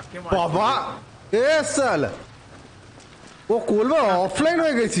বাবা এ সাল ও কলবা অফলাইন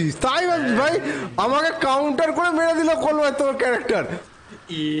হয়ে গেছিস তাই ভাবছি ভাই আমাকে কাউন্টার করে মেরে দিল কলবা তোর ক্যারেক্টার।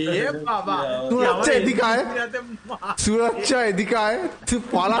 এ বাবা সুরচ্ছা এদিকে আয়, সুরচ্ছা এদিকে আয়, তুই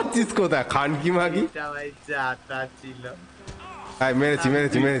পালাচ্ছিস কোথায় খানকি মাগি? ছিল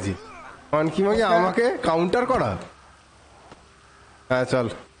মেরেছি খানকি মাগি আমাকে কাউন্টার করা। হ্যাঁ চল।